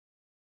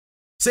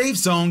 Safe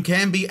Zone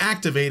can be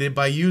activated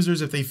by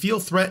users if they feel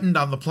threatened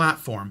on the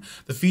platform.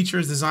 The feature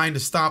is designed to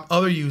stop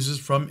other users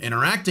from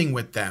interacting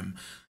with them.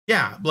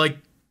 Yeah, like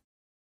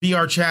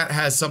VR Chat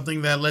has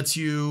something that lets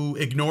you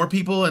ignore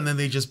people and then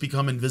they just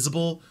become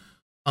invisible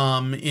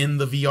in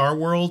the VR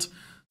world.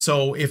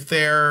 So if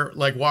they're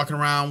like walking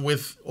around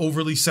with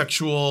overly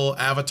sexual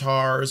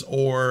avatars,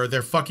 or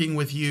they're fucking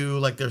with you,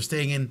 like they're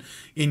staying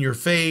in your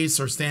face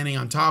or standing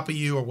on top of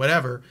you or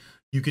whatever,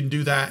 you can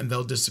do that and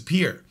they'll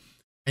disappear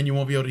and you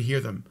won't be able to hear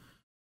them.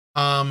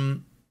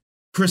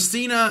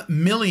 Christina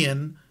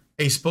Millian,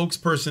 a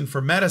spokesperson for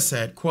Meta,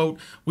 said, quote,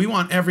 "We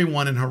want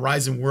everyone in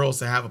Horizon Worlds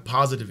to have a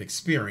positive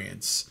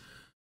experience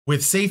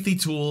with safety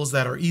tools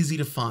that are easy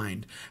to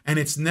find. And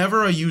it's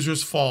never a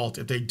user's fault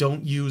if they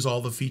don't use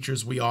all the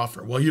features we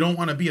offer." Well, you don't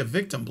want to be a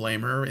victim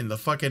blamer in the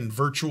fucking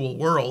virtual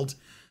world.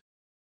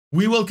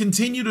 "We will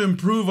continue to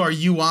improve our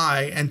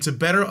UI and to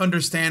better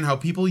understand how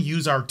people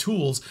use our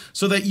tools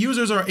so that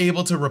users are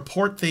able to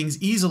report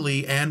things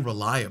easily and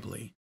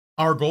reliably.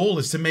 Our goal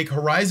is to make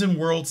Horizon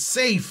Worlds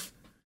safe,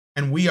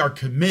 and we are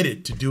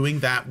committed to doing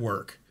that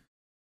work."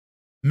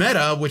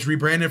 Meta, which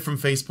rebranded from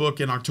Facebook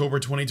in October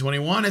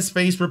 2021, has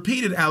faced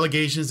repeated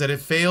allegations that it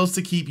fails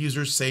to keep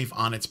users safe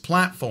on its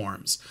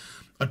platforms.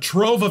 A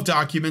trove of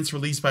documents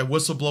released by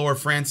whistleblower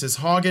Frances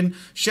Haugen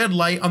shed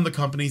light on the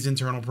company's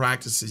internal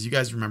practices. You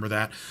guys remember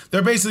that.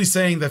 They're basically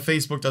saying that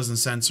Facebook doesn't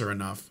censor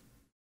enough.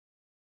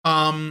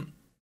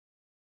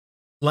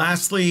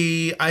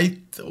 Lastly,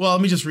 let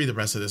me just read the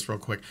rest of this real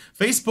quick.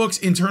 Facebook's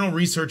internal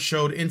research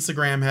showed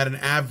Instagram had an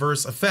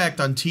adverse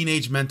effect on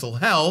teenage mental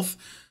health,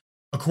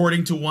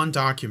 according to one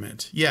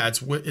document. Yeah,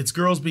 it's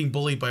girls being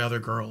bullied by other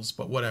girls,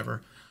 but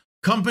whatever.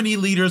 Company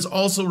leaders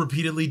also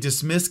repeatedly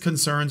dismissed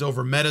concerns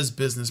over Meta's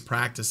business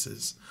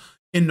practices.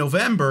 In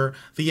November,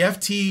 the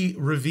FT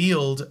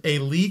revealed a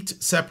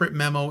leaked separate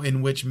memo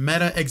in which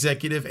Meta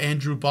executive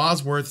Andrew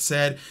Bosworth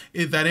said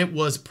that it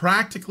was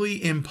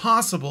practically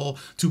impossible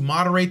to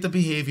moderate the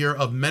behavior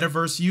of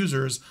metaverse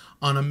users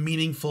on a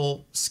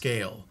meaningful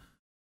scale.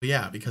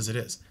 Yeah, because it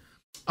is.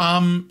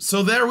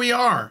 So there we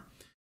are.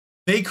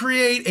 They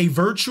create a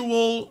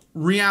virtual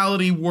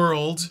reality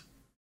world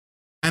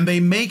and they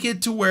make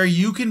it to where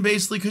you can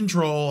basically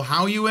control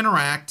how you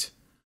interact,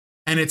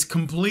 and it's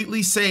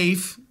completely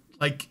safe,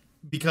 like,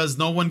 because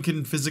no one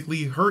can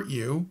physically hurt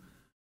you,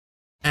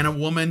 and a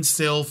woman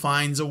still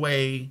finds a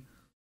way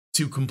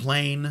to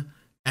complain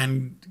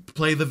and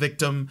play the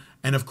victim.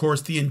 And of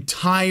course, the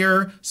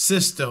entire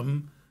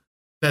system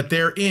that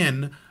they're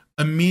in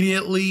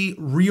immediately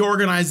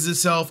reorganizes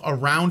itself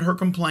around her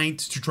complaint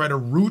to try to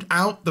root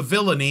out the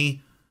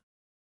villainy.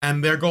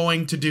 And they're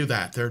going to do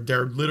that.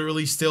 They're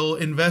literally still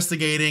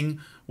investigating,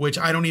 which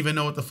I don't even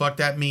know what the fuck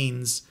that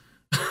means.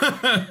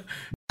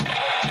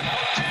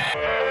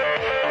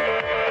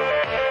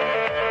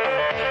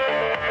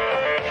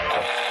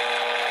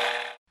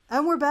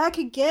 And we're back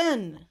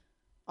again.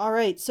 All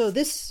right, so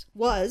this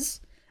was,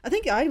 I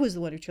think I was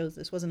the one who chose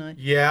this, wasn't I?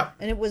 Yeah.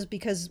 And it was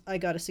because I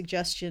got a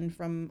suggestion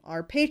from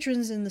our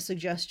patrons in the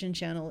suggestion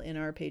channel in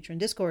our patron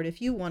Discord.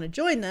 If you want to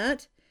join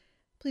that,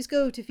 please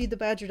go to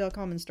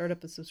feedthebadger.com and start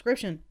up a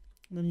subscription.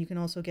 And then you can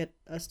also get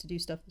us to do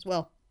stuff as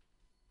well,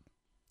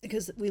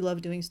 because we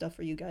love doing stuff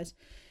for you guys.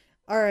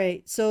 All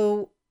right,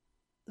 so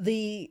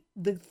the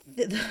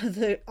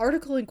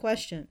article in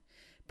question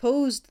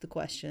posed the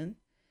question,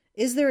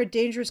 is there a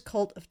dangerous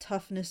cult of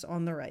toughness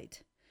on the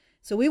right?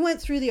 So we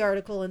went through the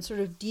article and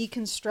sort of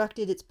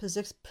deconstructed its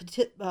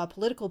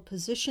political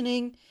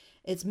positioning,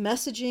 its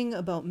messaging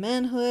about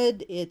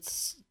manhood,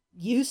 its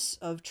use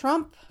of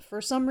Trump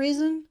for some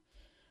reason,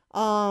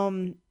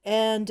 and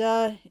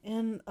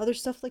other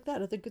stuff like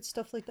that, other good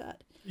stuff like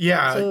that.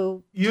 Yeah.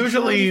 So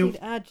usually,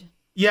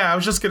 yeah, I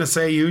was just gonna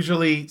say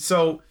usually.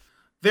 So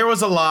there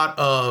was a lot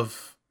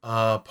of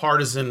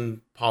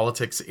partisan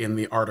politics in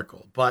the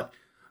article, but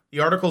the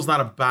article's not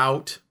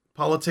about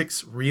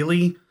politics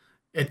really.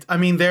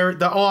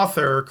 The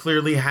author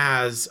clearly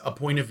has a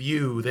point of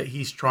view that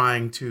he's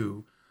trying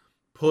to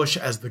push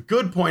as the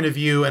good point of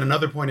view, and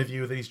another point of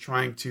view that he's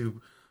trying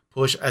to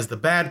push as the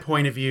bad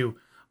point of view.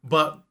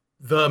 But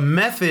the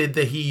method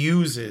that he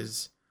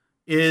uses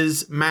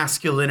is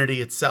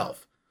masculinity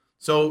itself.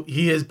 So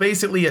he is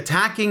basically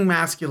attacking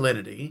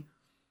masculinity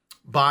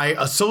by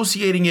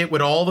associating it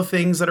with all the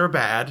things that are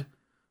bad,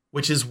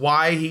 which is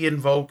why he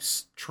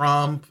invokes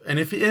Trump. And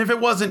if it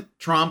wasn't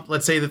Trump,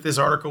 let's say that this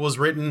article was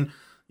written,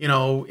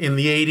 in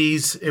the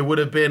 80s, it would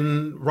have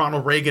been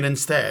Ronald Reagan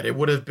instead. It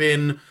would have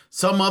been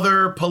some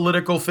other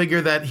political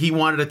figure that he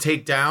wanted to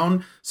take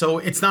down. So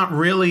it's not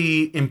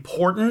really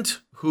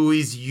important who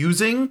he's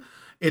using.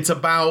 It's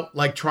about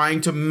like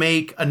trying to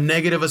make a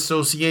negative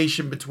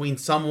association between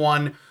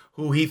someone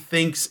who he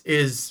thinks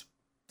is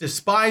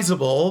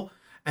despisable,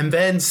 and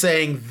then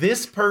saying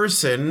this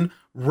person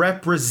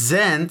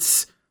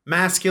represents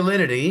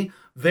masculinity.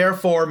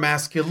 Therefore,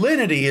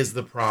 masculinity is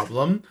the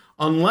problem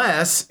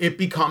unless it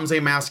becomes a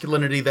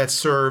masculinity that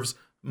serves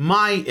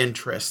my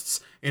interests,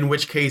 in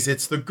which case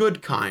it's the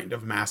good kind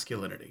of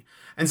masculinity.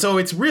 And so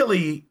it's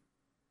really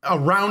a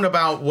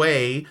roundabout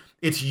way.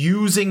 It's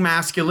using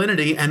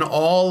masculinity and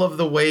all of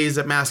the ways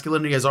that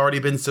masculinity has already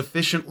been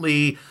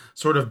sufficiently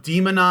sort of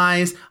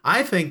demonized.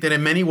 I think that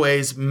in many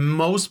ways,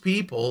 most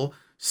people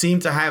seem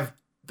to have,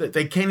 that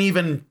they can't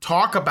even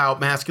talk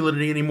about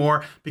masculinity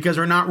anymore because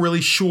they're not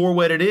really sure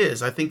what it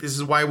is. I think this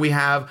is why we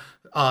have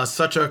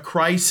such a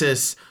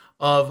crisis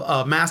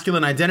of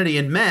masculine identity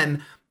in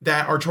men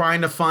that are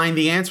trying to find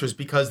the answers,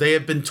 because they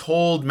have been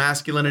told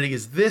masculinity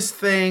is this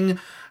thing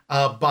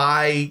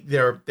by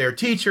their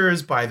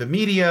teachers, by the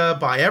media,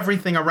 by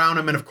everything around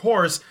them. And of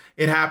course,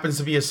 it happens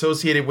to be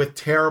associated with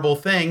terrible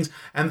things.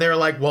 And they're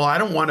like, well, I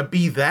don't want to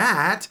be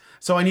that,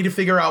 so I need to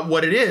figure out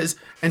what it is.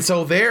 And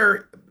so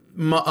they're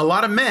a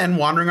lot of men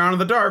wandering around in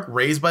the dark,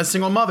 raised by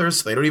single mothers,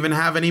 so they don't even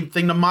have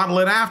anything to model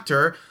it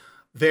after.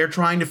 They're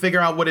trying to figure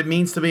out what it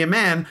means to be a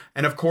man.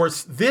 And of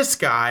course, this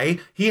guy,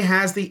 he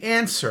has the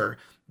answer.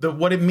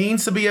 What it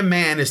means to be a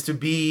man is to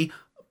be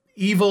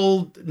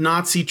evil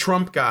Nazi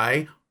Trump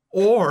guy,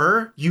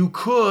 or you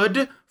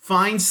could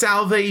find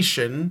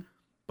salvation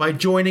by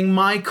joining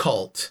my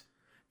cult,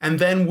 and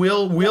then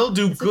we'll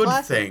do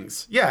good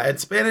things. Yeah,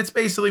 it's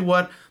basically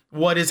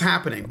what is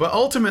happening. But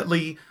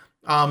ultimately,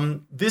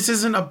 this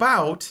isn't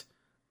about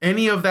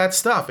any of that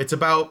stuff. It's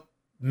about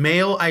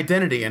male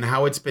identity and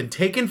how it's been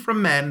taken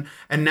from men,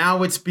 and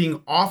now it's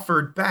being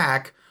offered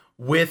back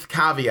with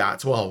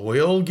caveats. Well,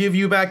 we'll give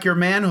you back your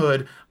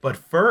manhood, but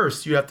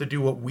first you have to do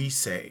what we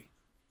say.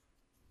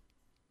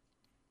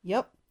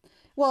 Yep.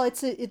 Well,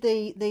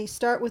 they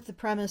start with the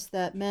premise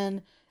that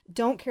men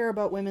don't care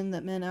about women,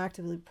 that men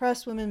actively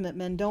oppress women, that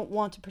men don't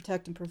want to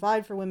protect and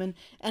provide for women,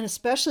 and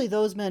especially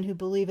those men who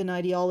believe in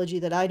ideology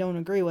that I don't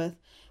agree with.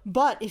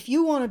 But if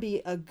you want to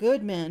be a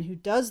good man who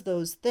does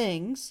those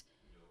things,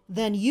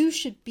 then you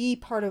should be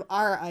part of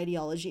our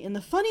ideology. And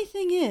the funny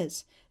thing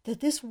is that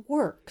this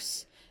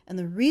works. And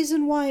the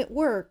reason why it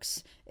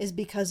works is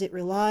because it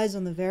relies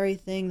on the very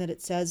thing that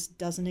it says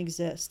doesn't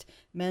exist: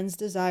 men's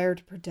desire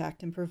to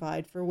protect and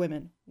provide for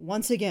women.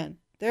 Once again,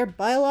 their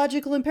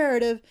biological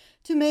imperative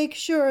to make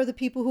sure the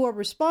people who are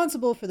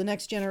responsible for the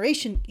next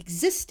generation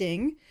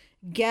existing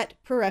get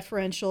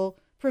preferential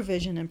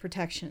provision and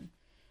protection.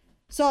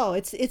 So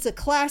it's a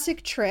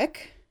classic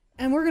trick,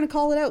 and we're going to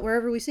call it out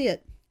wherever we see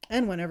it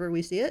and whenever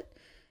we see it,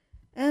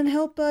 and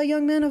help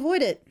young men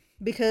avoid it,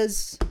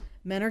 because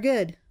men are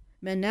good.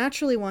 Men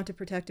naturally want to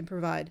protect and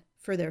provide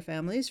for their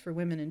families, for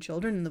women and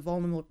children, and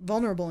the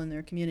vulnerable in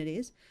their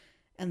communities.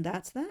 And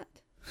that's that.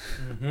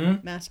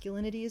 Mm-hmm.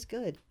 Masculinity is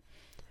good.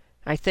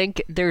 I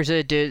think there's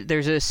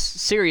a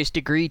serious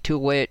degree to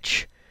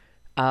which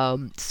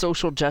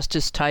social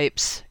justice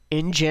types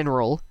in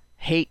general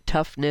hate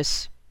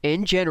toughness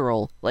in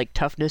general, like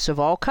toughness of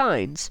all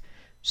kinds,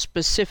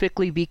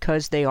 specifically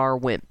because they are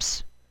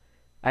wimps.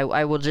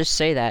 I will just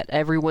say that.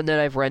 Everyone that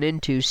I've run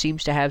into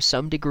seems to have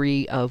some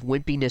degree of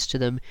wimpiness to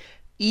them,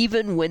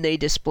 even when they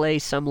display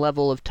some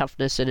level of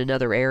toughness in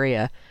another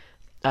area.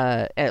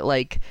 And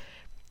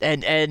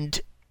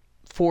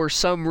for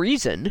some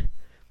reason,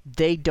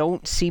 they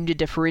don't seem to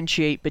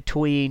differentiate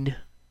between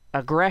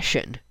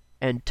aggression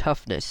and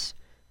toughness.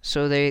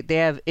 So they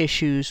have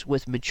issues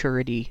with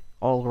maturity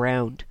all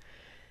around.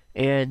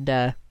 And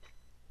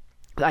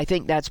I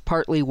think that's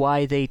partly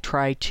why they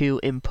try to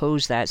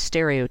impose that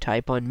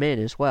stereotype on men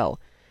as well.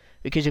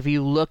 Because if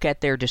you look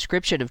at their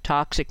description of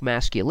toxic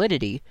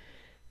masculinity,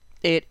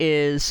 it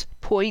is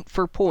point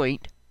for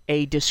point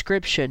a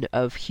description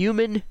of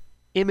human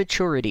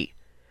immaturity.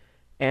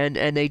 And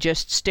they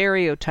just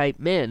stereotype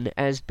men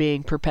as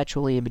being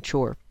perpetually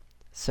immature.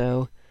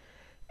 So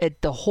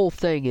the whole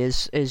thing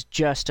is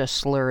just a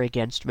slur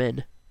against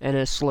men and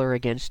a slur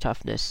against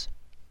toughness.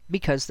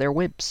 Because they're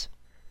wimps.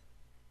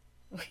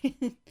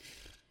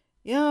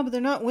 Yeah, but they're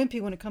not wimpy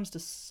when it comes to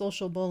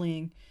social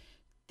bullying.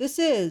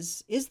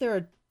 Is there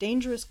a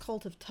dangerous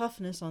cult of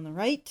toughness on the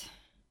right?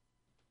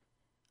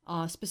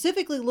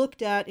 Specifically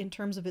looked at in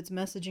terms of its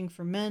messaging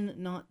for men,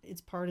 not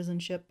its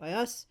partisanship by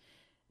us.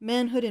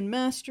 Manhood and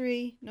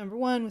Mastery, number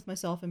 1, with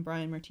myself and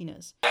Brian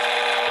Martinez.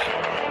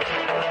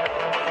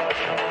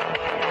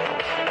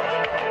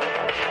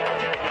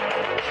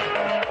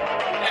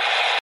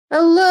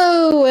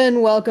 Hello,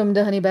 and welcome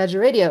to Honey Badger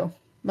Radio.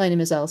 My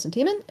name is Allison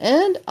Tiemann,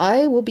 and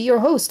I will be your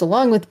host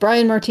along with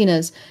Brian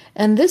Martinez.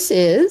 And this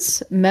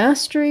is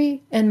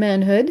Mastery and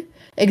Manhood,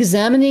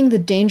 examining the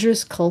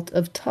dangerous cult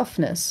of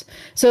toughness.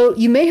 So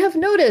you may have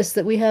noticed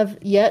that we have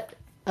yet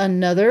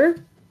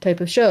another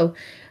type of show.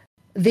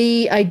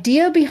 The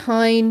idea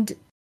behind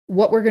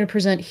what we're going to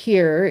present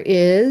here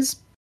is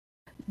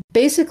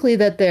basically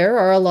that there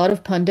are a lot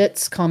of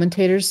pundits,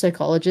 commentators,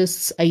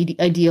 psychologists,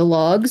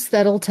 ideologues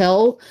that'll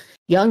tell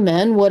young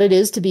men what it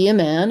is to be a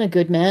man, a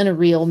good man, a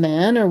real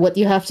man, or what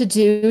you have to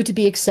do to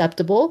be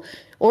acceptable,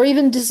 or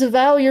even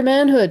disavow your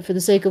manhood for the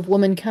sake of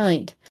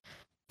womankind.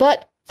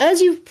 But as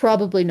you've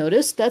probably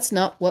noticed, that's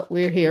not what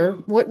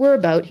we're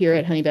about here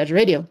at Honey Badger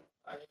Radio.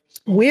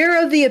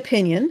 We're of the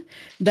opinion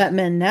that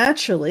men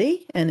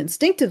naturally and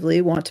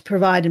instinctively want to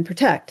provide and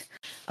protect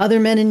other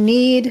men in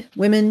need,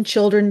 women,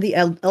 children, the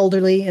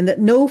elderly, and that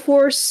no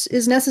force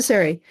is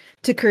necessary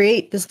to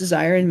create this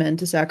desire in men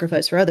to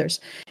sacrifice for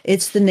others.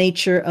 It's the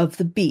nature of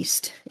the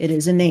beast. It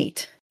is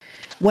innate.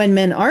 When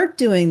men aren't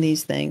doing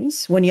these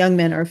things, when young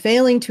men are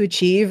failing to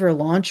achieve or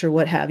launch or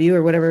what have you,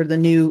 or whatever the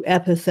new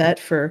epithet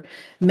for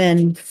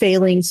men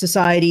failing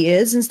society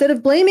is, instead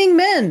of blaming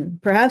men,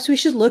 perhaps we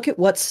should look at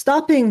what's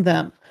stopping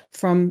them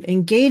from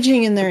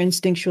engaging in their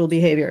instinctual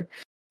behavior.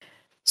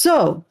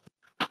 So,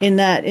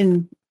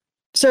 in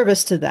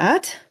service to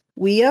that,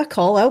 we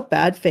call out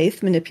bad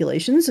faith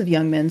manipulations of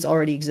young men's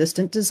already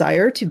existent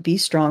desire to be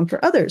strong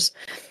for others.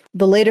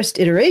 The latest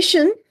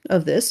iteration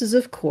of this is,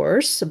 of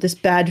course, of this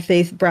bad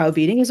faith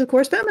browbeating is, of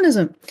course,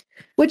 feminism,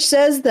 which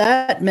says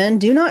that men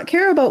do not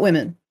care about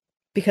women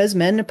because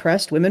men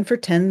oppressed women for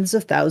tens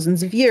of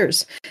thousands of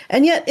years.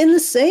 And yet, in the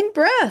same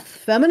breath,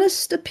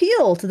 feminists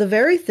appeal to the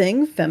very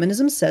thing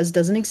feminism says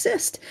doesn't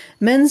exist: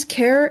 men's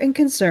care and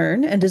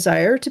concern and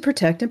desire to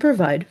protect and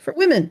provide for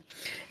women,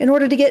 in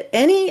order to get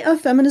any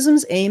of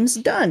feminism's aims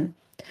done.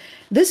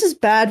 This is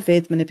bad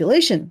faith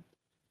manipulation.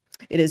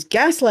 It is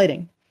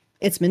gaslighting.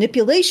 It's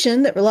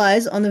manipulation that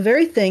relies on the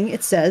very thing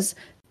it says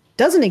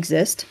doesn't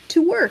exist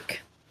to work.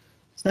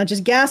 It's not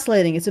just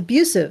gaslighting, it's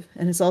abusive,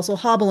 and it's also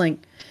hobbling.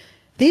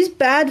 These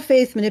bad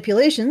faith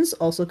manipulations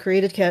also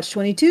created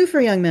catch-22 for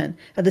young men,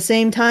 at the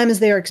same time as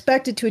they are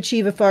expected to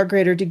achieve a far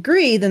greater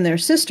degree than their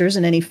sisters,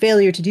 and any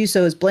failure to do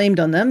so is blamed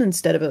on them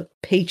instead of a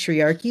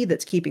patriarchy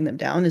that's keeping them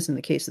down, as in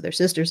the case of their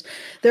sisters.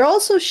 They're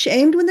also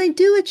shamed when they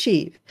do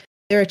achieve.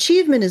 Their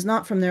achievement is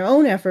not from their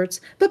own efforts,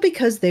 but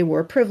because they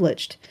were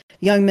privileged.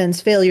 Young men's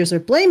failures are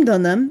blamed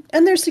on them,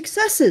 and their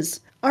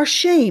successes are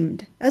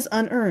shamed as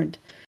unearned.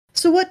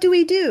 So what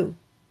do?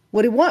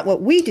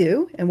 What we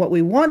do and what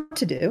we want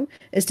to do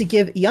is to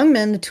give young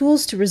men the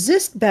tools to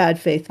resist bad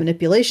faith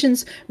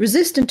manipulations,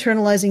 resist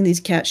internalizing these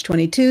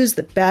catch-22s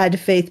that bad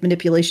faith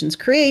manipulations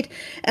create,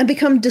 and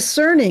become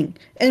discerning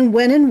in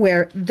when and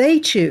where they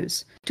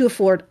choose to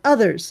afford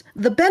others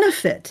the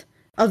benefit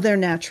of their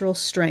natural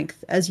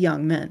strength as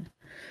young men.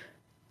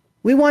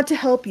 We want to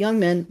help young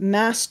men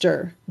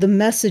master the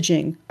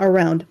messaging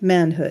around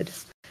manhood.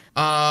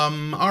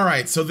 All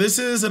right, so this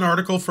is an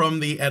article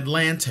from The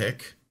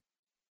Atlantic,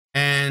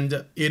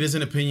 and it is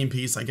an opinion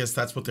piece. I guess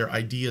that's what their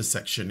ideas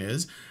section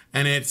is.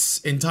 And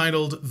it's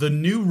entitled The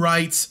New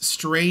Right's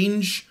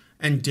Strange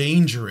and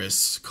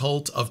Dangerous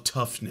Cult of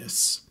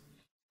Toughness.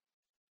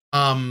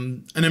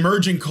 An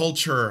emerging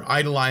culture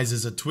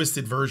idolizes a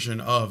twisted version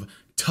of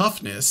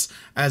toughness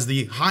as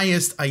the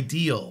highest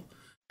ideal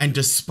and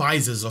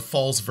despises a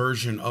false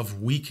version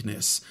of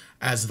weakness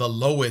as the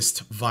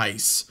lowest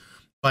vice,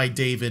 by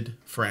David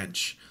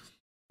French.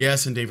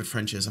 Yes, and David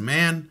French is a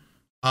man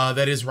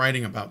that is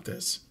writing about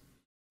this.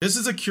 This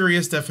is a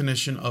curious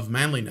definition of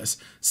manliness.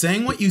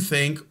 Saying what you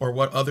think or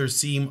what others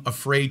seem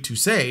afraid to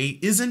say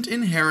isn't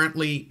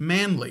inherently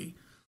manly.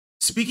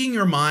 Speaking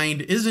your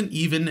mind isn't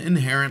even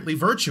inherently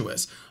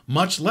virtuous,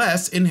 much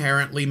less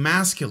inherently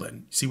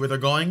masculine. See where they're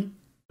going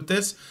with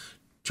this?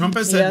 Trump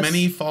has said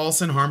many false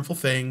and harmful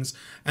things,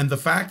 and the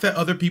fact that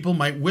other people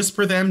might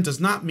whisper them does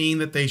not mean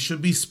that they should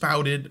be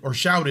spouted or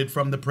shouted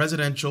from the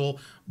presidential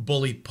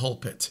bully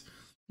pulpit.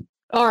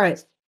 All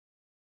right.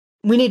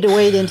 We need to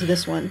wade into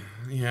this one.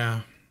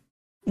 Yeah.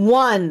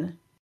 1.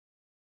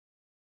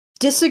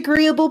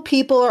 Disagreeable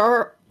people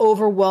are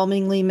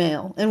overwhelmingly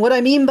male. And what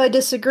I mean by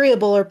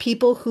disagreeable are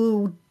people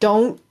who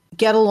don't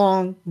get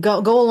along,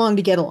 go along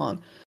to get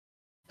along,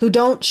 who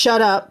don't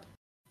shut up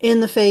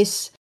in the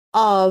face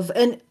of,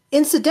 and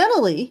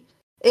incidentally,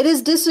 it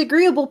is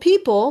disagreeable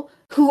people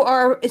who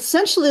are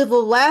essentially the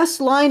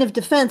last line of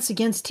defense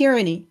against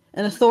tyranny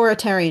and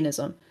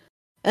authoritarianism.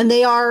 And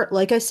they are,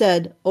 like I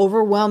said,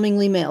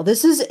 overwhelmingly male.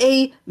 This is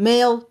a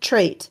male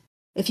trait,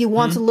 if you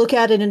want to look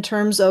at it in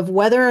terms of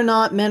whether or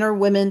not men or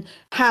women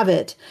have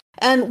it.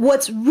 And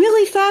what's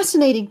really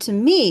fascinating to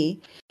me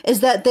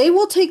is that they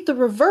will take the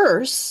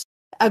reverse,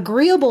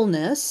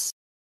 agreeableness,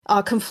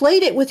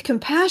 conflate it with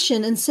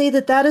compassion, and say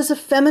that that is a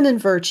feminine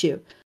virtue.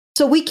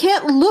 So we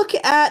can't look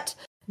at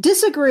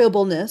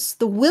disagreeableness,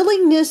 the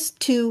willingness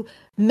to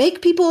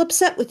make people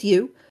upset with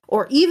you,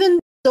 or even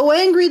so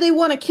angry they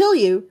want to kill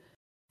you,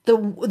 the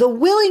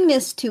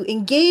willingness to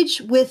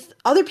engage with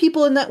other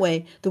people in that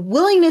way, the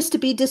willingness to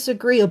be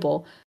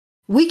disagreeable.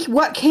 We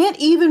can't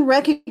even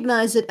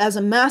recognize it as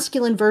a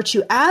masculine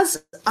virtue,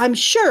 as I'm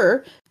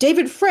sure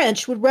David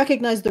French would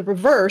recognize the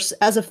reverse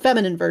as a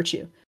feminine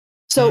virtue.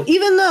 So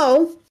even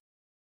though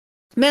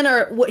men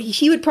are,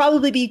 he would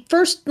probably be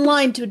first in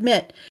line to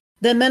admit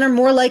that men are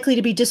more likely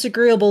to be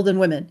disagreeable than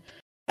women,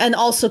 and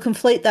also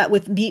conflate that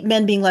with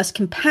men being less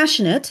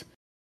compassionate,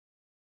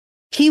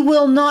 he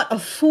will not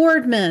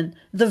afford men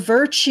the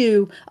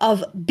virtue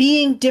of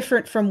being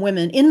different from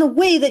women in the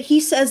way that he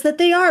says that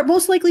they are,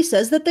 most likely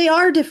says that they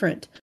are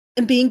different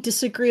and being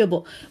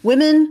disagreeable.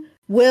 Women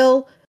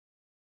will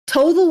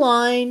toe the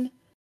line,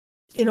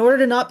 in order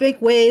to not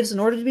make waves, in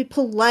order to be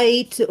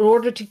polite, in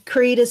order to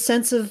create a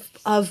sense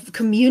of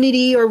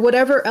community or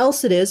whatever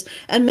else it is.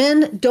 And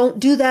men don't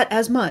do that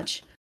as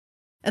much.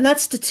 And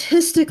that's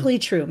statistically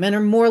true. Men are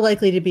more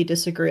likely to be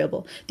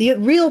disagreeable. The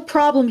real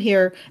problem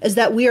here is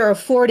that we are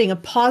affording a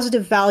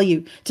positive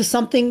value to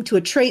something, to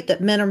a trait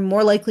that men are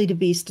more likely to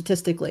be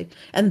statistically.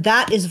 And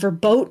that is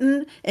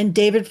verboten in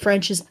David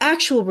French's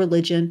actual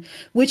religion,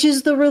 which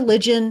is the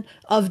religion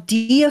of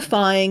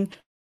deifying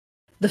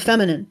the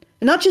feminine.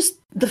 And not just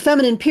the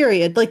feminine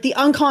period, like the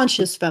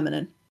unconscious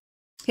feminine.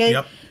 Okay?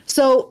 Yep.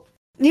 So,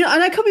 and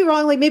I could be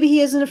wrong, like maybe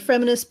he isn't a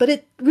feminist, but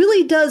it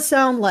really does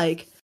sound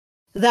like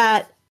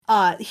that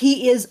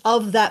he is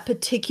of that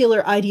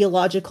particular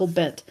ideological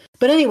bent.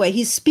 But anyway,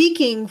 he's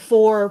speaking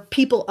for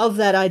people of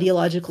that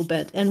ideological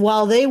bent. And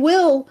while they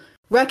will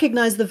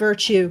recognize the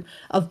virtue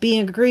of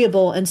being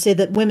agreeable and say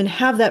that women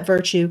have that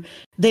virtue,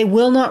 they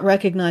will not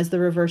recognize the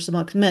reverse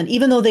amongst men,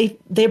 even though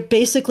they're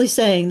basically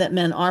saying that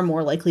men are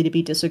more likely to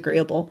be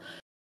disagreeable.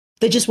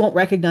 They just won't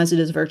recognize it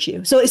as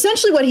virtue. So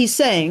essentially what he's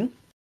saying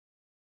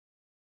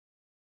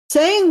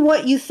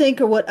what you think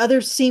or what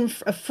others seem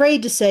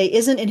afraid to say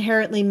isn't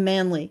inherently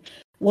manly.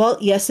 Well,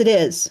 yes, it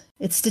is.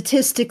 It's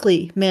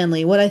statistically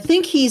manly. What I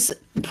think he's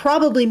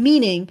probably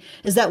meaning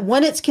is that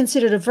when it's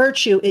considered a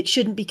virtue, it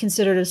shouldn't be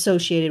considered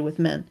associated with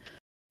men.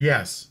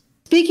 Yes.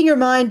 Speaking your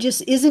mind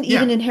just isn't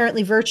even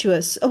inherently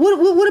virtuous.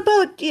 What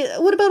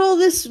about all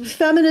this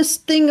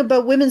feminist thing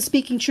about women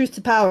speaking truth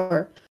to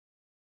power?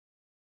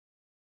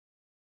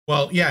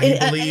 Well, yeah, he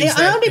believes that.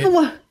 I don't even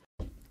want.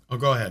 Oh,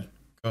 go ahead.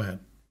 Go ahead.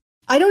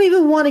 I don't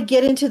even want to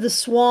get into the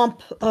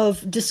swamp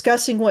of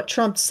discussing what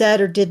Trump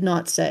said or did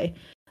not say.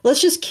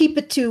 Let's just keep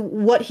it to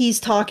what he's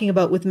talking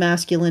about with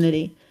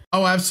masculinity.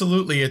 Oh,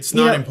 absolutely. It's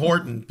not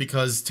important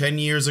because 10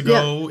 years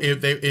ago,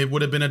 it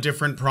would have been a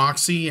different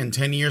proxy, and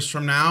 10 years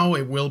from now,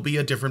 it will be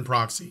a different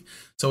proxy.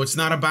 So it's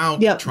not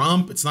about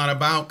Trump. It's not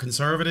about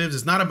conservatives.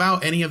 It's not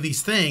about any of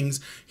these things.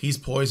 He's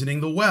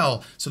poisoning the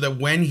well so that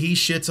when he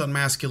shits on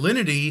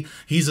masculinity,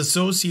 he's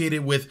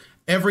associated with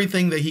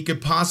everything that he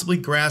could possibly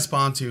grasp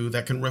onto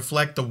that can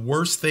reflect the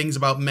worst things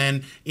about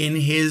men in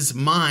his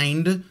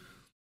mind,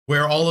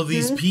 where all of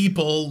these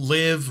people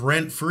live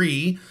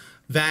rent-free,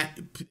 that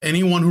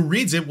anyone who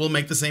reads it will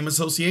make the same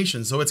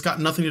association. So it's got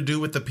nothing to do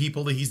with the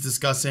people that he's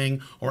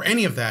discussing or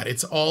any of that.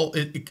 It's all,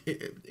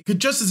 it could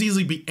just as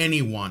easily be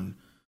anyone,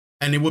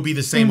 and it would be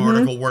the same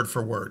article word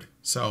for word.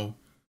 So,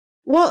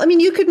 well, I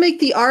mean, you could make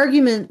the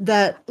argument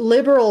that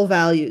liberal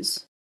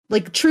values,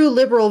 like true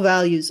liberal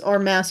values, are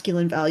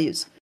masculine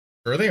values.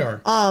 Sure they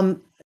are.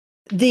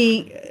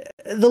 The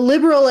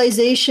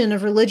liberalization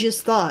of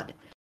religious thought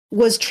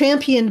was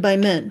championed by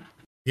men.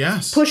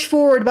 Yes. Pushed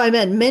forward by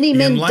men. Many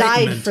men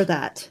died for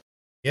that.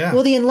 Yeah.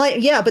 Well,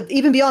 but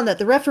even beyond that,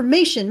 the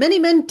Reformation, many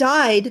men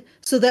died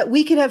so that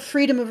we could have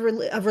freedom of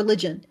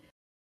religion,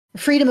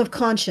 freedom of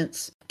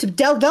conscience, to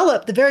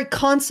develop the very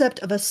concept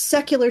of a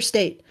secular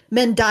state.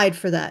 Men died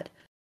for that.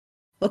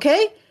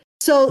 Okay?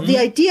 So the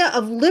idea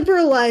of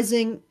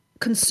liberalizing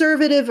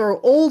conservative or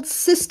old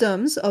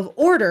systems of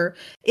order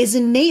is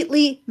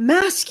innately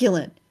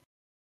masculine.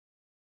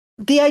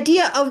 The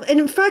idea of, and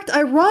in fact,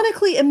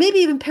 ironically, and maybe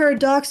even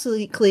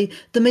paradoxically,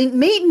 the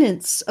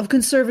maintenance of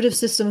conservative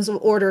systems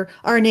of order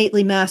are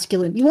innately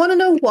masculine. You want to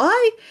know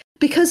why?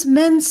 Because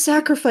men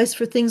sacrifice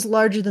for things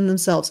larger than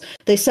themselves.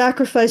 They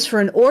sacrifice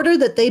for an order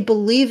that they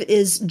believe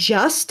is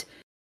just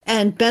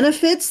and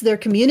benefits their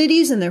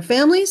communities and their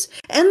families,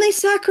 and they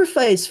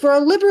sacrifice for a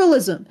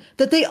liberalism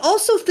that they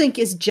also think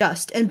is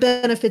just and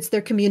benefits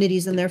their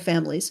communities and their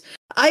families.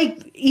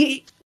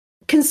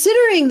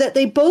 Considering that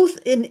they both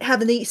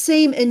have the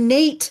same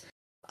innate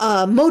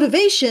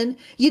motivation,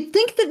 you'd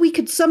think that we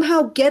could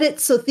somehow get it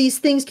so these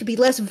things could be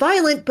less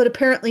violent, but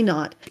apparently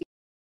not.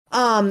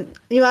 I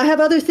have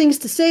other things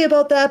to say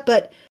about that,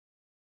 but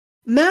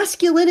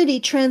masculinity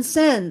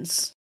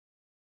transcends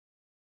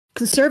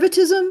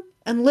conservatism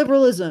and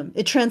liberalism.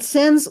 It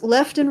transcends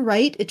left and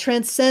right. It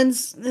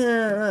transcends.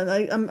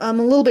 I'm a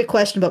little bit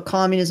questioned about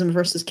communism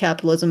versus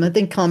capitalism. I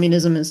think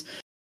communism is.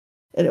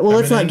 Well,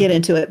 let's not get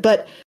into it.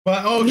 But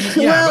but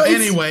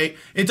anyway,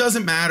 it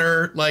doesn't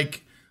matter.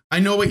 Like, I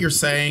know what you're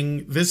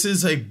saying. This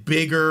is a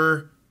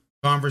bigger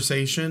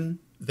conversation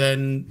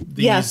than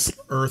these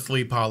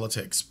earthly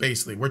politics.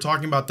 Basically, we're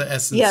talking about the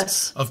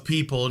essence of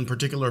people, in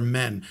particular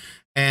men.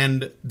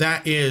 And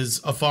that is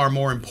a far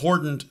more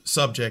important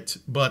subject.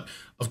 But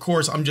of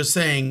course, I'm just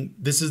saying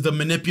this is the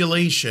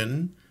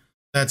manipulation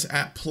that's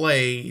at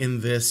play in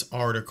this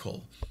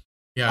article.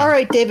 Yeah. All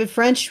right, David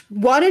French,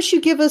 why don't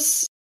you give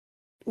us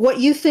what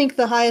you think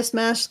the highest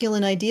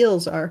masculine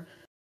ideals are?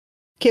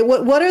 Okay,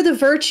 what are the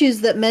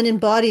virtues that men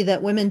embody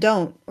that women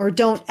don't, or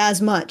don't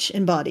as much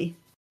embody?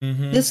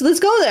 Let's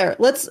go there.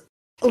 Let's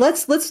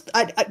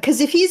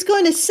because if he's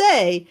going to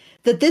say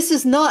that this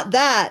is not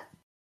that,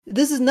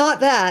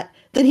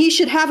 then he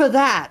should have a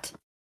that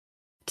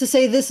to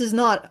say this is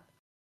not.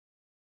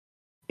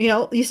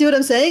 You see what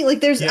I'm saying?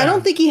 Like, I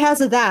don't think he has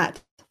a that.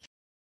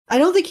 I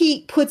don't think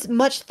he puts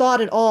much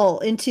thought at all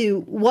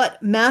into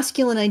what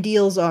masculine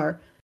ideals are,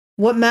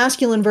 what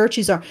masculine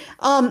virtues are.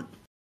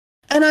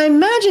 And I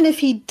imagine if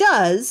he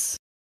does,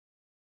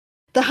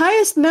 the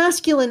highest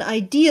masculine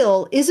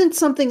ideal isn't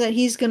something that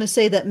he's going to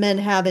say that men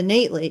have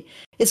innately.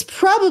 It's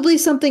probably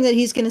something that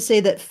he's going to say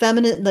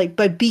that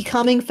by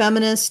becoming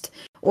feminist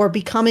or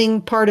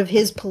becoming part of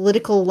his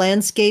political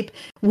landscape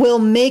will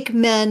make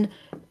men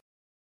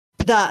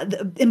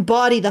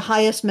embody the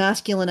highest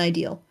masculine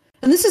ideal.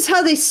 And this is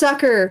how they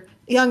sucker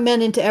young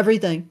men into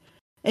everything,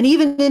 and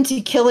even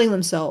into killing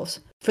themselves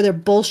for their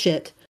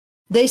bullshit.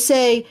 They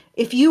say,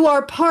 if you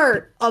are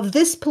part of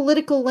this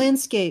political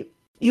landscape,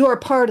 you are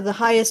part of the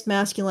highest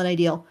masculine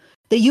ideal.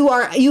 That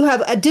you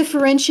have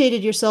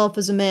differentiated yourself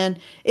as a man.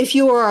 If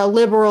you are a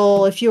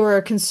liberal, if you are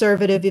a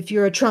conservative, if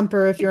you're a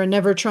Trumper, if you're a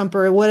never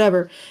Trumper, or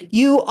whatever,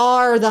 you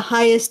are the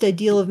highest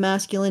ideal of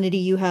masculinity.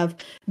 You have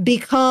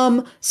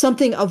become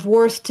something of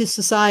worth to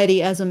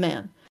society as a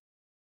man.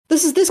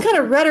 This kind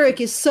of rhetoric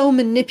is so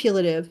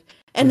manipulative.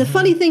 And the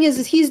funny thing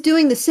is he's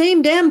doing the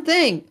same damn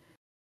thing.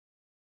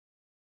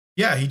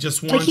 Yeah, he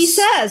just wants. Like he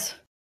says.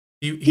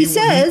 He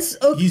says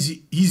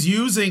he's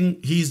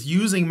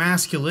using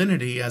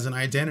masculinity as an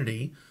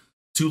identity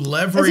to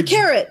leverage as a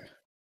carrot.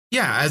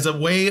 Yeah, as a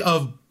way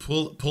of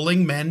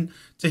pulling men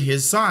to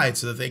his side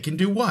so that they can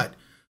do what?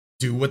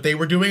 Do what they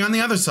were doing on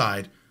the other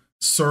side.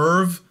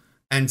 Serve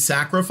and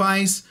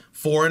sacrifice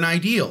for an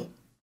ideal.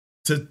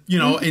 To,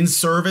 in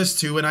service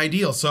to an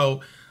ideal.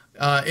 So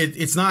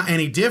it's not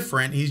any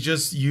different. He's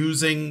just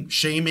using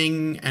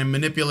shaming and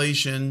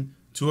manipulation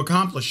to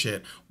accomplish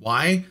it.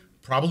 Why?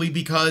 Probably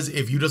because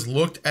if you just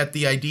looked at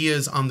the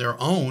ideas on their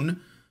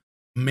own,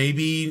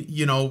 maybe,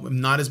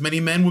 not as many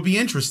men would be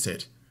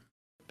interested.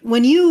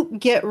 When you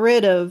get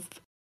rid of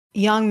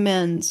young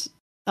men's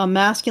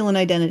masculine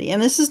identity,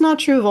 and this is not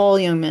true of all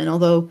young men,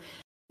 although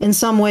in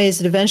some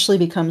ways it eventually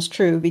becomes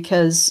true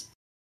because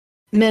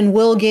men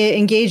will get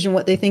engaged in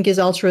what they think is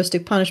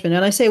altruistic punishment.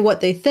 And I say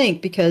what they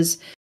think because,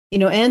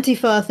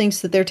 Antifa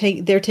thinks that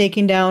they're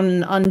taking down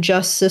an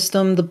unjust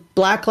system. The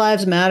Black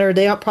Lives Matter,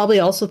 they probably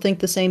also think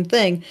the same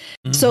thing.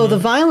 Mm-hmm. So the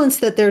violence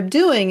that they're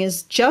doing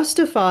is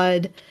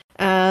justified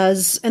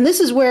as, and this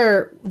is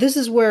where,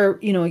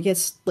 it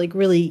gets like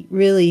really,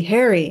 really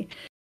hairy,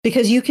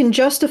 because you can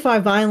justify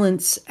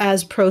violence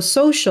as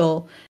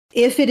pro-social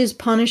if it is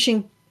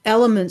punishing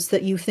elements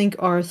that you think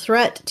are a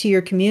threat to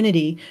your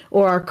community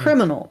or are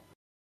criminal.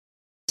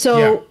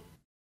 So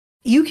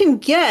you can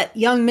get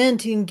young men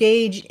to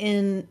engage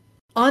in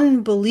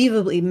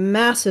unbelievably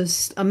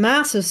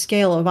massive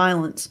scale of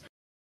violence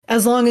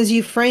as long as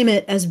you frame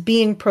it as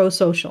being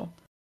pro-social.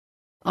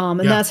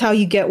 And that's how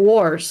you get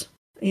wars,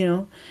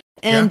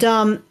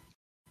 And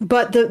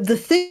but the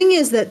thing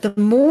is that the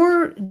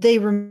more they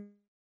remove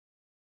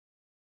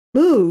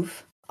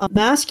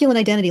masculine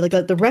identity, like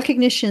the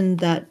recognition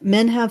that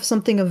men have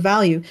something of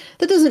value,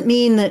 that doesn't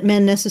mean that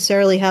men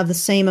necessarily have the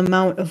same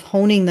amount of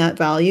honing that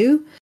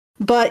value.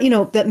 But,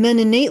 that men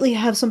innately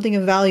have something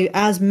of value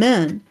as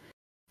men,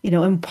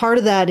 and part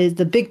of that is,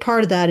 the big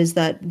part of that is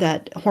that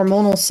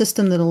hormonal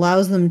system that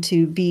allows them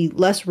to be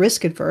less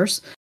risk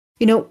adverse.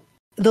 The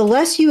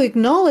less you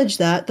acknowledge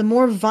that, the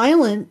more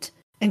violent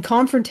and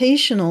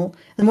confrontational,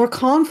 the more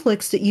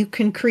conflicts that you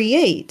can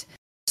create.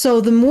 So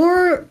the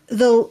more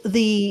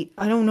the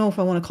I don't know if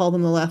I want to call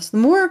them the lefts, the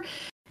more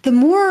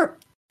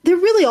they're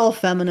really all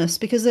feminists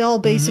because they all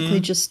basically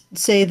just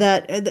say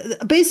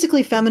that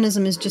basically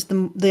feminism is just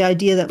the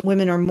idea that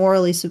women are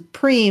morally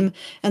supreme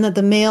and that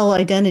the male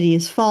identity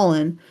is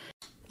fallen.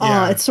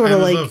 It's sort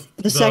of like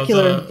the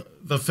secular.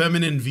 The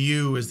feminine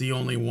view is the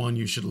only one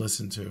you should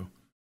listen to.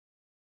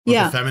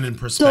 The feminine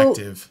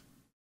perspective. So,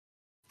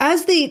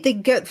 as they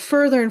get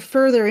further and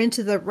further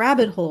into the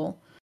rabbit hole,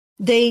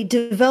 they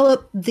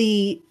develop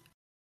the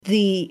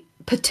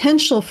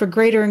potential for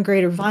greater and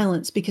greater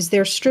violence because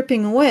they're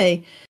stripping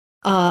away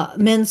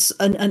men's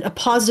a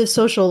positive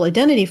social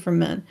identity from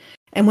men.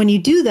 And when you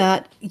do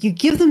that, you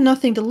give them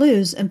nothing to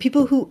lose, and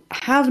people who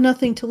have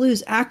nothing to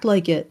lose act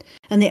like it,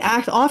 and they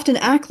often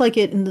act like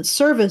it in the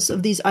service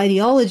of these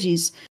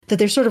ideologies that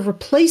they're sort of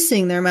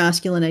replacing their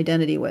masculine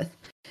identity with.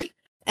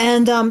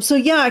 And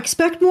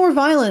expect more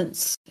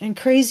violence and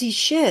crazy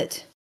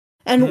shit.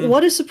 And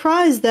what a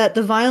surprise that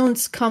the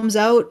violence comes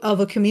out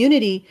of a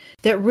community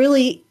that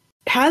really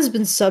has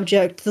been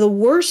subject to the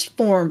worst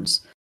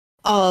forms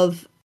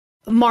of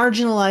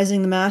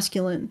marginalizing the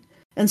masculine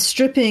and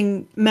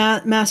stripping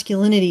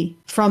masculinity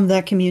from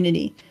that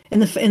community in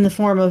the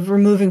form of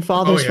removing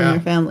fathers from their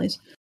families.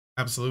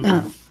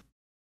 Absolutely.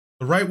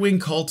 The right-wing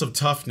cult of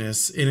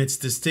toughness, in its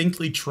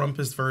distinctly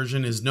Trumpist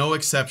version, is no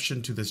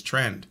exception to this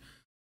trend.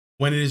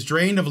 When it is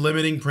drained of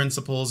limiting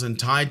principles and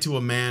tied to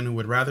a man who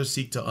would rather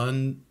seek to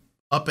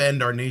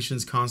upend our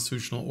nation's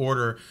constitutional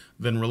order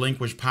than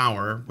relinquish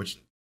power, which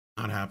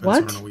not happens,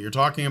 I don't know what you're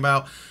talking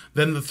about,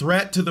 then the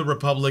threat to the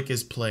republic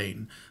is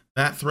plain.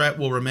 That threat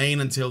will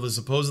remain until the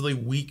supposedly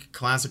weak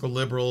classical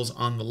liberals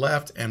on the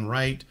left and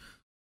right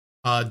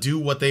do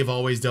what they've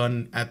always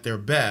done at their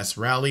best,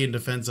 rally in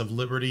defense of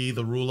liberty,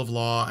 the rule of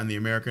law, and the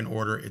American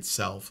order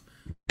itself.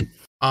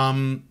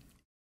 So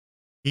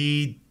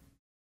you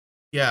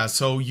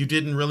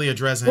didn't really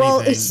address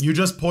anything. You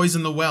just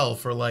poisoned the well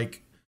for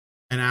like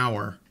an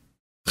hour.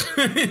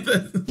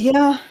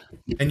 Yeah.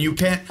 And you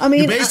can't, I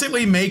mean, you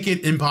basically make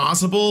it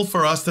impossible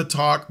for us to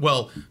talk.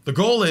 Well, the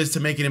goal is to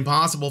make it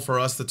impossible for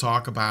us to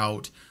talk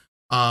about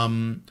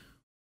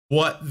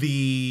what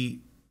the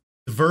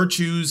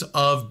virtues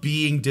of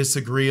being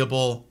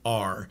disagreeable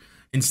are.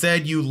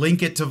 Instead, you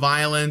link it to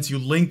violence, you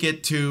link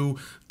it to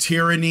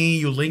tyranny,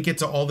 you link it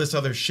to all this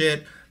other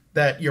shit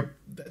that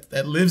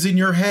lives in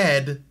your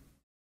head,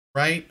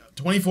 right?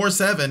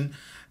 24/7.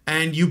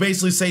 And you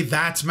basically say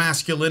that's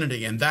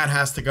masculinity and that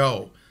has to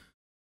go.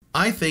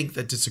 I think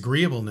that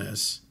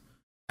disagreeableness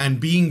and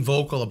being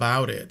vocal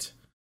about it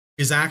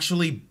is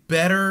actually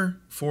better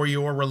for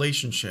your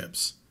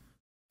relationships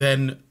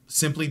than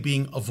simply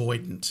being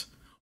avoidant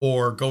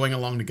or going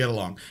along to get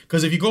along.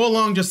 Because if you go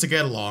along just to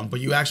get along, but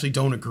you actually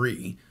don't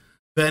agree,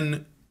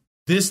 then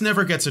this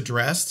never gets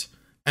addressed,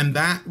 and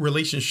that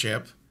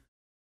relationship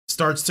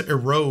starts to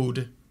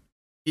erode.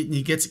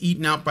 It gets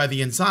eaten out by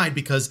the inside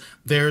because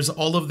there's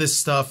all of this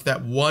stuff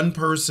that one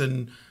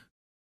person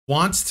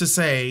wants to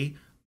say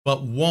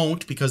but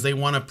won't because they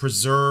want to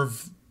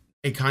preserve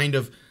a kind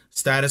of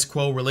status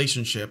quo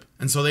relationship,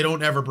 and so they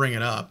don't ever bring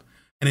it up.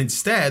 And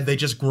instead, they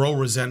just grow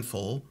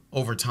resentful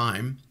over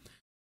time.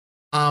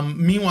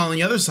 Meanwhile, on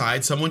the other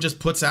side, someone just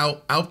puts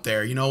out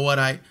there, you know what,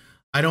 I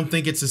don't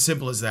think it's as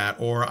simple as that,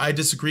 or I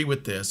disagree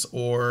with this,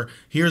 or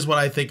here's what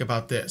I think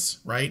about this,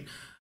 right?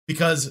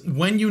 Because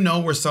when you know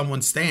where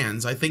someone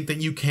stands, I think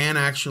that you can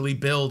actually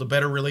build a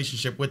better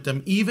relationship with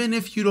them, even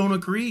if you don't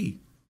agree.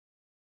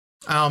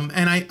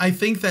 And I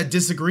think that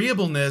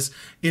disagreeableness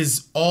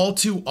is all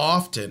too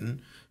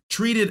often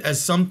treated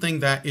as something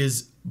that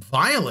is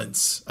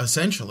violence,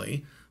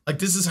 essentially. Like,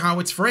 this is how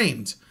it's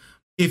framed.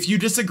 If you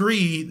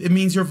disagree, it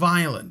means you're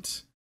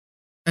violent.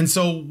 And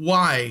so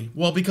why?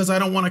 Well, because I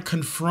don't want to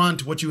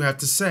confront what you have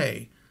to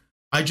say.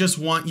 I just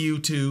want you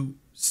to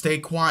stay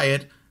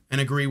quiet and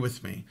agree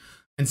with me.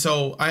 And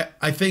so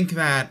I think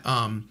that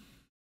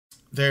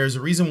there's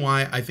a reason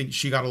why I think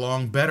she got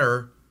along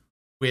better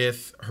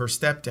with her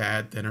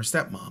stepdad than her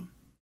stepmom,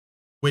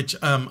 which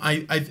and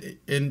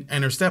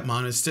her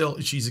stepmom is still,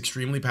 she's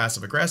extremely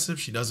passive aggressive.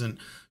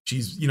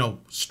 She's, you know,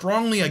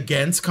 strongly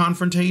against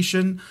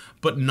confrontation,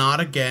 but not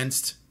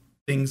against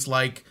things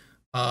like,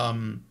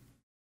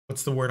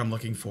 what's the word I'm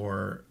looking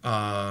for?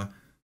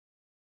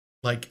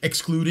 Like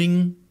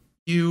excluding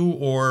you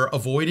or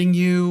avoiding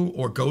you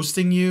or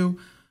ghosting you,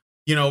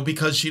 you know,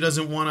 because she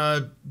doesn't want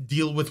to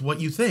deal with what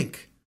you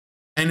think.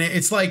 And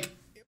it's like,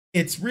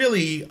 it's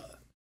really,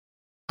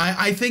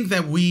 I think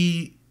that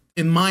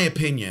in my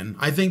opinion,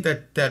 I think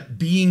that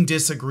being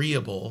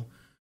disagreeable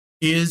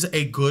is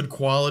a good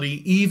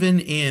quality, even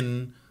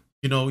in,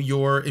 you know,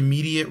 your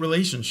immediate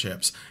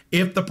relationships.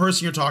 If the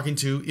person you're talking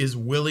to is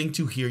willing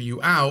to hear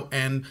you out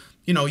and,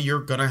 you know,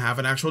 you're going to have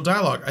an actual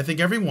dialogue. I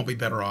think everyone will be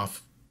better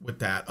off with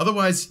that.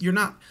 Otherwise, if you're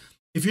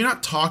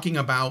not talking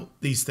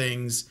about these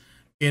things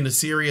in a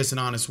serious and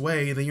honest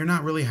way, then you're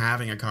not really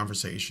having a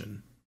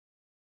conversation.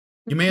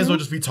 You may as well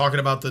just be talking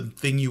about the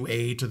thing you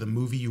ate or the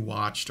movie you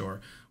watched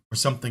or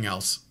something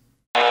else.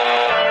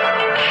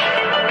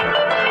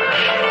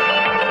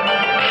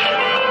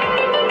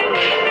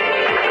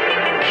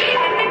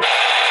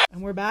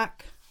 And we're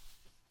back.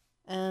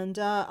 And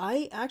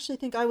I actually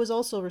think I was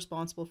also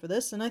responsible for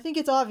this, and I think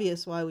it's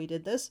obvious why we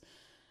did this.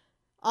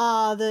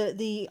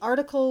 The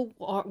article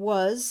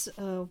was,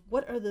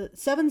 what are the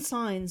 7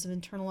 signs of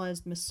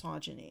internalized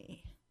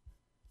misogyny?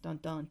 Dun,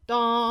 dun,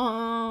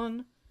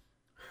 dun.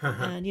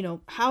 And, you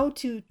know, how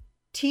to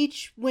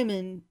teach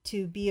women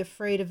to be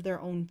afraid of their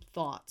own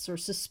thoughts or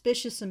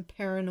suspicious and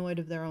paranoid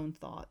of their own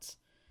thoughts.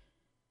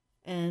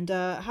 And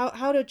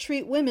how to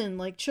treat women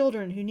like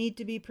children who need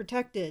to be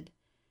protected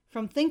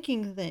from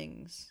thinking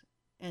things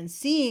and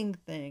seeing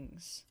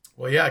things.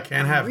 Well, yeah, I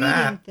can't have reading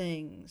that.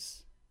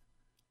 Things.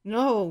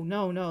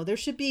 No. There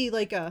should be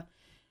like a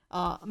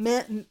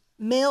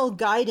male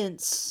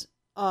guidance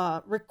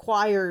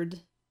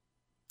required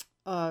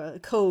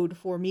code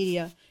for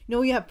media. You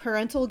know, you have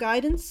parental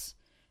guidance.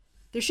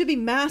 There should be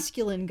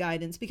masculine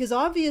guidance, because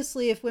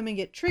obviously if women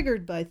get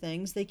triggered by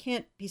things, they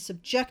can't be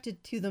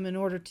subjected to them in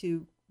order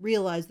to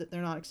realize that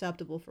they're not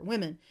acceptable for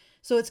women.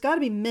 So it's got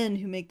to be men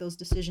who make those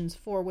decisions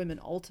for women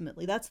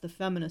ultimately. That's the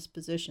feminist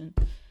position.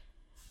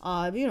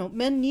 You know,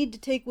 men need to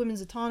take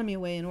women's autonomy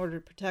away in order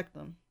to protect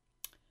them.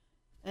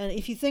 And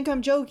if you think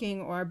I'm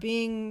joking or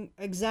being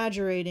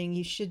exaggerating,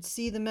 you should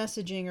see the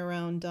messaging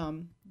around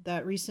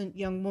that recent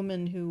young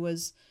woman who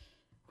was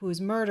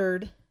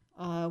murdered.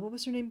 What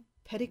was her name?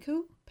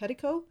 Pettico?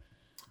 Petito.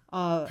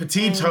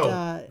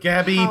 And,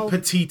 Gabby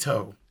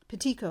Petito.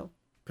 Petito.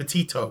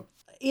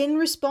 In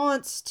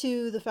response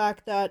to the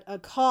fact that a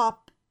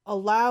cop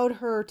allowed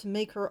her to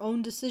make her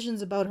own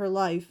decisions about her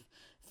life,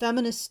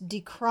 feminists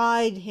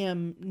decried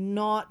him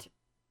not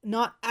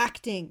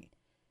acting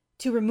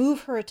to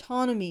remove her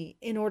autonomy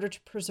in order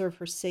to preserve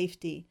her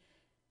safety.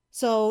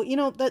 So, you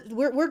know, that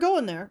we're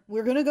going there.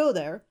 We're going to go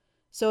there.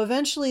 So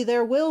eventually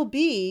there will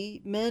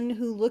be men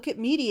who look at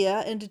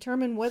media and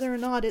determine whether or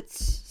not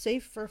it's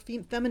safe for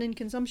feminine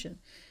consumption.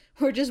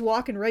 We're just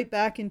walking right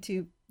back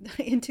into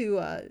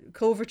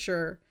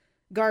coverture,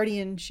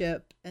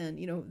 guardianship, and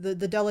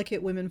the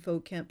delicate women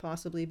folk can't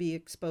possibly be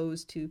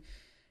exposed to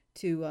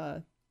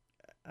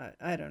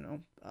I don't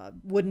know,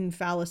 wooden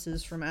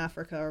phalluses from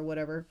Africa or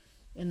whatever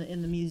in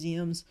the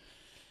museums.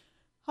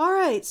 All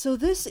right, so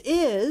this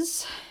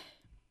is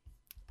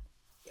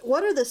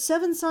what are the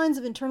 7 signs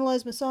of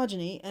internalized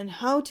misogyny and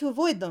how to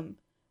avoid them?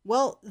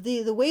 Well,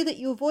 the way that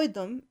you avoid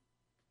them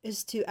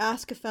is to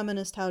ask a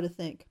feminist how to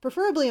think,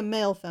 preferably a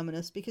male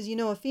feminist, because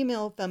a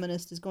female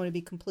feminist is going to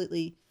be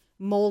completely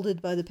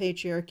molded by the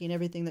patriarchy, and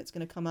everything that's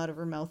going to come out of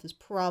her mouth is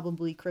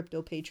probably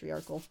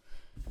crypto-patriarchal.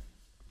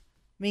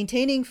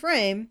 Maintaining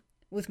Frame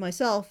with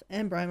myself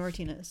and Brian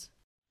Martinez.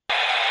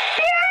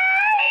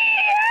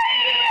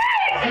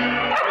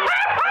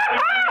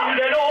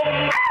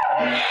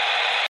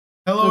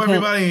 Hello,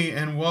 everybody,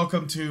 and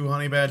welcome to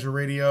Honey Badger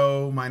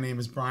Radio. My name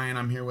is Brian.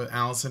 I'm here with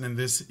Allison, and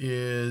this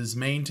is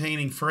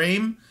Maintaining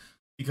Frame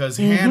because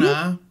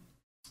Hannah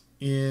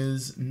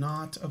is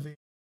not available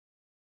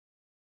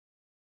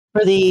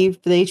for the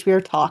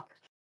HBR talk.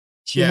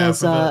 She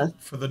has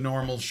for the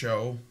normal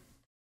show.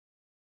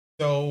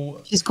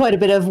 So she's quite a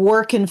bit of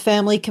work and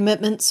family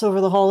commitments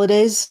over the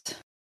holidays.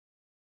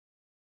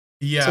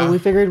 Yeah. So we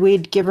figured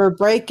we'd give her a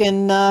break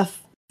and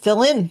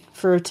fill in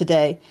for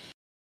today.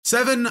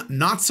 7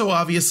 not so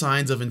obvious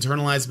signs of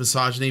internalized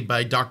misogyny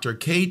by Dr.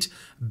 Kate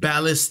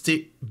Balistreri.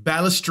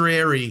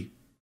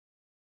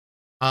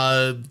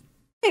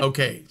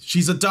 Okay,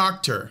 she's a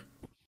doctor,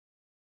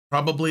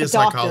 probably a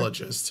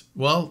psychologist.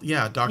 Well,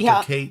 yeah,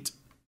 Dr. Kate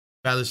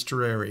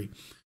Balistreri.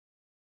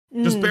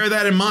 Just bear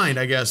that in mind,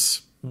 I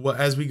guess,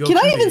 as we go. Can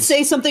I even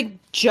say something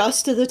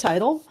just to the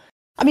title?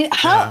 I mean,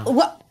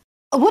 what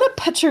a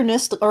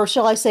paternalistic, or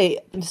shall I say,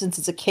 since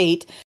it's a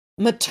Kate,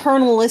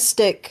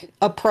 maternalistic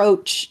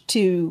approach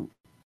to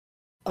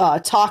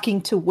talking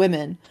to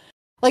women.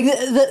 Like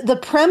the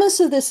premise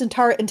of this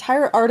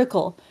entire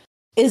article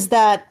is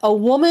that a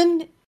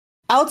woman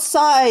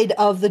outside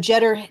of the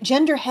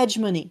gender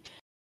hegemony,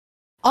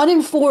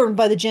 uninformed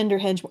by the gender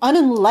hegemony,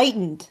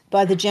 unenlightened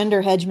by the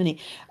gender hegemony,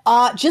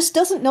 just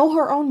doesn't know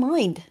her own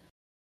mind.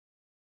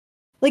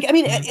 Like, I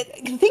mean,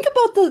 think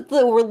about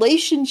the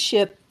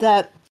relationship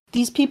that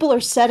these people are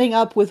setting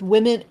up with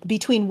women,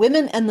 between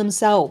women and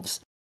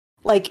themselves.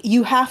 Like,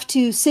 you have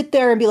to sit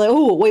there and be like,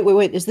 oh,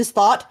 wait, is this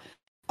thought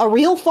a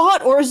real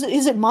thought, or is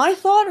it my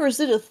thought, or is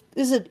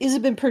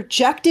it been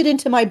projected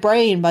into my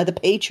brain by the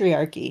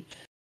patriarchy?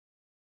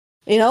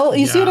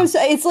 You see what I'm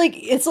saying? It's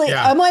like,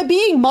 am I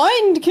being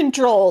mind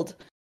controlled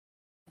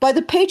by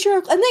the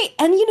patriarch? And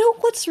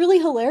what's really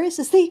hilarious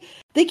is they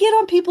get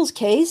on people's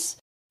case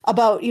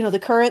about the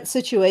current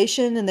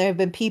situation, and there have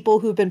been people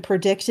who've been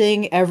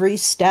predicting every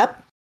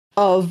step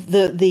of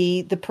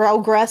the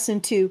progress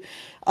into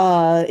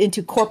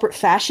corporate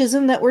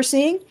fascism that we're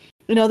seeing.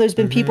 There's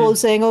been people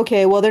saying,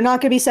 okay, well, they're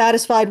not going to be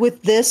satisfied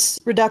with this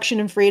reduction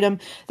in freedom.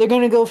 They're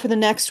going to go for the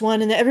next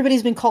one. And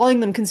everybody's been calling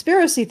them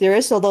conspiracy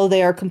theorists, although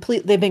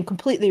they've been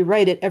completely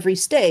right at every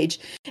stage.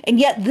 And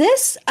yet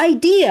this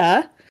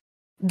idea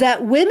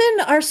that women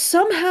are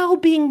somehow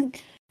being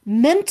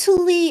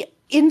mentally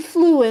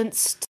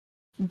influenced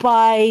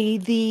by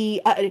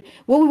the,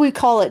 what would we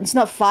call it? It's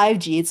not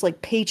 5G. It's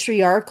like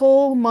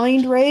patriarchal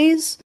mind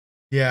rays.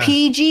 Yeah.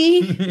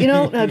 PG,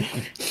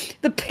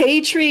 the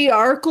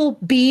patriarchal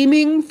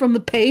beaming from the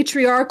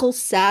patriarchal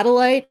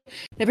satellite.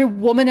 Every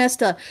woman has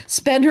to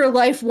spend her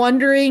life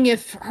wondering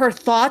if her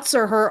thoughts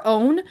are her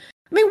own. I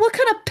mean, what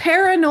kind of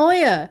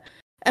paranoia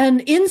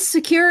and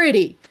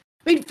insecurity?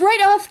 I mean,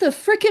 right off the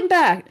frickin'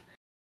 bat,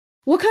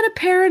 what kind of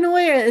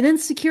paranoia and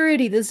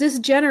insecurity does this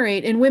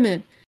generate in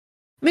women?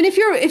 I mean, if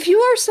you're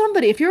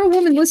a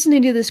woman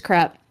listening to this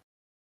crap,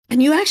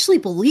 and you actually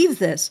believe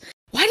this,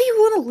 why do you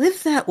want to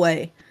live that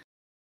way?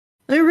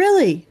 I mean,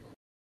 really?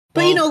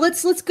 But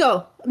let's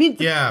go. I mean,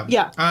 yeah.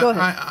 Go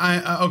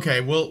ahead. Okay,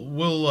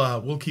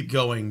 we'll keep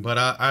going. But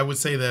I would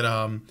say that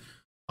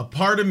a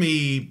part of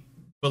me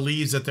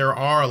believes that there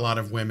are a lot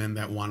of women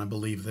that want to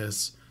believe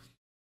this,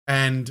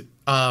 and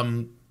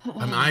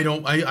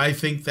I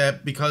think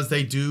that because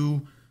they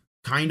do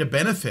kind of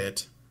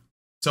benefit,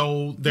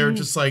 so they're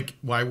just like,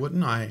 why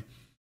wouldn't I?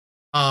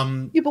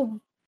 But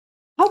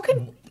how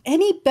could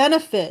any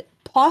benefit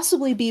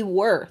possibly be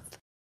worth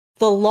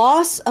the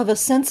loss of a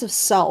sense of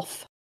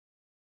self?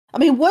 I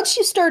mean, once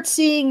you start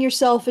seeing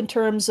yourself in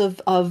terms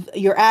of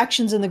your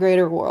actions in the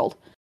greater world,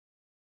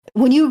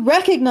 when you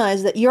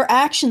recognize that your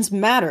actions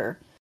matter,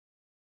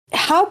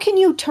 how can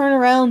you turn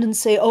around and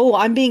say, oh,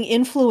 I'm being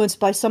influenced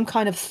by some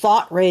kind of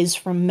thought rays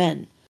from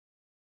men?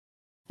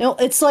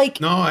 It's like...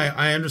 No,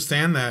 I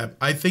understand that.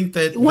 I think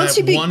that,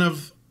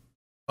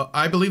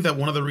 I believe that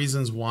one of the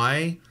reasons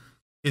why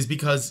is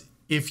because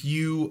if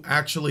you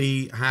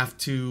actually have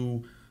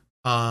to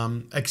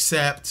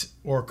accept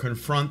or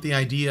confront the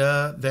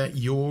idea that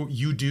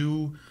you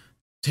do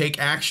take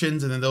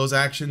actions and then those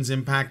actions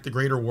impact the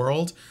greater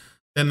world,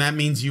 then that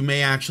means you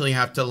may actually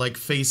have to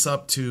face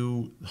up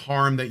to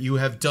harm that you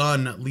have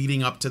done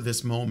leading up to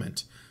this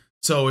moment.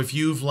 So if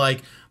you've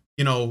thrown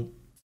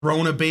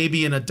a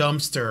baby in a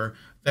dumpster,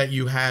 that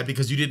you had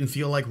because you didn't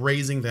feel like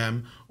raising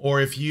them,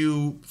 or if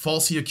you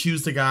falsely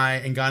accused a guy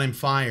and got him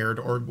fired,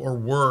 or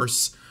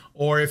worse,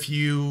 or if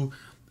you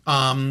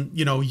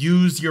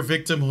used your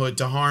victimhood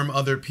to harm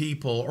other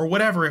people, or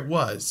whatever it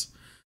was.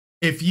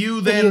 If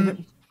you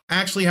then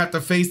actually have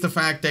to face the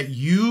fact that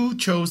you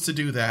chose to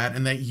do that,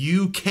 and that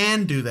you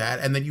can do that,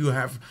 and that you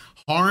have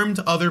harmed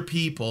other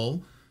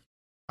people,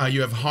 you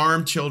have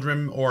harmed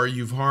children, or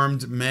you've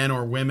harmed men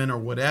or women or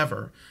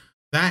whatever,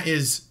 that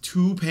is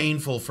too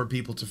painful for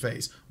people to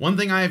face. One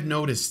thing I have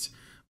noticed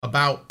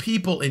about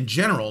people in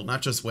general,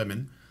 not just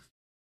women,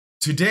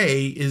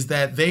 today is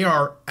that they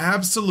are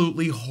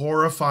absolutely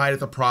horrified at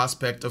the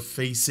prospect of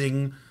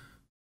facing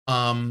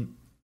the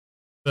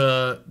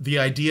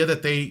idea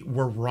that they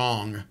were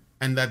wrong,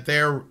 and that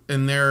they're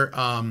in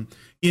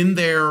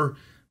their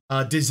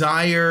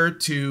desire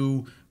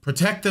to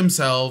protect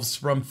themselves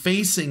from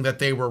facing that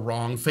they were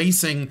wrong,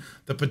 facing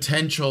the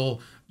potential,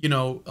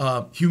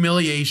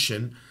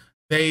 humiliation.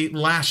 They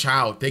lash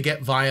out, they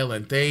get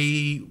violent,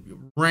 they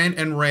rant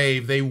and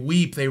rave, they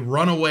weep, they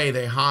run away,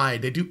 they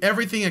hide, they do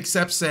everything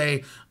except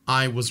say,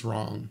 I was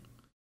wrong.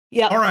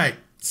 Yeah. All right.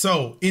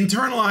 So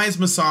internalized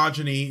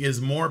misogyny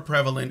is more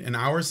prevalent in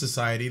our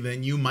society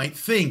than you might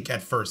think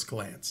at first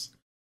glance.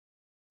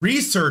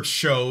 Research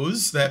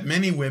shows that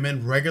many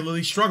women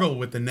regularly struggle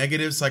with the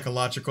negative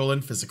psychological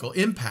and physical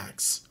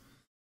impacts.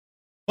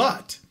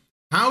 But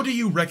how do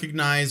you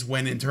recognize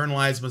when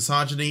internalized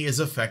misogyny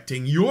is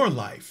affecting your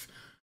life?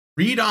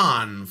 Read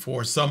on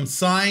for some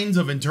signs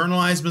of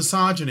internalized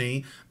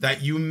misogyny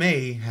that you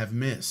may have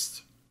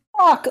missed.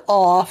 Fuck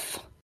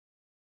off.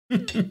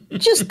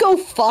 Just go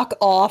fuck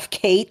off,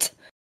 Kate.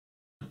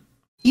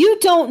 You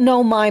don't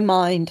know my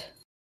mind.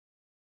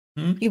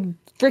 You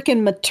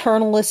freaking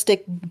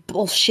maternalistic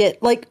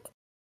bullshit. Like,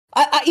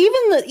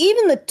 even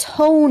the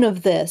tone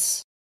of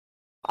this.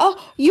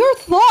 Your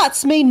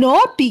thoughts may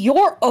not be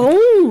your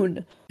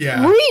own.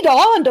 Yeah. Read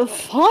on to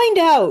find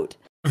out.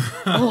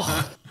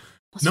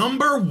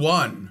 Number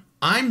 1,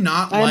 I'm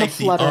not like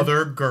the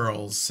other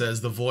girls,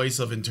 says the voice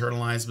of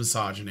internalized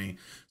misogyny.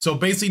 So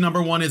basically,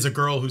 number 1 is a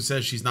girl who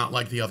says she's not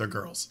like the other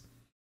girls.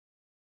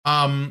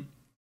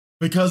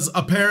 Because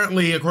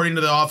apparently, according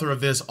to the author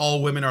of this,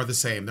 all women are the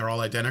same. They're all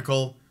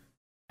identical.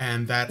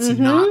 And that's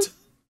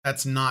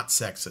not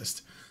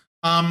sexist.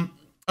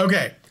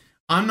 Okay.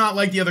 I'm not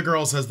like the other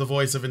girls, says the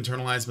voice of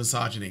internalized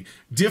misogyny.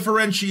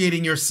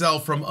 Differentiating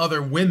yourself from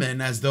other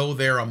women as though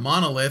they're a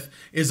monolith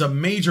is a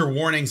major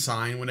warning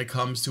sign when it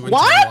comes to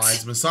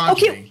internalized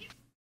misogyny. Okay.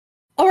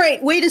 All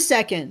right, wait a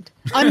second.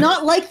 I'm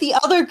not like the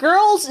other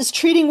girls is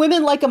treating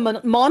women like a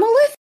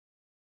monolith?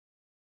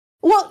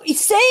 Well,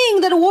 saying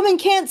that a woman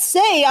can't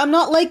say I'm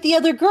not like the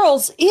other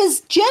girls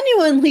is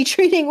genuinely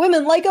treating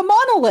women like a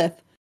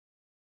monolith.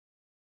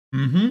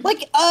 Mm-hmm.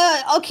 Like,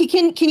 okay,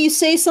 can you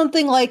say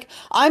something like,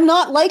 I'm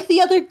not like the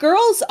other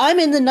girls, I'm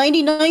in the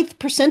 99th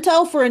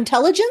percentile for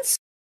intelligence?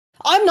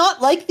 I'm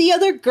not like the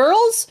other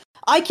girls,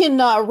 I can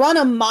run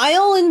a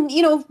mile in,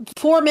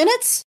 4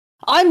 minutes?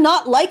 I'm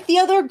not like the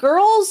other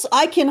girls,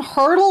 I can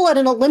hurdle at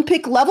an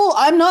Olympic level?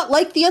 I'm not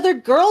like the other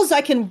girls,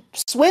 I can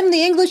swim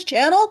the English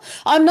Channel?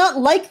 I'm not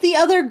like the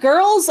other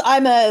girls,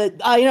 I'm a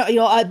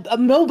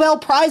Nobel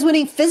Prize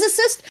winning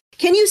physicist?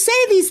 Can you say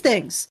these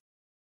things?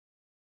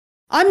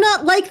 I'm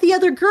not like the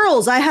other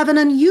girls. I have an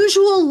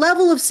unusual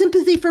level of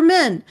sympathy for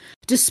men,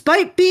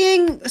 despite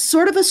being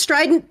sort of a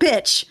strident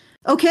bitch.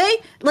 Okay?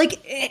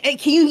 Like,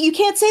 you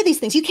can't say these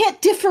things. You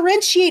can't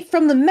differentiate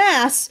from the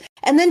mass.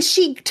 And then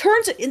she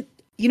turns...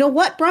 You know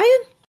what, Brian?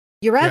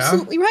 You're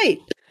absolutely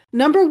right.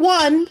 Number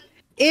 1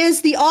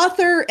 is the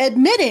author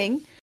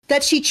admitting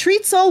that she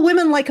treats all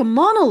women like a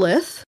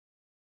monolith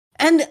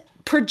and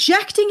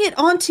projecting it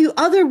onto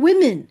other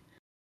women.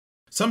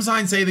 Some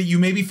signs say that you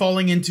may be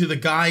falling into the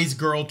guy's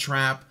girl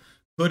trap.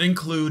 Could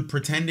include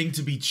pretending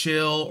to be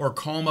chill or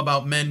calm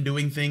about men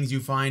doing things you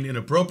find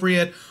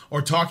inappropriate,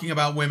 or talking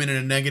about women in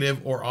a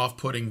negative or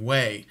off-putting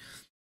way.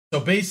 So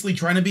basically,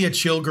 trying to be a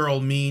chill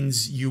girl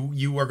means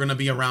you are going to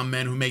be around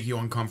men who make you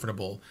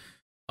uncomfortable,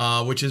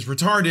 which is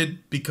retarded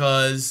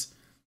because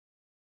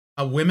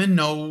women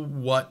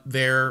know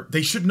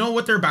they should know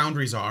what their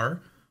boundaries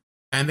are.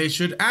 And they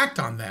should act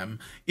on them.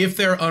 If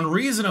they're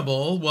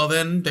unreasonable, well,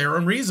 then they're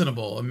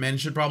unreasonable, and men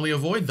should probably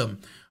avoid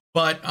them.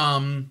 But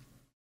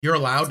you're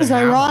allowed to have them. This is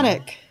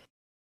ironic.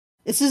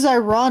 This is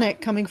ironic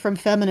coming from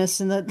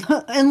feminists and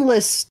the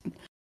endless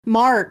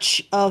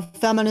march of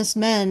feminist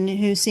men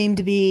who seem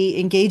to be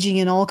engaging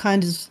in all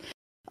kinds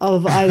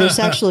of either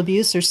sexual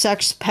abuse or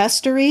sex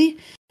pestery.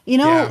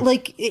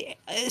 Like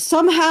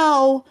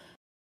somehow...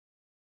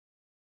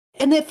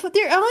 And their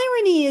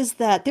irony is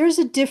that there's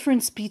a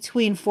difference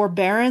between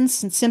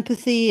forbearance and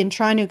sympathy and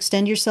trying to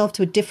extend yourself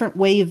to a different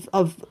way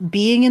of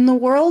being in the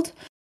world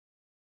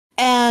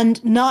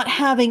and not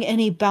having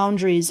any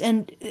boundaries.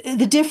 And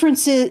the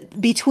difference is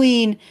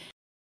between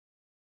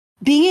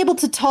being able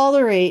to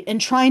tolerate and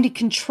trying to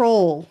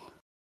control,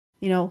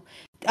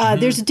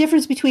 there's a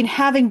difference between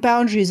having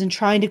boundaries and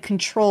trying to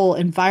control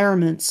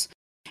environments.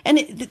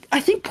 And I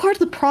think part of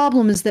the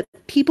problem is that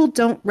people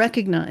don't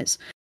recognize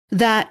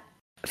that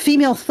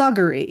female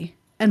thuggery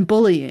and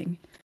bullying.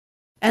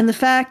 And the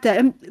fact that,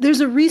 and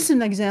there's a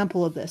recent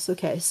example of this.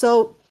 Okay,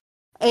 so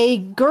a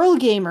girl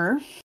gamer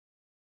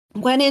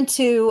went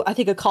into, I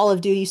think, a Call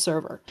of Duty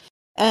server.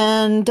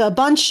 And a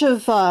bunch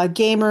of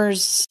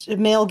gamers,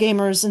 male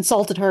gamers,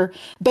 insulted her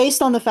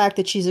based on the fact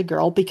that she's a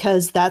girl,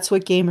 because that's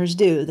what gamers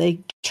do. They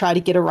try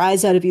to get a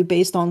rise out of you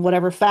based on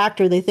whatever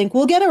factor they think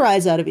will get a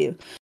rise out of you.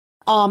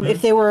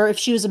 If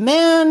she was a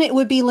man, it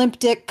would be limp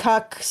dick,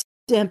 cuck,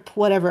 simp,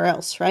 whatever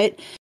else, right?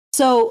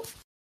 So,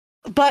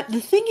 but the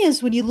thing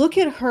is, when you look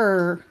at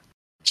her,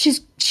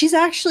 she's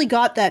actually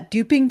got that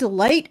duping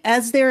delight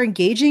as they're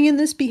engaging in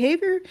this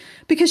behavior,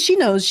 because she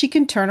knows she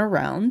can turn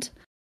around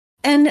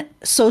and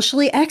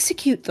socially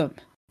execute them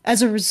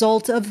as a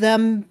result of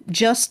them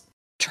just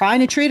trying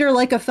to treat her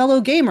like a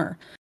fellow gamer.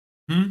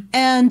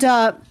 And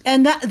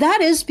that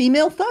is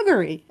female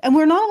thuggery. And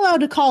we're not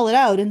allowed to call it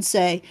out and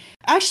say,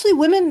 actually,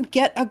 women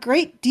get a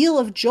great deal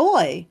of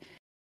joy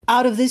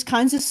out of these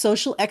kinds of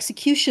social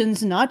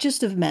executions, not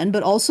just of men,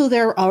 but also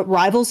their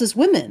rivals as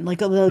women. Like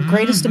the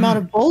greatest amount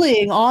of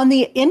bullying on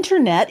the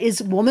internet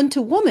is woman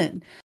to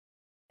woman.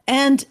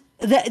 And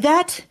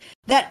that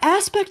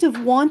aspect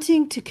of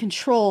wanting to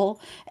control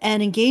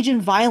and engage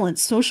in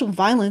violence, social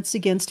violence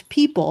against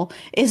people,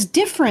 is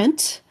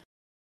different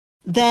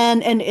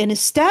than, and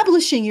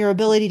establishing your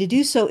ability to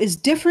do so is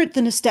different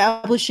than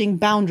establishing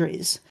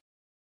boundaries.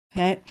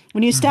 Okay?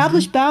 When you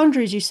establish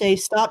boundaries, you say,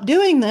 stop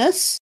doing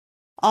this.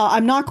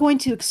 I'm not going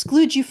to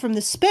exclude you from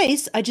the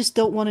space. I just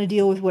don't want to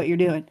deal with what you're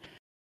doing.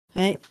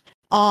 Right?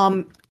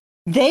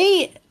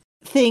 They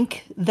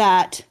think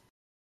that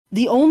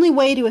the only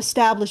way to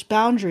establish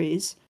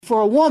boundaries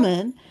for a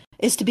woman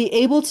is to be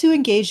able to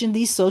engage in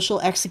these social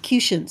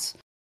executions.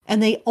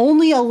 And they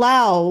only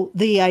allow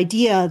the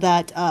idea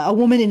that a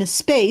woman in a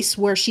space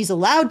where she's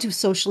allowed to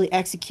socially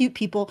execute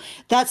people,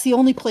 that's the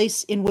only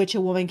place in which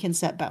a woman can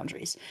set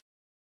boundaries.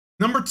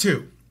 Number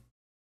 2,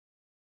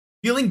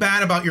 feeling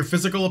bad about your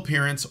physical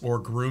appearance or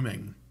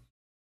grooming.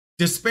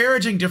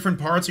 Disparaging different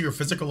parts of your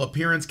physical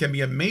appearance can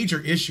be a major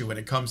issue when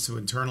it comes to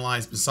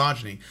internalized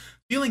misogyny.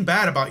 Feeling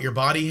bad about your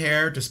body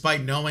hair,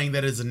 despite knowing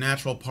that it is a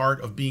natural part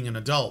of being an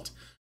adult,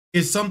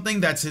 is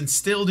something that's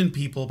instilled in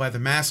people by the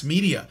mass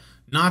media,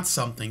 not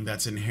something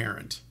that's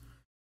inherent.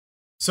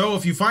 So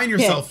if you find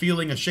yourself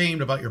feeling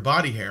ashamed about your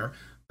body hair,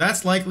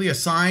 that's likely a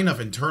sign of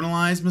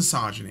internalized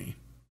misogyny.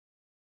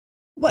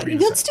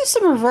 Let's do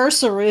some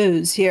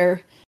reverse-a-roos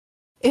here.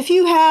 If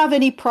you have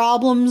any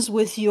problems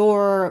with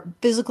your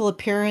physical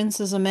appearance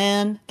as a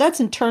man, that's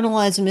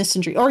internalized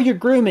misandry. Or your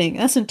grooming,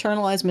 that's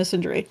internalized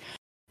misandry.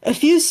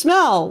 If you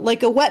smell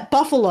like a wet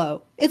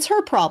buffalo, it's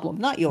her problem,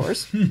 not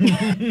yours.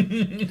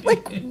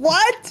 Like,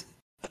 what?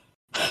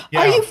 Yeah.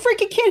 Are you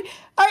freaking kidding?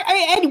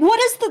 And what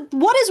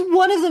is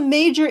one of the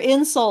major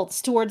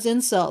insults towards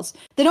incels?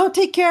 They don't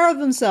take care of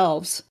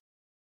themselves.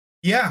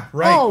 Yeah,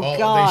 right. Oh,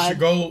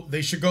 God.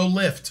 They should go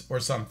lift or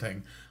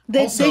something.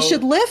 They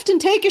should lift and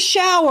take a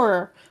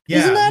shower. Yeah,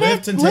 isn't that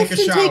lift it? And lift take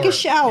a and shower. take a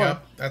shower.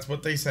 Yep, that's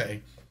what they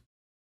say.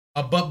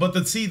 But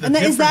the and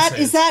difference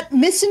is that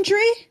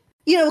misandry?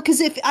 You know, because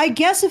if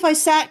I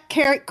sat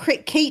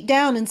Kate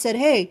down and said,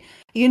 "Hey,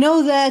 you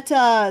know that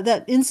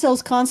that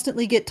incels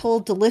constantly get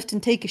told to lift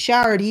and take a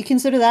shower. Do you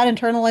consider that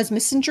internalized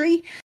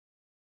misandry?"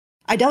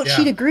 I doubt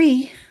she'd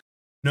agree.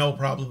 No,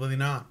 probably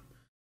not.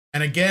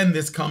 And again,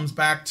 this comes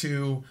back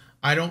to,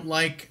 I don't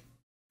like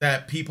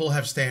that people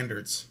have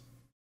standards.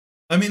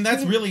 I mean,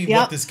 that's really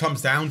what this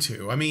comes down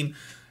to. I mean,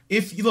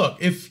 if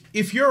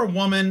you're a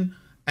woman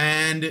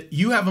and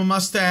you have a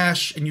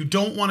mustache and you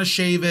don't want to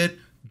shave it,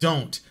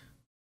 don't.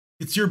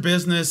 It's your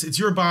business. It's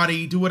your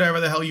body. Do whatever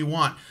the hell you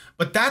want.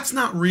 But that's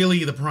not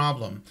really the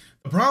problem.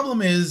 The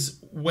problem is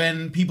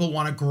when people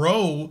want to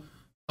grow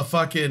a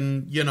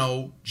fucking,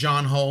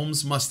 John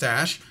Holmes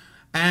mustache,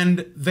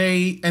 and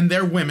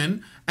they're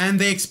women, and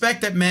they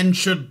expect that men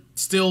should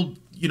still,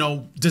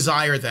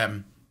 desire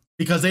them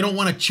because they don't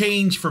want to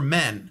change for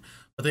men,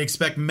 but they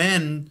expect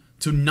men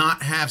to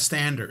not have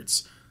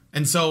standards.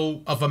 And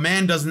so if a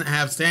man doesn't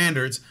have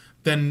standards,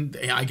 then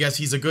I guess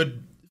he's a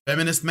good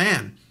feminist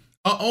man.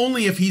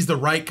 Only if he's the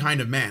right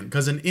kind of man,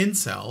 because an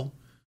incel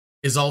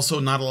is also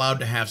not allowed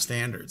to have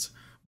standards.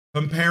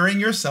 Comparing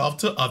yourself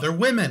to other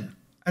women.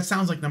 That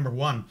sounds like number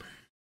 1.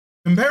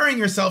 Comparing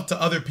yourself to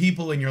other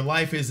people in your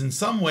life is in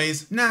some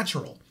ways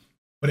natural.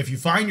 But if you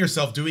find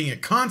yourself doing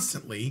it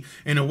constantly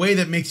in a way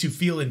that makes you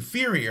feel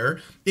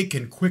inferior, it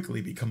can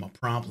quickly become a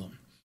problem.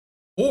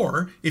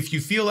 Or if you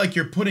feel like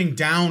you're putting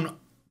down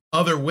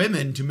other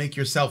women to make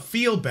yourself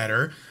feel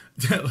better,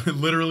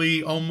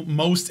 literally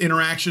most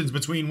interactions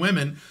between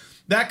women,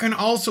 that can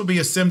also be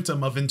a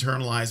symptom of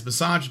internalized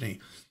misogyny.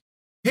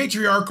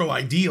 Patriarchal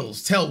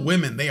ideals tell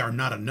women they are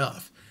not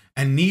enough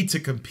and need to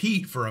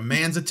compete for a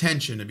man's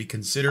attention to be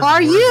considered worthy.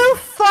 Are you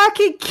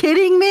fucking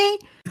kidding me?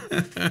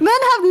 Men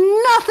have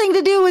nothing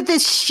to do with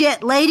this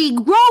shit, lady.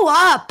 Grow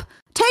up.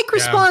 Take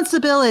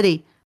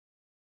responsibility.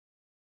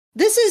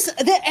 This is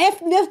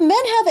if men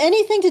have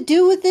anything to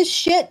do with this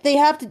shit, they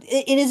have to.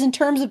 It is in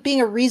terms of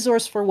being a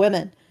resource for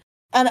women,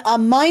 and a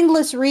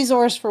mindless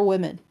resource for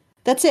women.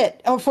 That's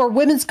it. Or for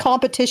women's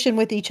competition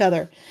with each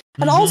other.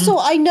 And also,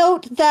 I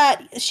note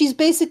that she's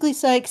basically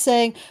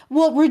saying,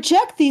 well,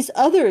 reject these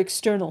other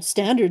external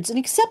standards and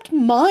accept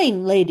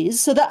mine,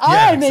 ladies, so that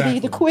I may be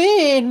the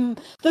queen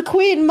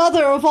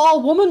mother of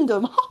all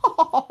womandom.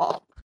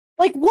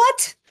 Like,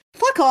 what?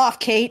 Fuck off,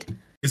 Kate.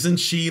 Isn't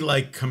she,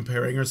 like,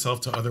 comparing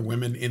herself to other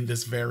women in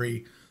this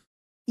very...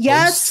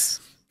 Yes.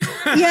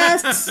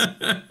 Yes.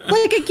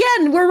 Like,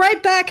 again, we're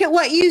right back at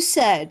what you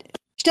said.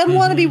 She doesn't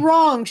want to be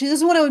wrong. She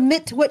doesn't want to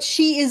admit to what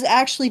she is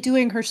actually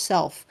doing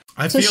herself.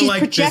 So feel she's like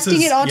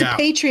projecting it onto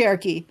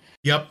patriarchy.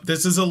 Yep.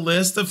 This is a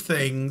list of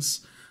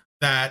things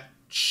that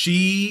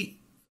she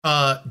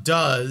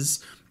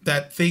does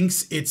that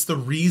thinks it's the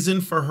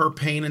reason for her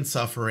pain and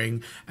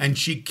suffering, and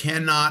she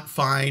cannot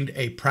find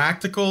a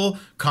practical,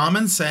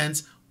 common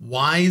sense,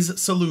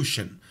 wise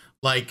solution.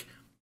 Like,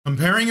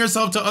 comparing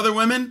herself to other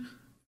women,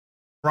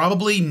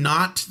 probably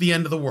not the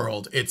end of the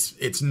world.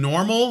 It's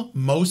normal.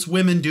 Most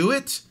women do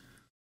it.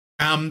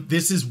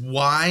 This is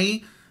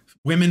why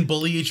women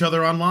bully each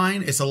other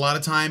online. It's a lot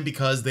of time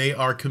because they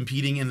are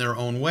competing in their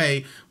own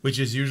way, which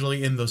is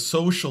usually in the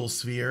social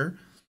sphere.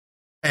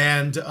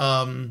 And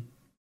some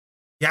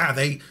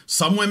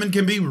women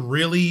can be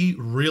really,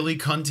 really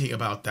cunty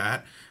about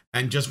that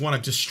and just want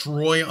to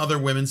destroy other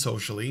women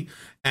socially.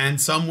 And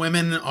some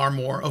women are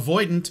more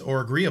avoidant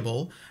or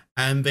agreeable,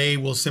 and they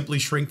will simply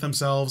shrink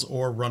themselves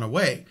or run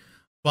away.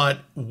 But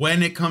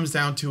when it comes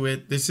down to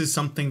it, this is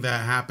something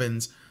that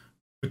happens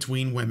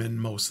between women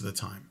most of the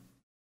time.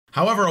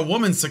 However, a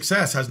woman's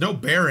success has no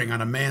bearing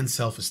on a man's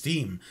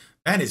self-esteem.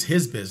 That is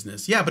his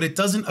business. Yeah, but it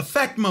doesn't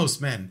affect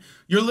most men.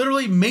 You're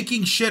literally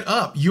making shit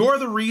up. You're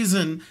the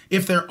reason,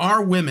 if there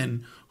are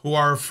women who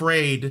are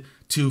afraid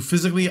to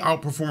physically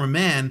outperform a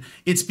man,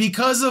 it's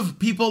because of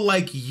people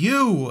like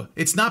you.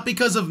 It's not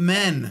because of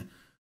men.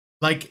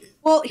 Like,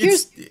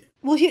 here's the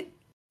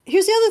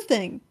other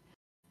thing.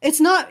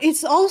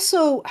 It's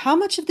also how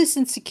much of this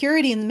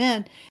insecurity in the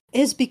man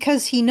is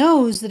because he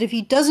knows that if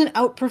he doesn't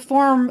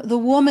outperform the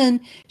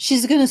woman,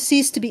 she's going to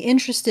cease to be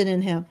interested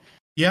in him.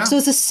 Yeah. So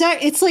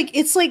it's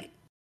like,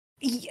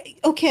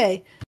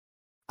 okay.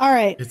 All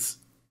right.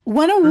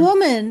 When a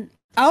woman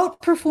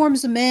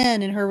outperforms a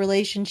man in her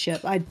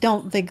relationship, I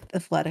don't think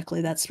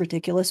athletically that's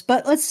ridiculous,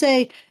 but let's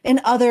say in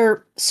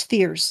other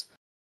spheres,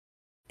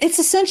 it's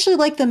essentially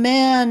like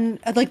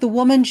the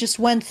woman just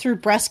went through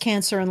breast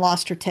cancer and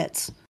lost her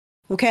tits.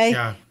 Okay?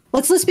 Yeah.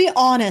 Let's be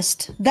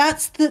honest.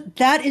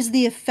 That is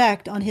the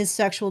effect on his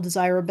sexual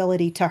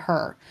desirability to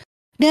her.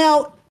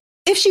 Now,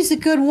 if she's a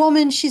good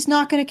woman, she's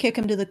not going to kick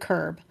him to the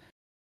curb.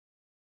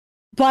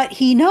 But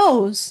he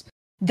knows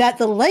that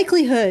the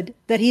likelihood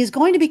that he is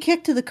going to be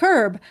kicked to the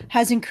curb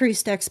has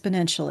increased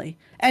exponentially.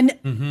 And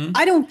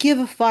I don't give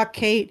a fuck,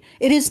 Kate.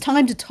 It is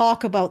time to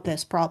talk about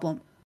this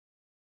problem.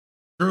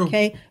 True.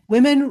 Okay,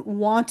 women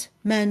want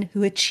men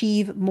who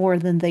achieve more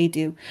than they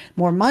do.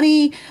 More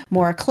money,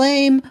 more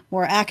acclaim,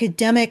 more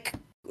academic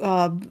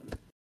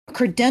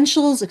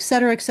credentials,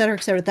 etc., etc.,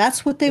 etc.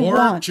 That's what they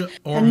want.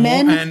 And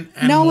men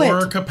know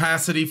more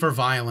capacity for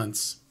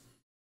violence.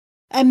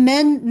 And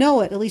men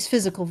know it, at least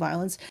physical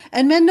violence.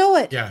 And men know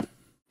it. Yeah.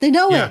 They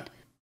know it.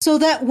 So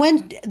that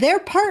when their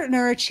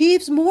partner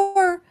achieves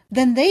more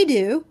than they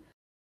do,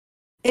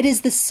 it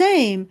is the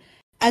same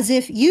as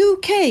if you,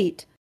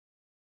 Kate,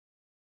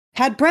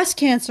 had breast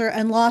cancer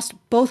and lost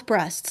both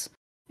breasts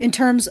in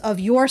terms of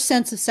your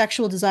sense of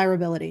sexual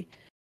desirability.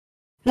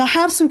 Now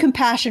have some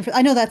compassion for,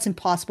 I know that's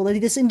impossible.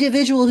 This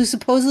individual who's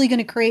supposedly going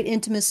to create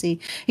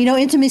intimacy. You know,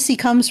 intimacy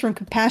comes from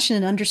compassion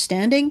and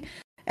understanding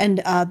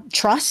and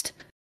trust.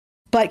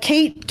 But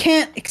Kate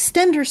can't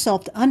extend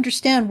herself to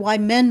understand why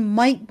men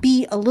might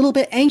be a little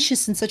bit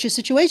anxious in such a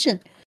situation.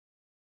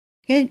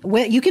 Okay?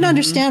 Well, you can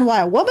understand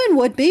why a woman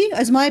would be.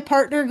 Is my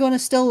partner going to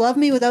still love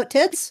me without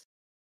tits?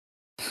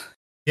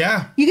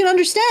 Yeah. You can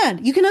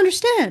understand. You can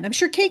understand. I'm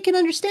sure Kate can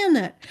understand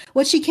that.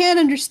 What she can't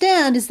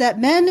understand is that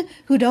men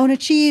who don't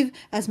achieve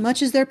as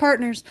much as their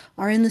partners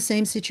are in the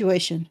same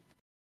situation.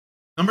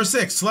 Number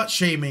 6, slut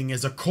shaming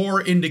is a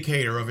core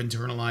indicator of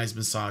internalized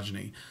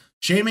misogyny.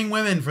 Shaming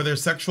women for their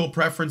sexual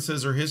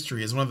preferences or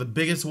history is one of the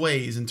biggest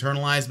ways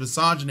internalized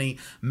misogyny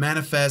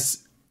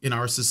manifests in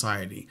our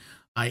society,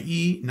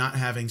 i.e., not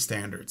having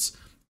standards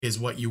is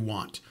what you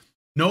want.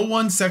 No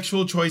one's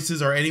sexual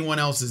choices are anyone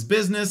else's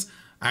business.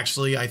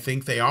 Actually, I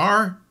think they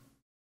are,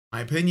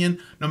 my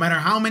opinion, no matter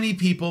how many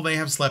people they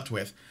have slept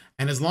with.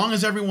 And as long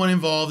as everyone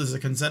involved is a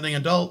consenting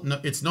adult,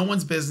 it's no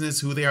one's business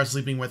who they are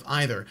sleeping with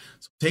either.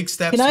 So take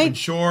steps to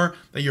ensure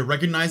that you're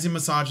recognizing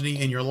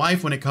misogyny in your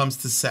life when it comes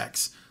to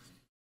sex.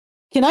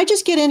 Can I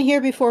just get in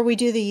here before we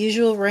do the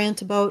usual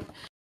rant about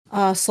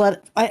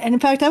slut? And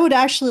in fact, I would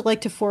actually like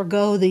to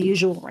forego the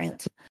usual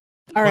rant.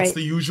 All right. What's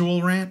the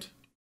usual rant?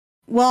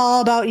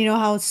 Well, about,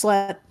 how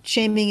slut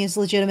shaming is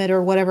legitimate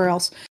or whatever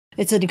else.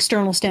 It's an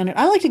external standard.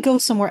 I like to go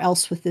somewhere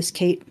else with this,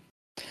 Kate.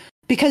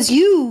 Because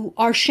you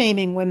are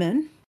shaming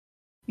women.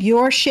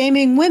 You're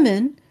shaming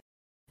women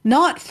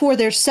not for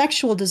their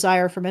sexual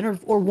desire for men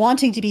or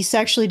wanting to be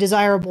sexually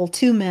desirable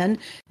to men.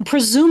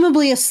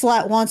 Presumably a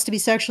slut wants to be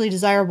sexually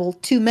desirable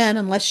to men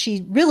unless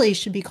she really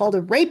should be called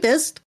a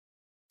rapist.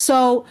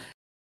 So,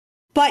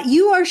 but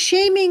you are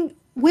shaming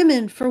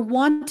women for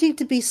wanting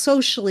to be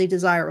socially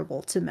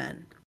desirable to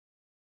men.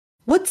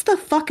 What the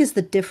fuck is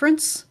the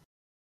difference?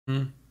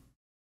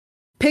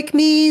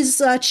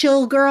 Pick-me's,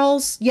 chill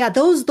girls. Yeah,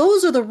 those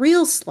are the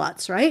real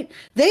sluts, right?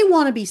 They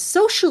want to be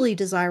socially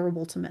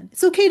desirable to men.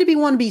 It's okay to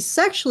want to be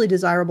sexually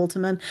desirable to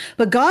men,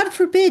 but God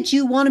forbid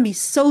you want to be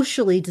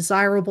socially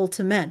desirable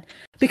to men,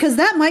 because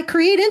that might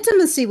create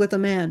intimacy with a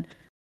man.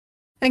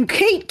 And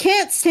Kate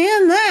can't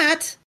stand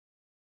that.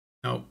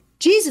 No.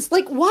 Jesus,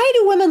 like, why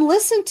do women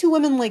listen to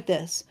women like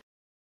this?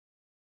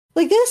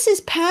 Like, this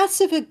is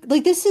passive,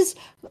 like, this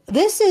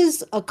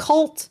is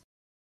occult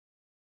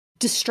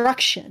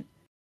destruction.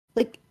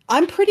 Like,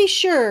 I'm pretty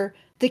sure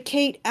that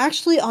Kate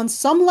actually, on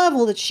some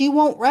level that she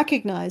won't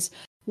recognize,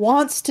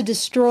 wants to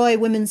destroy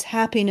women's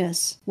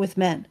happiness with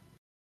men.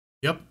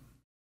 Yep.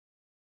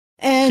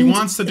 And she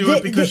wants to do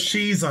it because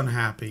she's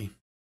unhappy.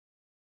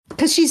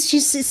 Because she's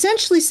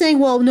essentially saying,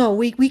 well, no,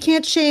 we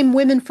can't shame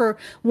women for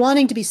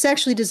wanting to be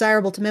sexually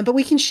desirable to men, but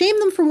we can shame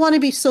them for wanting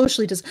to be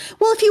socially desirable.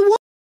 Well, if you want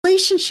a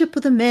relationship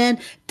with a man,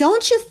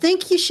 don't you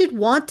think you should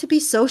want to be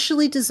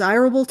socially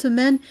desirable to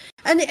men?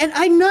 And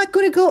I'm not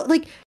going to go,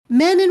 like,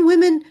 men and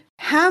women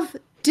have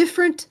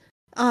different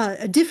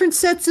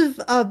sets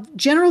of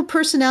general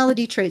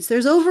personality traits.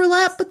 There's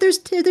overlap, but there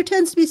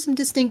tends to be some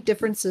distinct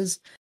differences.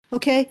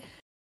 Okay?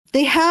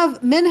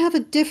 Men have a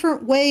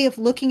different way of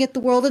looking at the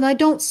world, and I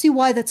don't see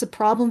why that's a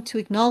problem to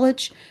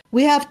acknowledge.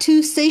 We have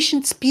two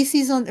sentient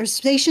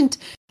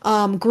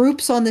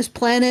groups on this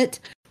planet.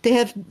 They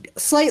have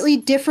slightly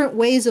different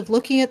ways of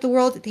looking at the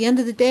world. At the end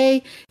of the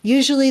day,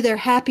 usually they're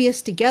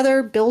happiest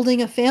together,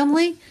 building a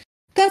family.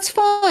 That's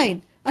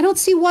fine. I don't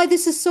see why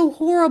this is so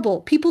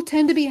horrible. People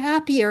tend to be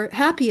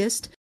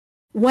happiest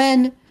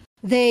when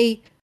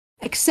they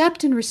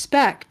accept and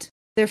respect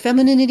their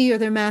femininity or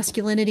their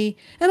masculinity,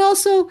 and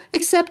also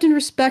accept and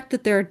respect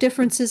that there are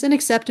differences and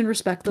accept and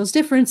respect those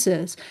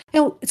differences.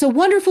 It's a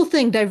wonderful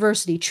thing,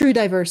 diversity, true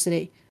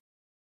diversity,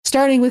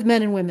 starting with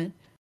men and women.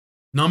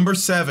 Number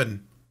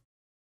 7,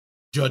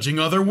 judging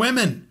other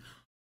women.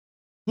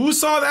 Who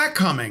saw that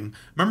coming?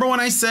 Remember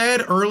when I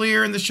said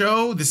earlier in the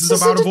show, this is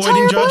about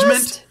avoiding judgment?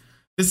 List?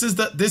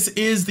 This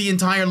is the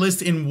entire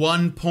list in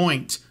one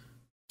point.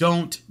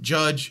 Don't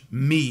judge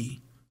me.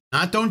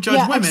 Not don't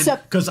judge women,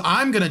 because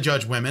I'm going to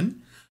judge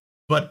women,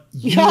 but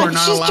you are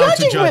not allowed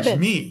to judge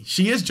me.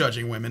 She is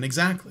judging women,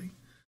 exactly.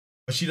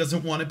 But she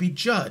doesn't want to be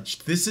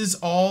judged. This is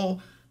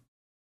all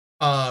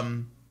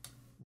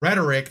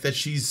rhetoric that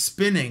she's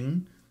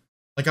spinning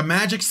like a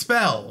magic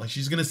spell. Like,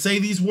 she's going to say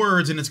these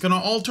words and it's going to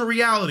alter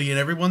reality, and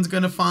everyone's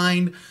going to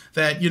find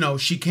that,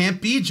 she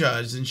can't be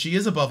judged and she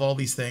is above all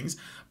these things.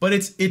 But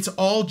it's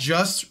all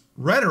just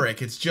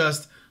rhetoric. It's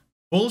just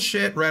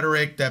bullshit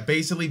rhetoric that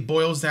basically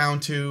boils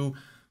down to,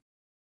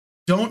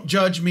 don't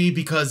judge me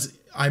because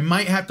I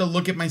might have to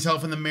look at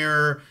myself in the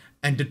mirror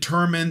and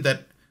determine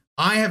that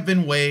I have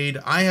been weighed,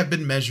 I have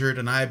been measured,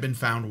 and I have been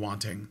found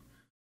wanting.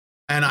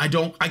 And I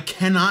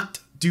cannot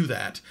do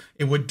that.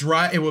 It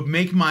would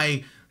make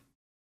my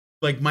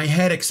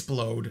head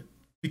explode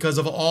because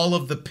of all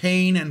of the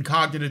pain and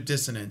cognitive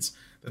dissonance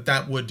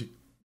that would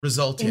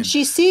result in. And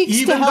she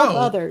seeks to help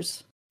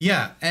others.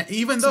 Yeah, and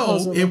even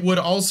though it would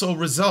also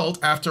result,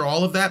 after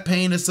all of that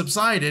pain has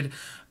subsided,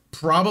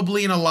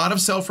 probably in a lot of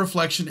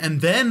self-reflection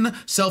and then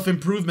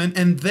self-improvement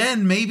and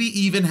then maybe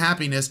even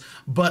happiness.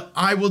 But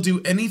I will do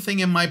anything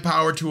in my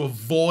power to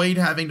avoid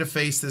having to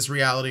face this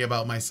reality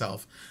about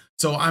myself.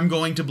 So I'm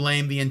going to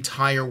blame the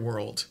entire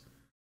world.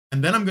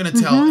 And then I'm going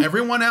to tell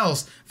everyone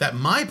else that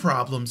my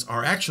problems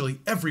are actually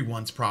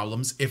everyone's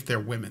problems if they're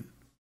women.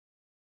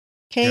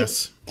 Okay.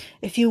 Yes.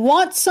 If you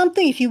want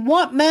something, if you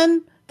want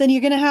men, then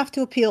you're going to have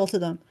to appeal to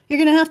them. You're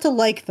going to have to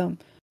like them.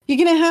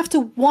 You're going to have to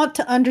want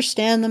to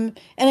understand them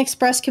and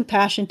express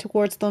compassion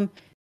towards them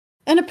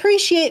and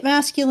appreciate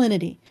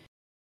masculinity.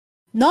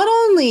 Not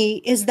only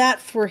is that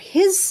for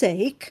his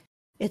sake,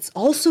 it's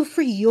also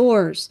for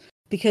yours.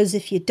 Because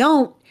if you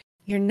don't,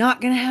 you're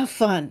not going to have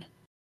fun.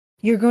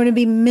 You're going to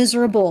be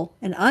miserable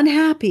and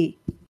unhappy.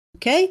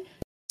 Okay?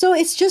 So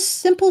it's just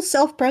simple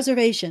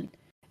self-preservation.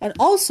 And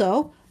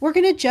also, we're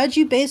going to judge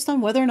you based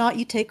on whether or not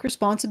you take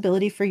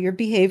responsibility for your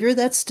behavior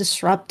that's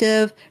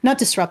disruptive. Not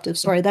disruptive,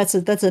 sorry, that's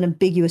an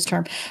ambiguous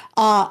term.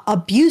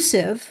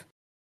 Abusive,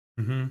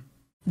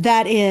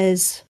 that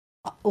is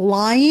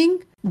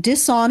lying,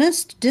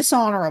 dishonest,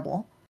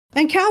 dishonorable,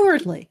 and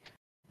cowardly.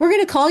 We're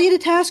going to call you to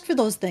task for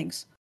those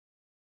things.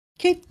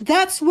 Okay,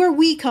 that's where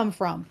we come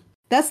from.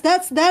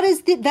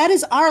 That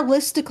is our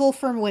listicle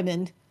for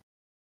women.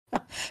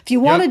 If you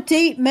want to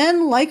date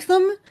men, like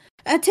them,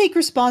 and take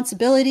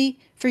responsibility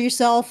for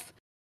yourself.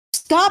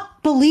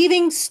 Stop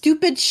believing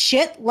stupid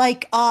shit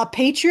like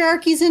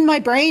patriarchy's in my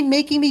brain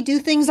making me do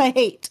things I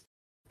hate.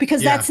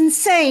 Because that's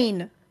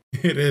insane.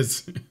 It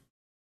is.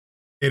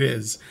 It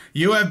is.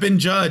 You have been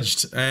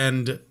judged,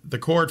 and the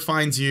court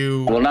finds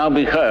you will now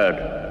be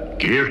heard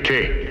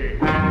Guilty.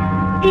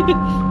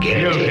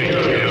 Guilty.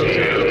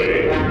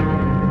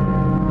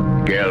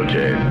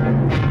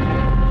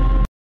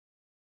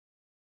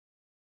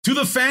 To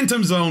the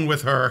Phantom Zone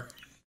with her.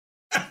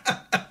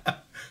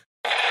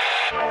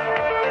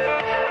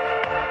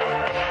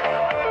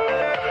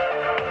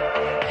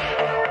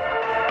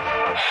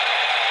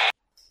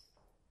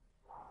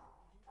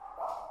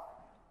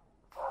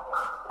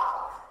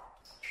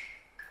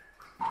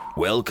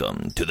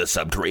 Welcome to the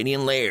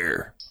subterranean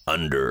lair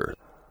under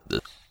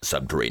the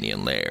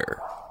subterranean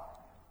lair.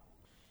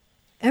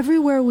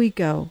 Everywhere we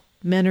go,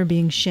 men are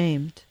being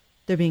shamed.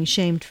 They're being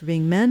shamed for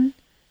being men,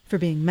 for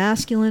being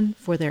masculine,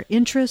 for their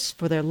interests,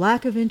 for their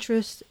lack of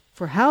interest,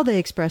 for how they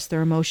express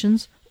their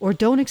emotions, or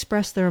don't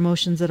express their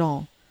emotions at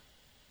all.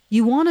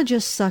 You want to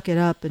just suck it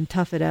up and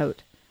tough it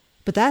out.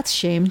 But that's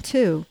shame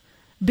too.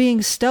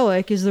 Being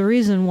stoic is the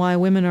reason why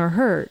women are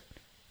hurt,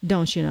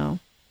 don't you know?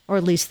 Or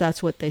at least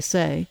that's what they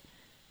say.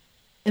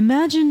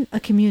 Imagine a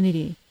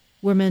community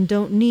where men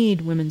don't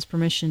need women's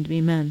permission to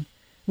be men,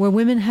 where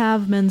women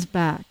have men's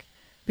back,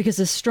 because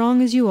as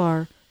strong as you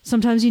are,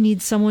 sometimes you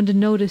need someone to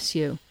notice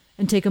you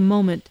and take a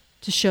moment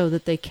to show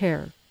that they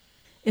care.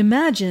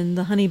 Imagine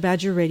the Honey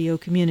Badger Radio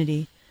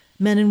community,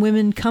 men and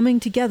women coming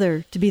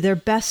together to be their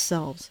best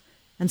selves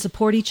and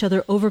support each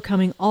other,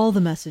 overcoming all the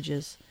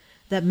messages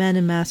that men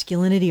and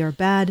masculinity are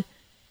bad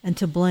and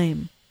to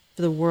blame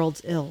for the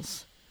world's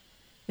ills.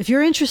 If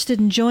you're interested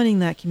in joining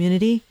that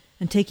community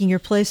and taking your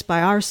place by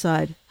our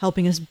side,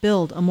 helping us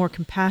build a more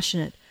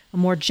compassionate, a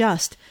more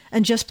just,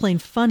 and just plain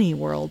funny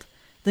world,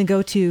 then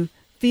go to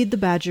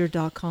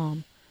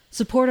feedthebadger.com.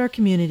 Support our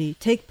community,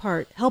 take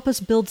part, help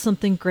us build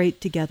something great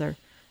together.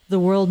 The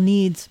world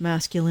needs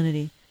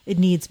masculinity. It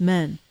needs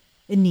men.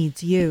 It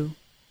needs you.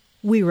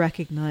 We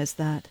recognize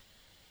that.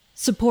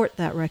 Support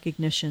that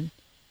recognition.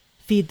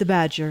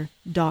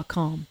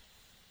 feedthebadger.com.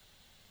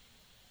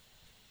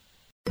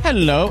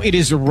 Hello, it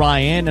is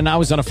Ryan, and I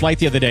was on a flight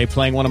the other day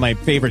playing one of my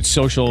favorite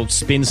social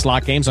spin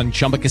slot games on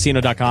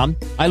ChumbaCasino.com.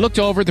 I looked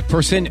over at the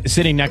person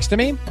sitting next to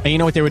me, and you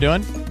know what they were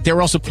doing? They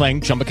were also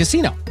playing Chumba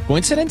Casino.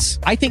 Coincidence?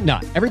 I think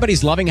not.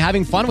 Everybody's loving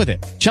having fun with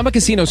it. Chumba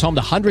Casino is home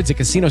to hundreds of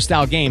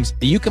casino-style games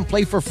that you can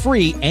play for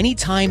free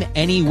anytime,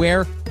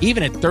 anywhere,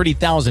 even at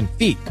 30,000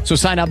 feet. So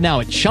sign up now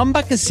at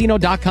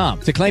ChumbaCasino.com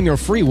to claim your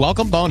free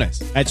welcome bonus.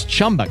 That's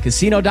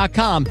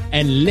ChumbaCasino.com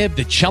and live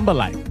the Chumba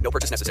life. No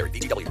purchase necessary.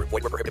 VGW. Void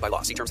where prohibited by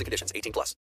law. See terms and conditions. 18+.